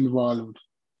not involved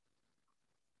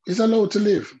is allowed to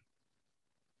live.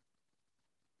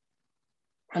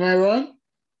 Am I wrong?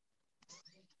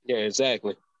 Yeah,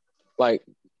 exactly. Like,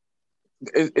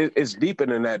 it's deeper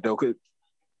than that, though. Cause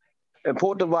in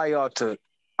Puerto Vallarta,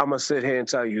 I'm going to sit here and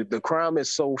tell you, the crime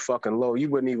is so fucking low, you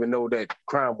wouldn't even know that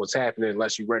crime was happening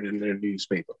unless you read it in the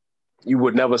newspaper. You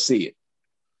would never see it.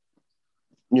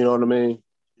 You know what I mean?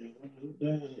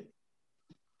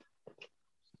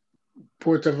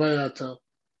 Puerto Vallarta.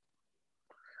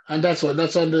 And that's on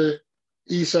the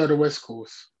east or the west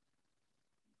coast?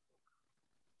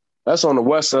 That's on the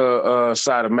west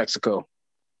side of Mexico.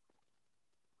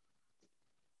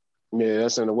 Yeah,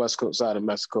 that's in the west coast side of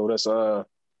Mexico. That's the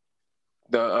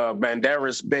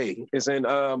Banderas Bay. It's in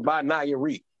by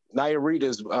Nayarit. Nayarit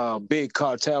is big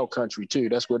cartel country too.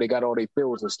 That's where they got all their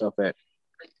fields and stuff at.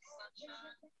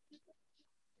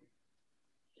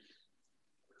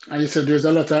 And you said there's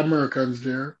a lot of Americans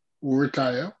there who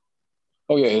retire.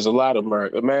 Oh yeah, there's a lot of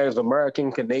American. Man, there's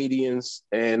American, Canadians,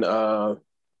 and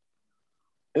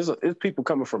there's people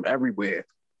coming from everywhere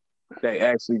that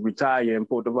actually retire in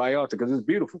Puerto Vallarta because it's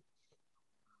beautiful.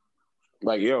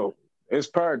 Like, yo, it's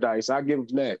paradise. I give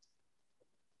them that.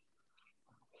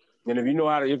 And if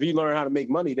you learn how to make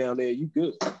money down there, you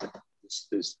good.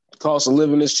 It's cost of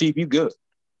living is cheap. You good.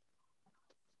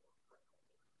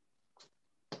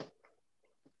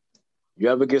 You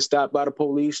ever get stopped by the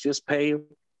police? Just pay them.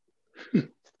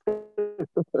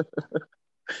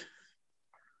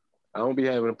 I don't be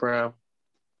having a problem.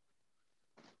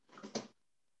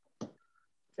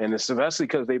 And it's especially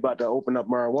because they about to open up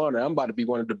marijuana. I'm about to be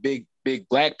one of the big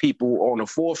black people on the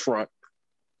forefront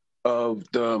of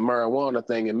the marijuana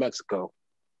thing in Mexico.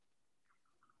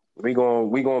 We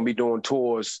gonna be doing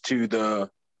tours to the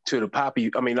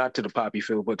poppy. I mean, not to the poppy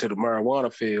field, but to the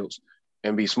marijuana fields,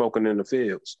 and be smoking in the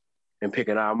fields and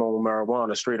picking our own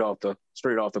marijuana straight off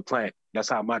the plant. That's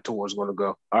how my tour is gonna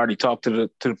go. I already talked to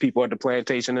the people at the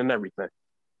plantation and everything.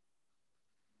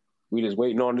 We just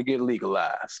waiting on it to get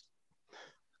legalized.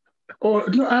 Oh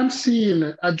no, I'm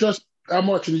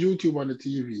watching YouTube on the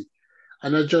TV,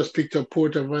 and I just picked up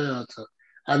Puerto Vallarta,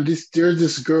 and there's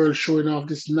this girl showing off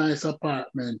this nice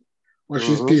apartment where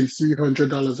she's paying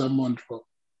 $300 a month for.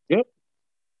 Yep.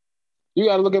 You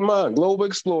gotta look at mine, Global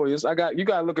Explorers. You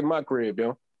gotta look at my crib,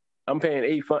 yo. I'm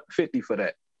paying $850 for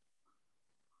that.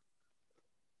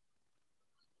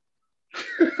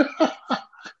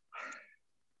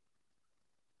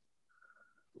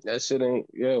 That shit ain't,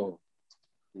 yo.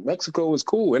 Mexico is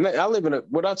cool, and I live in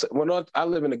I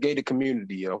live in a gated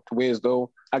community, yo. To where as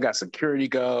though I got security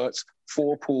guards,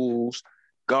 4 pools,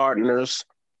 gardeners,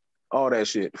 all that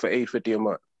shit for $850 a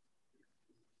month.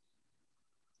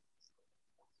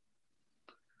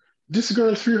 This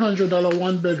girl's $300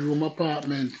 1-bedroom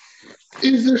apartment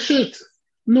is the shit.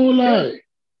 No lie.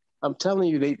 I'm telling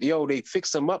you, they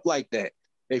fix them up like that.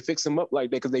 They fix them up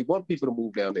like that because they want people to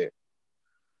move down there.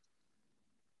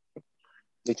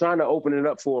 They're trying to open it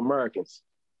up for Americans.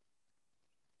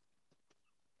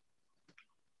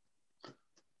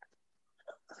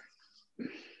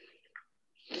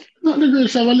 Not the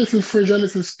great have a little fridge, a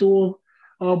little stove,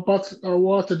 or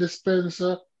water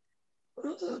dispenser.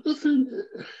 The thing.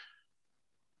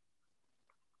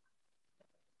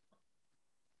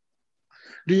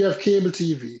 Do you have cable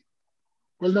TV?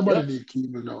 Well, nobody need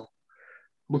cable now.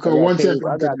 Because once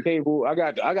I got cable, I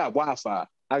got Wi-Fi.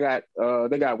 They got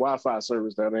Wi-Fi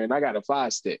service down there, and I got a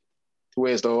Fire Stick. To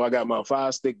where though I got my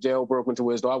Fire Stick jailbroken to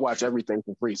where though I watch everything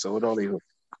for free, so it don't even.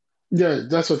 Yeah,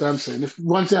 that's what I'm saying.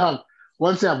 Once you have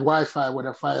Wi-Fi with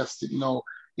a Fire Stick,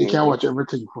 you can watch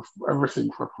everything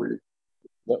for free.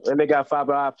 And they got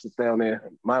fiber optics down there.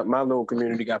 My little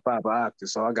community got fiber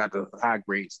optics, so I got the high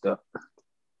grade stuff,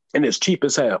 and it's cheap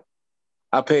as hell.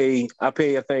 I pay I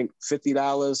think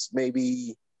 $50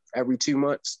 maybe every 2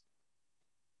 months.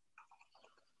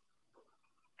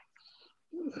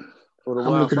 I'm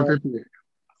looking up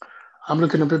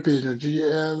the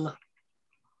GL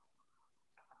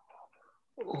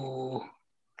O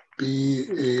B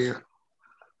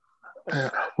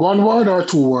A. One word or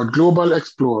 2 word? Global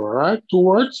Explorer, right? 2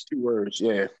 words? 2 words,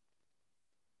 yeah.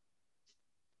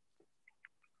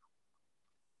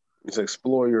 It's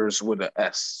Explorers with an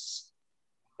S.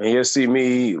 And you'll see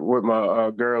me with my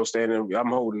girl standing. I'm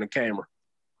holding the camera.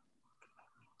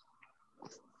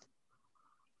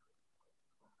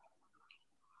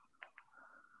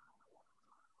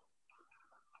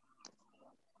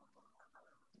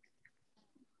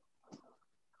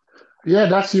 Yeah,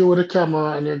 that's you with the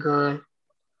camera and your girl.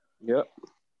 Yep.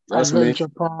 That's Adventure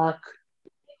me. Park.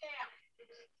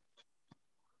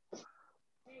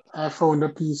 I found a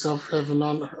piece of heaven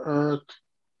on earth.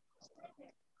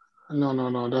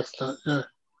 No, that's not. Yeah.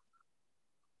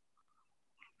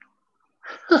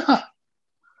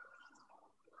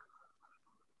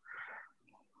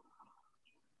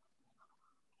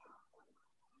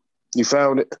 You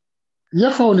found it? Yeah,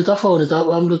 I found it.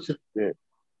 I'm looking. Yeah.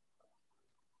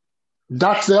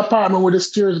 That's the apartment with the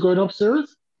stairs going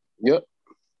upstairs? Yep.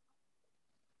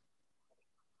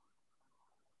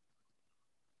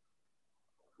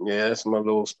 Yeah, that's my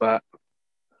little spot.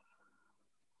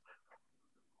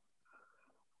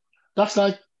 That's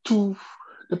like 2,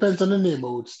 depends on the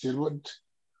neighborhood still. What?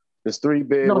 It's 3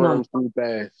 bedrooms, 3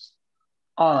 baths.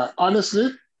 All right. Honestly,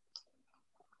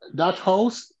 that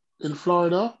house in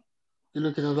Florida, you're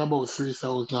looking at about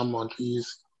 $3,000 a month easy.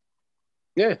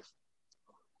 Yeah.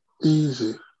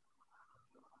 Easy.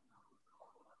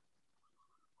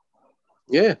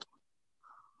 Yeah.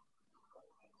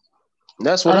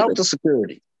 That's without the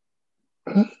security.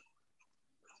 Mm-hmm.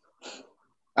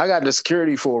 I got the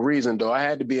security for a reason, though. I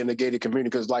had to be in the gated community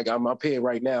because, like, I'm up here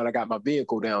right now and I got my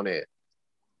vehicle down there.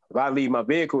 If I leave my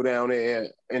vehicle down there,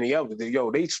 any other,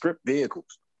 they strip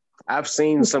vehicles. I've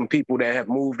seen some people that have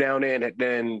moved down there and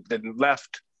then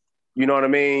left, you know what I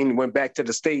mean, went back to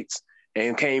the States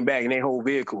and came back and their whole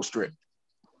vehicle stripped.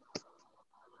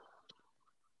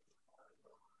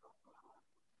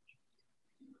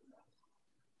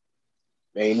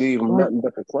 They ain't leaving nothing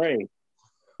but the frame.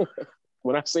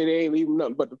 When I say they ain't leaving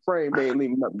nothing but the frame, they ain't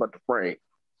leaving nothing but the frame.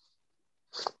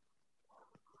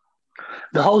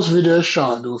 The house video is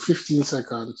short, though, 15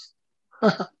 seconds.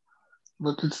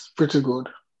 But it's pretty good.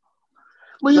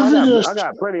 But your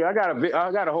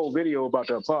I got a whole video about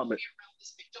the apartment.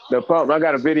 I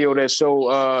got a video that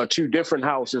show 2 different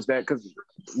houses because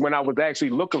when I was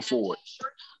actually looking for it.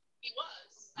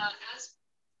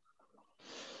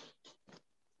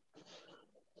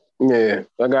 Yeah,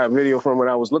 I got a video from when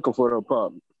I was looking for the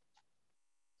apartment.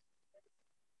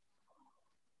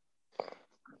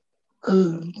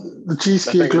 The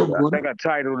cheesecake looked good. I think I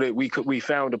titled it "We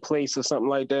Found a Place" or something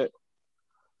like that.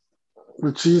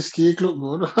 The cheesecake looked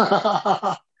good.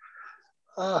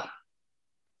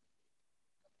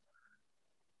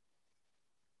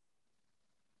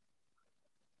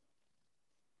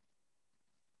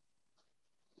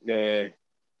 Yeah,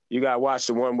 you gotta watch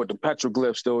the one with the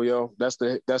petroglyphs, though, yo. That's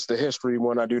the history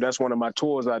one I do. That's one of my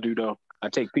tours I do, though. I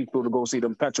take people to go see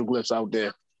them petroglyphs out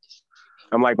there.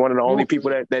 I'm like one of the only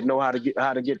people that know how to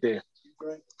get there.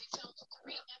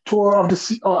 Tour of the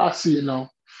sea. Oh, I see it now.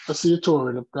 I see a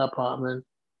tour in the apartment.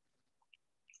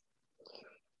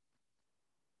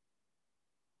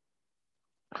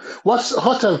 What's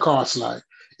hotel cost like?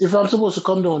 If I'm supposed to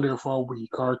come down there for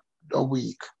a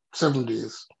week, 7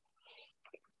 days,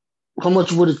 how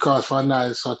much would it cost for a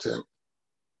nice hotel?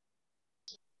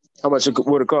 How much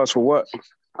would it cost for what?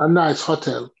 A nice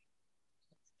hotel.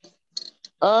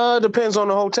 Depends on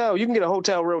the hotel. You can get a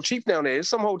hotel real cheap down there. There's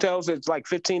some hotels that's like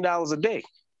 $15 a day.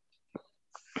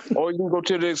 Or you can go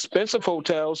to the expensive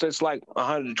hotels that's like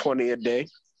 $120 a day.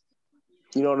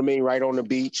 You know what I mean? Right on the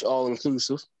beach, all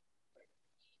inclusive.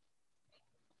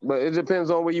 But it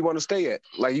depends on where you want to stay at.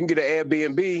 Like you can get an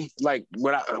Airbnb. Like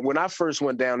when I first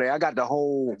went down there, I got the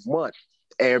whole month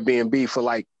Airbnb for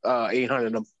like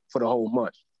 $800 for the whole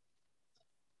month.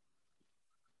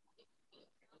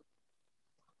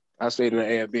 I stayed in an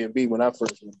Airbnb when I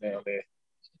first went down there.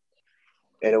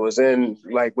 And it was in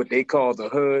like what they call the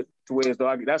hood.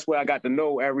 That's where I got to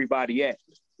know everybody at.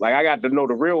 Like I got to know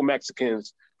the real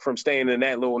Mexicans from staying in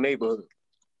that little neighborhood.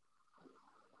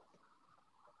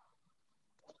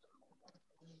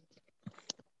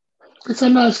 It's a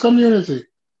nice community.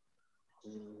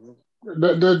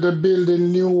 They're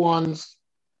building new ones.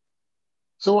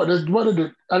 So what is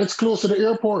it? And it's close to the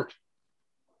airport.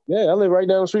 Yeah, I live right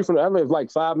down the street from. I live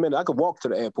like 5 minutes. I could walk to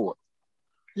the airport.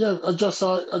 Yeah, I just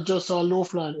saw a low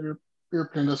flying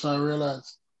airplane. That's how I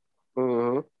realized.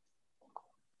 Mm-hmm.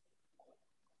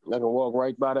 I can walk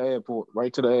right by the airport,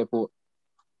 right to the airport.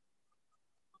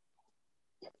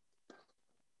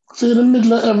 See, in the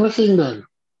middle of everything, then.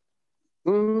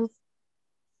 Mm-hmm.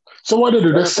 So what they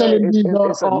do? They're selling these.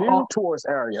 It's a new tourist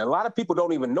area. A lot of people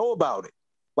don't even know about it.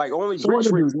 Like only rich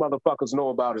motherfuckers know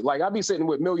about it. Like I be sitting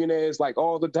with millionaires like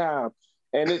all the time,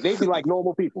 and they be like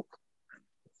normal people.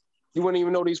 You wouldn't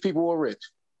even know these people were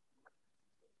rich.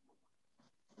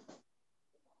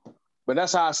 But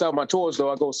that's how I sell my tours, though.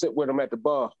 I go sit with them at the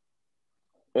bar,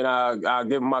 and I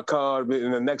give them my card,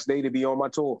 and the next day they be on my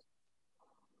tour.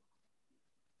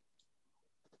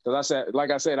 Because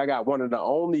like I said, I got one of the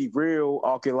only real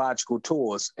archaeological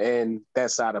tours in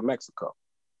that side of Mexico.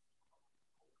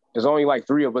 There's only like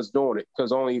 3 of us doing it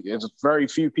because it's very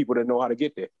few people that know how to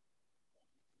get there.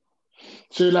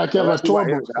 So you have a tour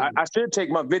book? I should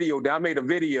take my video down. I made a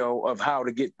video of how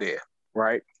to get there,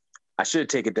 right? I should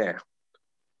take it down.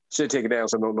 So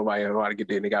nobody know how to get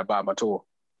there and they got to buy my tour.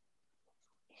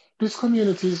 This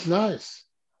community is nice.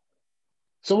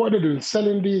 So what they're doing,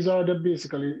 selling these are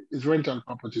basically is rental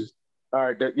properties? All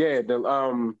right,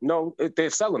 they're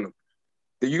selling them.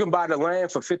 You can buy the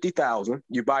land for $50,000.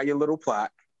 You buy your little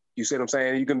plot. You see what I'm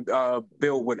saying? You can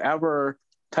build whatever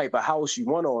type of house you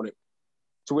want on it.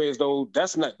 So whereas though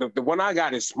that's not the one I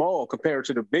got is small compared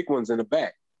to the big ones in the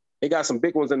back. They got some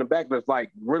big ones in the back that's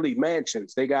like really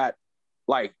mansions. They got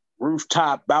like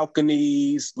rooftop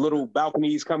balconies, little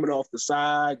balconies coming off the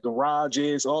side,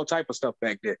 garages, all type of stuff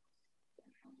back there.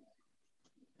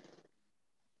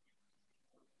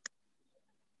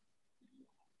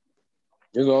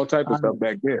 There's all type of stuff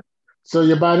back there. So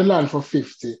you buy the land for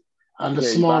 50, and the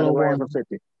smaller ones for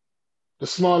 50. The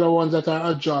smaller ones that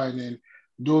are adjoining,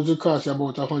 those will cost you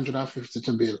about 150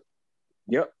 to build.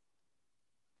 Yep.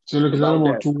 So you're looking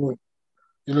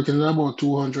at about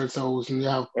 200,000. You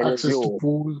have access to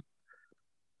pool.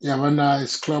 You have a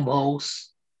nice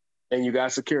clubhouse. And you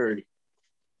got security.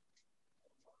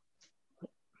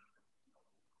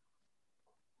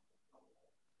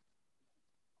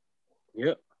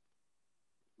 Yep.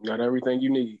 You got everything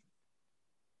you need.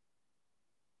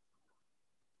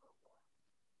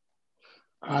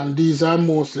 And these are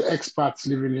mostly expats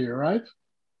living here, right?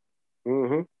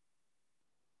 Mm-hmm.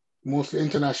 Mostly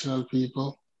international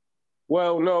people.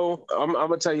 Well, no, I'm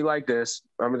gonna tell you like this.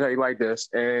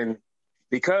 And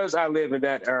because I live in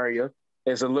that area,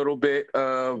 it's a little bit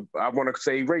of, I want to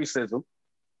say, racism.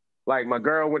 Like my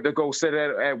girl went to go sit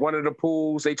at one of the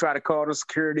pools. They tried to call the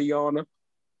security on her.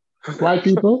 White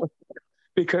people?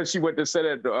 Because she went to sit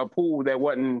at a pool that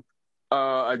wasn't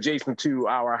adjacent to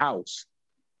our house.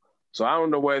 So I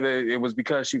don't know whether it was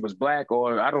because she was black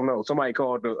or I don't know. Somebody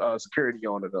called the security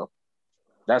on her though.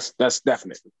 That's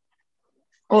definite.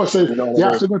 Oh, so you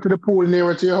have to go to the pool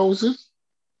nearer to your houses?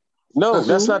 No,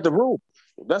 that's not the rule.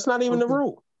 That's not even the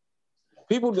rule.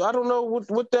 People, I don't know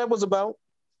what that was about.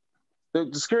 The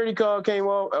security card came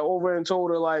over and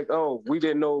told her like, oh, we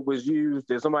didn't know it was used.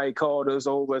 That somebody called us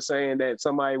over saying that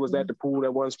somebody was at the pool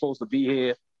that wasn't supposed to be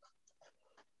here.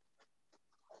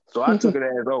 So I took it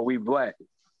as, oh, we black.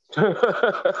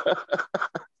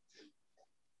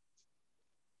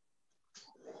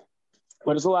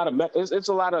 But it's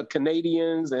a lot of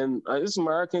Canadians and it's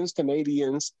Americans,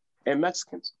 Canadians, and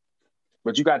Mexicans.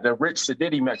 But you got the rich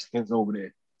sedity Mexicans over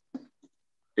there.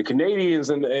 The Canadians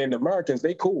and the Americans,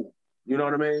 they cool. You know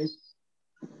what I mean?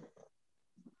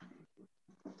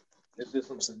 It's just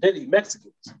some sedity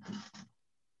Mexicans.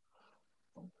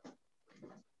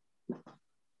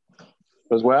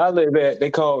 Because where I live at,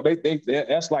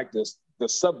 that's like the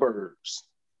suburbs,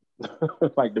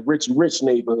 like the rich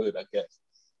neighborhood, I guess.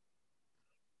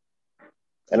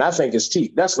 And I think it's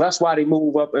cheap. That's why they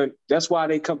move up, and that's why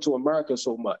they come to America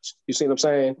so much. You see what I'm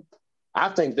saying? I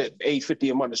think that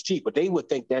 $850 a month is cheap, but they would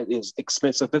think that is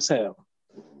expensive as hell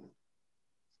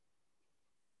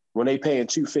when they paying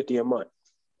 $250 a month.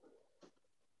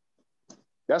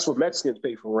 That's what Mexicans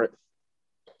pay for rent.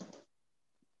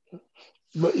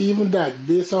 But even that,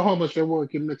 based on how much they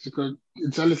work in Mexico,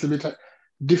 it's a little bit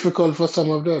difficult for some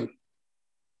of them.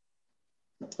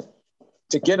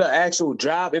 To get an actual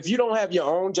job, if you don't have your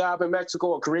own job in Mexico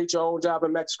or create your own job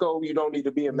in Mexico, you don't need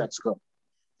to be in Mexico.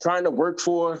 Trying to work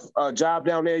for a job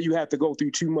down there, you have to go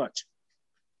through too much.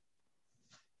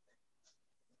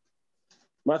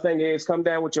 My thing is, come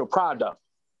down with your product.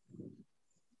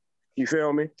 You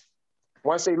feel me?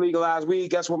 Once they legalize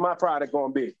weed, guess what my product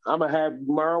gonna be? I'm gonna have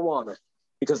marijuana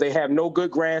because they have no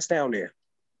good grass down there.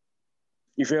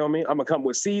 You feel me? I'm gonna come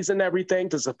with seeds and everything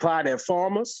to supply their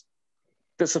farmers,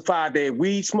 to supply their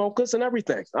weed smokers and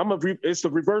everything. It's the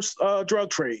reverse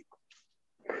drug trade.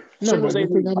 No, but the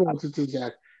thing about it is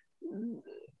that.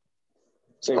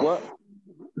 Say what?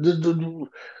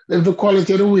 If the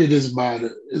quality of the weed is bad,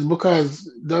 it's because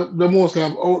they mostly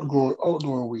have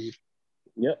outdoor weed.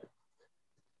 Yep.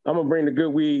 I'm gonna bring the good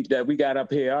weed that we got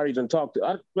up here. I already done talked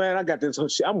to. I got this whole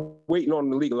shit. I'm waiting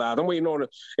on the legalize. I'm waiting on it.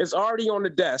 It's already on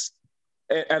the desk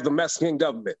at the Mexican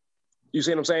government. You see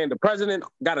what I'm saying? The president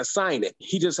got to sign it.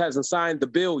 He just hasn't signed the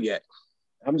bill yet.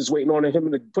 I'm just waiting on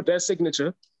him to put that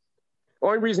signature.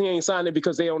 Only reason he ain't signed it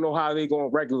because they don't know how they gonna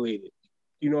regulate it.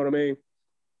 You know what I mean?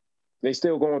 They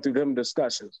still going through them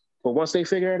discussions. But once they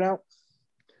figure it out,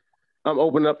 I'm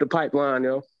opening up the pipeline,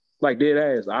 yo. Like dead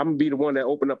ass. I'm gonna be the one that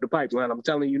opened up the pipeline. I'm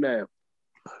telling you now.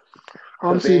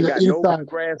 They ain't got no good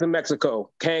grass in Mexico.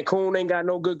 Cancun ain't got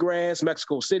no good grass.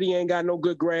 Mexico City ain't got no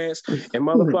good grass. And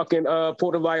motherfucking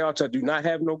Puerto Vallarta do not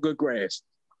have no good grass.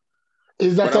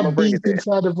 Is that a beach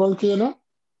inside the volcano?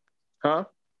 Huh?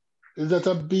 Is that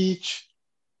a beach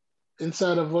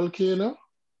inside a volcano?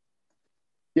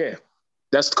 Yeah.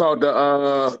 That's called the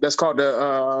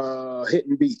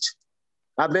Hidden Beach.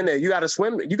 I've been there. You gotta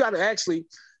swim. You gotta actually.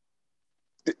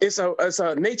 It's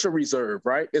a nature reserve,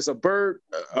 right? It's a bird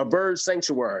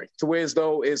sanctuary, to where as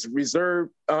though it's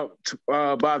reserved by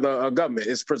the government.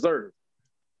 It's preserved.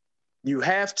 You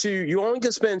only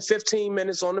can spend 15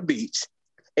 minutes on the beach,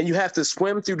 and you have to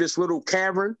swim through this little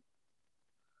cavern.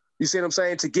 You see what I'm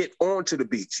saying? To get onto the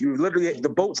beach,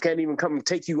 the boats can't even come and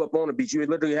take you up on the beach. You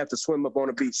literally have to swim up on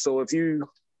the beach. So if you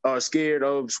are scared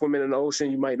of swimming in the ocean,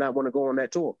 you might not want to go on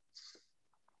that tour.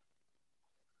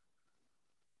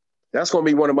 That's going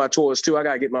to be one of my tours too. I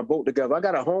got to get my boat together. I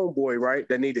got a homeboy, right,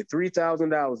 that needed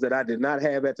 $3,000 that I did not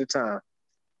have at the time.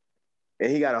 And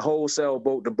he got a wholesale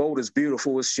boat. The boat is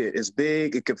beautiful as shit. It's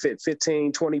big. It can fit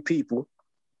 15, 20 people.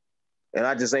 And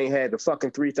I just ain't had the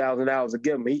fucking $3,000 to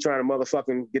give him. He trying to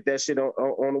motherfucking get that shit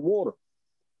on the water.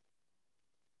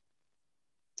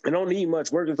 It don't need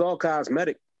much work. It's all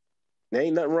cosmetic. There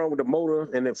ain't nothing wrong with the motor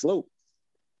and the float.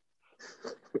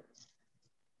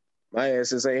 My ass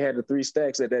just ain't had the 3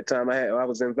 stacks at that time. I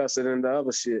was invested in the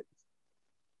other shit.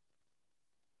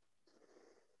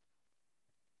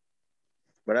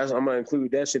 But I'm gonna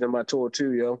include that shit in my tour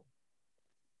too, yo.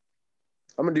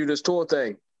 I'm gonna do this tour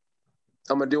thing.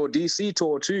 I'm gonna do a DC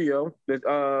tour too, yo.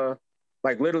 That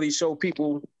like literally show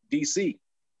people DC.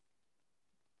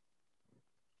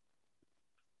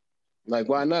 Like,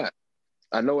 why not?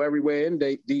 I know everywhere in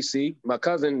DC. My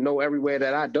cousin know everywhere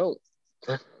that I don't.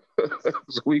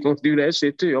 So we gonna do that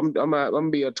shit too. I'm gonna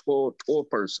be a tour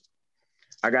person.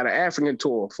 I got an African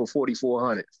tour for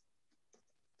 $4,400.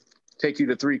 Take you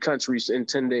to 3 countries in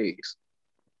 10 days.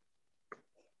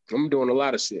 I'm doing a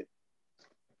lot of shit.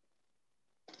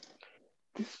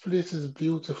 This place is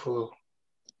beautiful,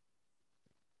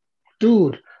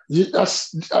 dude.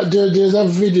 There's a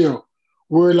video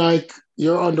where like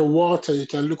you're underwater. You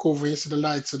can look over into the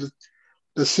lights of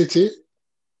the city.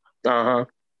 Uh-huh.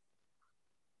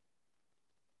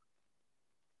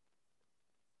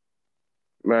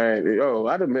 Man,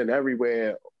 I'd have been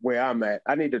everywhere where I'm at.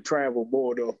 I need to travel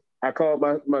more though. I call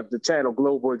the channel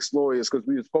Global Explorers because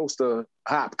we were supposed to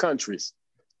hop countries.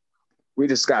 We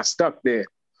just got stuck there.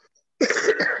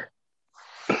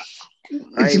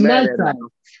 It's nighttime.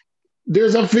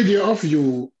 There's a video of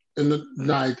you in the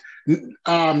night,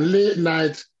 late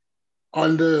night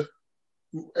on the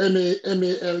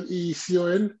Malecon.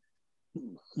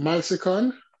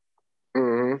 Malsicon.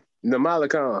 Mm-hmm. The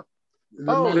Malecon. The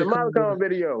Malecon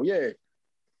video, yeah.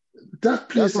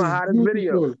 That's my hottest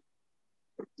video.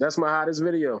 That's my hottest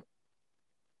video.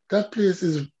 That place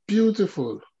is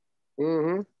beautiful.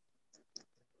 Mm-hmm.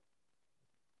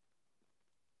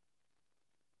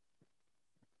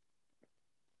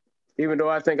 Even though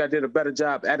I think I did a better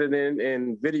job editing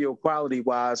and video quality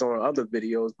wise on other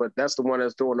videos, but that's the one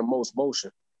that's doing the most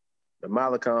motion. The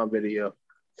Malakon video.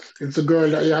 It's a girl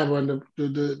that you have on the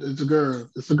it's a girl.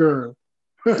 It's a girl.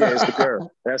 Yeah, it's the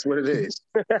girl. That's what it is.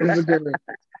 It's a girl.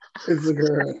 It's a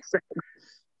girl.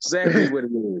 Exactly what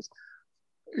it is.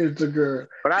 It's a girl.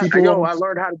 But I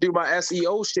learned how to do my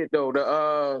SEO shit though.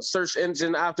 The search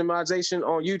engine optimization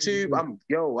on YouTube.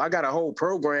 Mm-hmm. I got a whole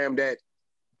program that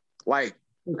like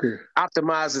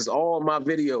optimizes all my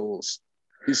videos.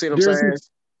 You see what I'm saying?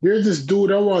 There's this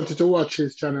dude I wanted to watch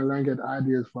his channel and get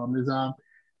ideas from. Is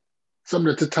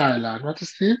something to Thailand. What's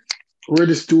his name? Where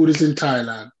this dude is in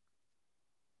Thailand.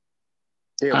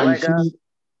 Yeah, black guy?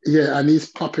 And he's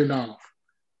popping off.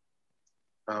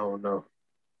 I don't know.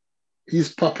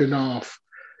 He's popping off.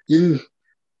 You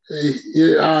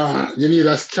need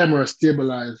a camera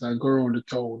stabilized and go around the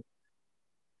town.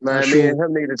 Man, me and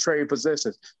him need to trade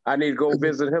positions. I need to go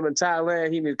visit him in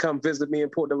Thailand. He need to come visit me in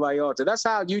Puerto Vallarta. That's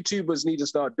how YouTubers need to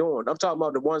start doing. I'm talking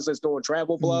about the ones that's doing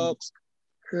travel vlogs.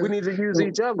 We need to use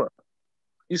each other.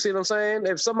 You see what I'm saying?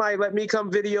 If somebody let me come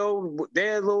video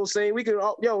their little thing, we could,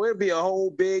 it'd be a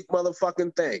whole big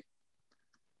motherfucking thing.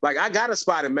 Like I got a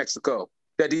spot in Mexico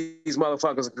that these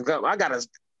motherfuckers can come. I got a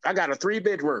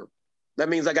 3-bedroom. That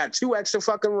means I got 2 extra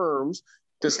fucking rooms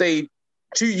to stay.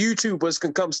 2 YouTubers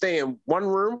can come stay in one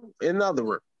room, in another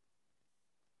room.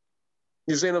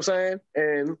 You see what I'm saying?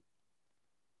 And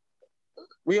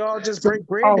we all just break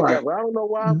bread together. Right. I don't know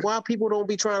why people don't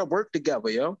be trying to work together,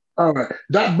 yo. All right.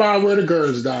 That bar where the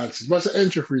girls dance, what's the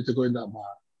entry fee to go in that bar?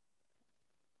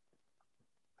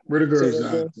 Where the girls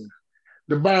dance.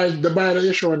 The bar that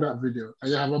you show in that video,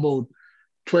 and you have about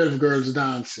 12 girls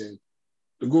dancing.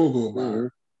 The go-go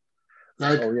bar.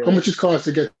 Mm-hmm. How much it costs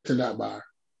to get to that bar?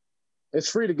 It's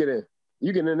free to get in.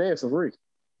 You get in there for free.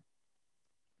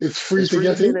 It's free to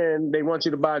get in? And they want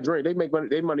you to buy a drink. They make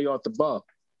money off the bar.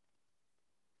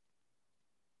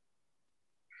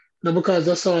 No, because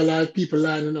I saw a lot of people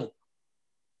lining up.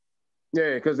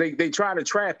 Yeah, because they try to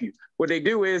trap you. What they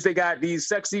do is they got these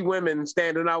sexy women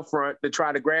standing out front to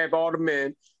try to grab all the men.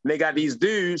 And they got these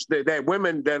dudes that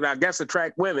women that I guess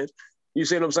attract women. You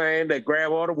see what I'm saying? They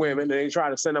grab all the women and they try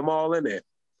to send them all in there.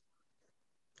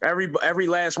 Every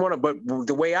last one of, but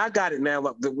the way I got it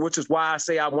now, which is why I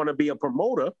say I want to be a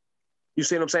promoter. You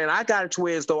see what I'm saying? I got it to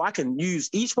where as though I can use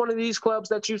each one of these clubs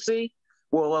that you see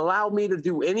will allow me to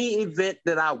do any event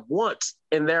that I want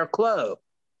in their club.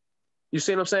 You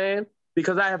see what I'm saying?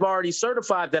 Because I have already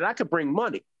certified that I could bring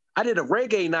money. I did a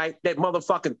reggae night that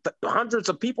motherfucking hundreds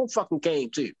of people fucking came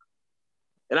to.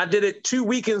 And I did it 2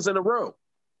 weekends in a row.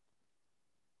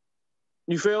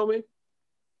 You feel me?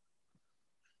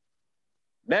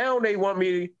 Now they want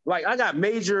me, like I got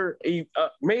major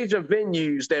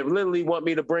venues that literally want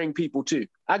me to bring people to.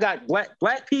 I got Black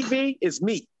PV is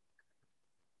me.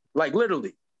 Like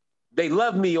literally. They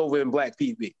love me over in Black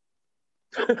PV.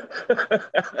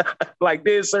 Like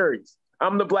dead serious.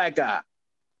 I'm the black guy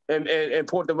in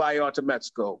Puerto Vallarta,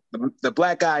 Mexico. The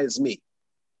black guy is me.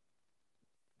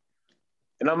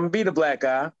 And I'm gonna be the black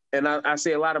guy. And I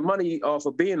see a lot of money off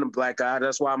of being the black guy.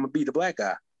 That's why I'm gonna be the black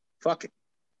guy. Fuck it.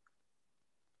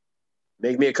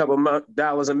 Make me a couple of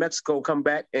dollars in Mexico, come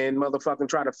back and motherfucking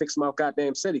try to fix my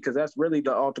goddamn city, because that's really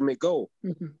the ultimate goal.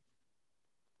 Mm-hmm.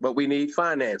 But we need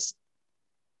finance.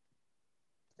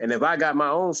 And if I got my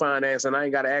own finance and I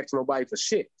ain't got to ask nobody for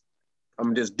shit, I'm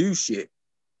going to just do shit.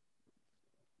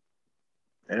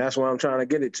 And that's what I'm trying to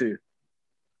get it to.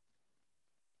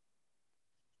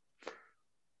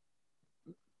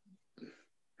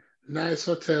 Nice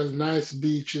hotels, nice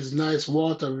beaches, nice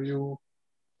water view.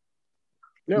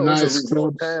 No, nice, it's a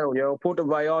remote town, yo. Puerto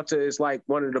Vallarta is like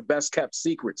one of the best kept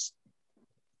secrets.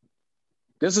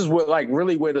 This is what, like,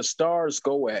 really where the stars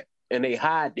go at, and they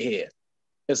hide here.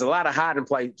 There's a lot of hiding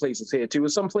places here too.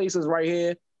 There's some places right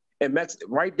here in Mexico,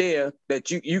 right there,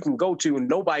 that you can go to and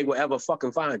nobody will ever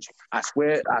fucking find you. I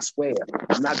swear.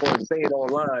 I'm not going to say it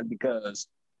online because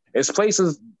it's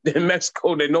places in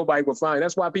Mexico that nobody will find.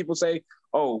 That's why people say,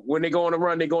 oh, when they go on a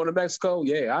run, they go to Mexico.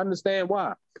 Yeah, I understand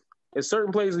why. There's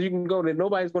certain places you can go that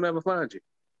nobody's going to ever find you.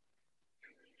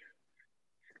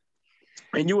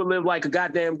 And you will live like a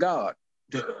goddamn god.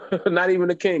 Not even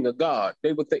a king, a god.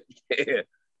 They would think, yeah,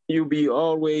 you'll be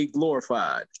always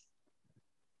glorified.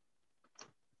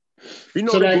 You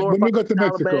know, so they glorify the Taliban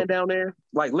Mexico down there?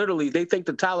 Like, literally, they think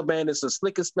the Taliban is the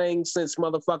slickest thing since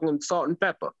motherfucking salt and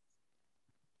pepper.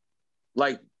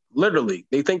 Like, literally,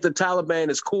 they think the Taliban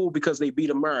is cool because they beat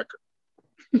America.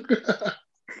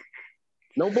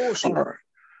 No bullshit.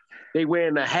 They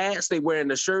wearing the hats, they wearing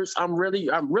the shirts. I'm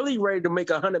really ready to make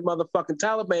 100 motherfucking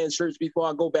Taliban shirts before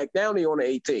I go back down there on the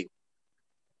 18th.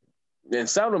 And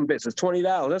sell them bitches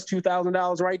 $20. That's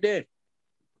 $2,000 right there.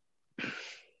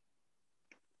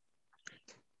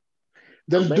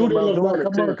 Then do they look like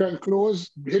American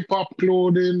clothes, hip hop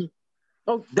clothing?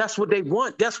 Oh, that's what they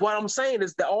want. That's what I'm saying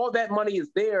is that all that money is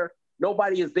there.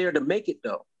 Nobody is there to make it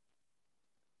though.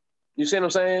 You see what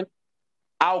I'm saying?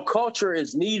 Our culture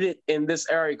is needed in this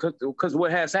area because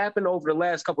what has happened over the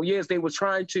last couple of years, they were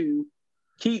trying to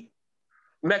keep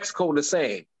Mexico the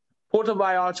same. Puerto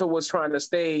Vallarta was trying to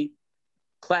stay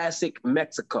classic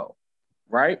Mexico,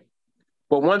 right?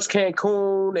 But once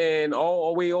Cancun and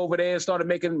all the way over there started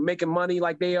making money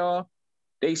like they are,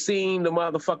 they seen the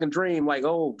motherfucking dream like,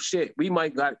 oh shit, we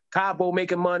might got Cabo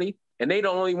making money, and they the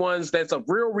only ones that's a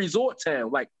real resort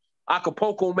town, like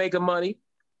Acapulco making money.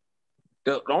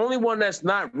 The only one that's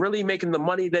not really making the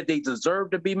money that they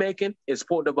deserve to be making is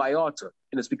Puerto Vallarta,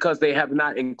 and it's because they have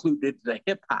not included the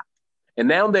hip hop, and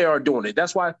now they are doing it.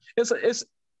 That's why it's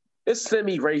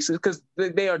semi-racist because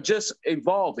they are just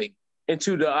evolving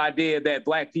into the idea that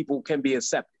Black people can be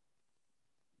accepted.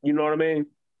 You know what I mean?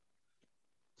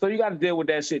 So you got to deal with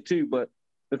that shit too. But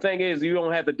the thing is, you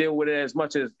don't have to deal with it as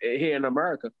much as here in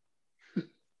America.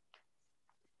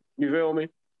 You feel me?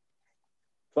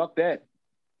 Fuck that.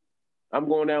 I'm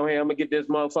going down here. I'm going to get this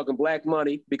motherfucking Black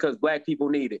money because Black people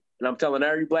need it. And I'm telling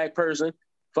every Black person,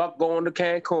 fuck going to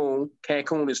Cancun.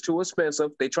 Cancun is too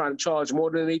expensive. They trying to charge more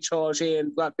than they charge here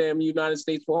in goddamn United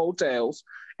States for hotels.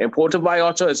 And Puerto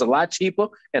Vallarta is a lot cheaper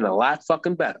and a lot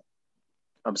fucking better.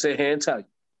 I'm sitting here and tell you.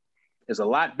 It's a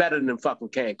lot better than fucking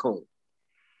Cancun.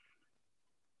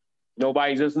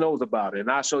 Nobody just knows about it.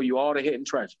 And I'll show you all the hidden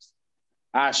treasures.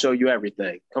 I'll show you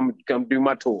everything. Come do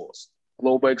my tours.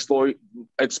 Global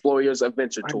Explorers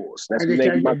Adventure Tours. That's the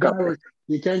name of my company.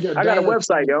 I got a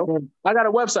website, yo. I got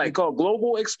a website called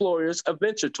Global Explorers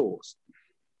Adventure Tours.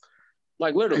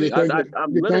 Like literally,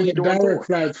 I'm literally doing direct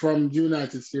flight from the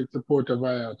United States to Puerto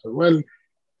Vallarta. Well,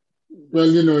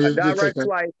 you know, a direct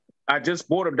flight. I just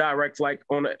bought a direct flight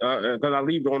on because I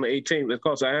leave on the 18th. It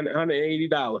costs $180.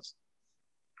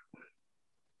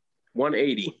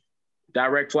 $180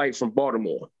 direct flight from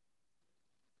Baltimore.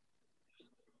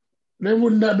 Then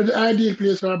wouldn't that be the ideal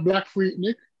place for a Black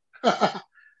Freaknik?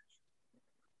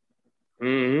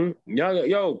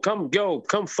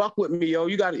 Come fuck with me, yo.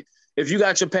 You got it. If you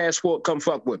got your passport, come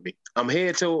fuck with me. I'm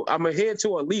here till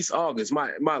at least August.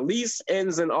 My lease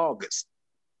ends in August.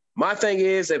 My thing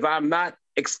is, if I'm not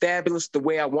established the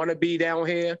way I want to be down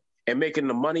here and making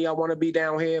the money I want to be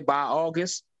down here by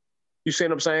August, you see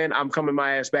what I'm saying? I'm coming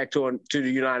my ass back to the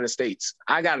United States.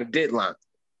 I got a deadline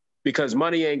because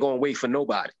money ain't gonna wait for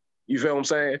nobody. You feel what I'm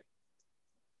saying?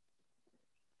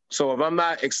 So if I'm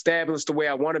not established the way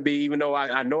I want to be, even though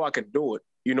I know I can do it,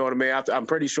 you know what I mean? I'm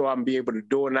pretty sure I'm gonna be able to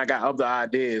do it, and I got other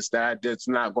ideas that I just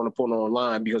not gonna put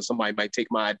online because somebody might take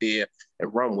my idea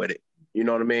and run with it. You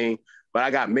know what I mean? But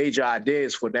I got major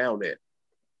ideas for down there.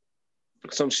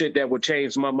 Some shit that would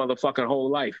change my motherfucking whole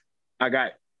life. I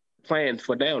got plans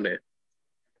for down there.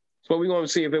 So we're going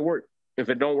to see if it works. If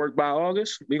it don't work by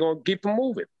August, we're going to keep them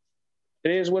moving.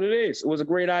 It is what it is. It was a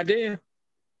great idea.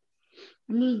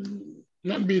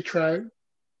 Not be tried.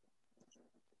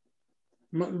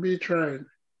 Not be tried.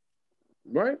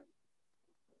 Right?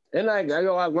 And I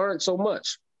learned so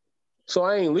much. So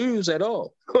I ain't lose at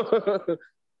all.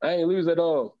 I ain't lose at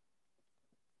all.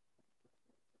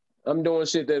 I'm doing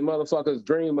shit that motherfuckers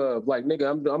dream of. Like, nigga,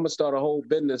 I'm gonna start a whole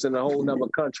business in a whole nother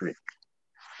country.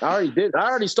 I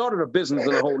already started a business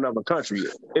in a whole nother country.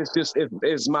 It's just,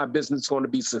 is my business going to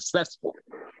be successful?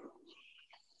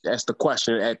 That's the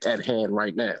question at hand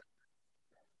right now.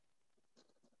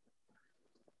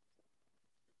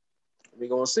 We're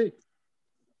gonna see.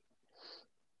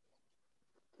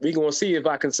 We're gonna see if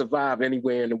I can survive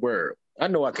anywhere in the world. I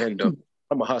know I can though.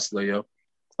 I'm a hustler, yo.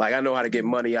 Like, I know how to get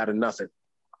money out of nothing.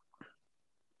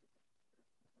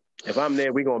 If I'm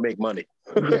there, we're going to make money.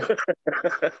 Yeah.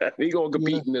 We're going to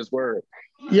compete in this world.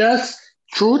 Yes,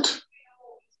 truth.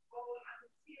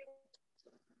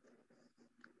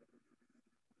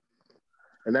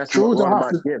 And that's one of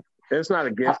my gifts. It's not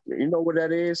a gift. You know what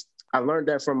that is? I learned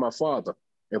that from my father.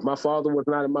 If my father was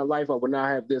not in my life, I would not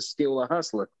have this skill of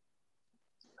hustling.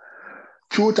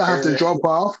 Truth, I have to jump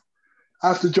off.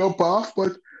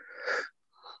 But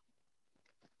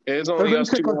it's only us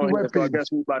two on here, so I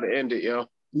guess we're about to end it, yo.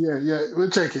 Yeah, we'll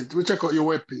check it. We'll check out your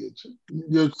webpage.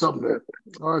 You're something there.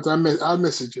 All right, I'll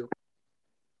message you.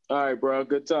 All right, bro.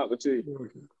 Good talking to you.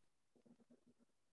 Okay.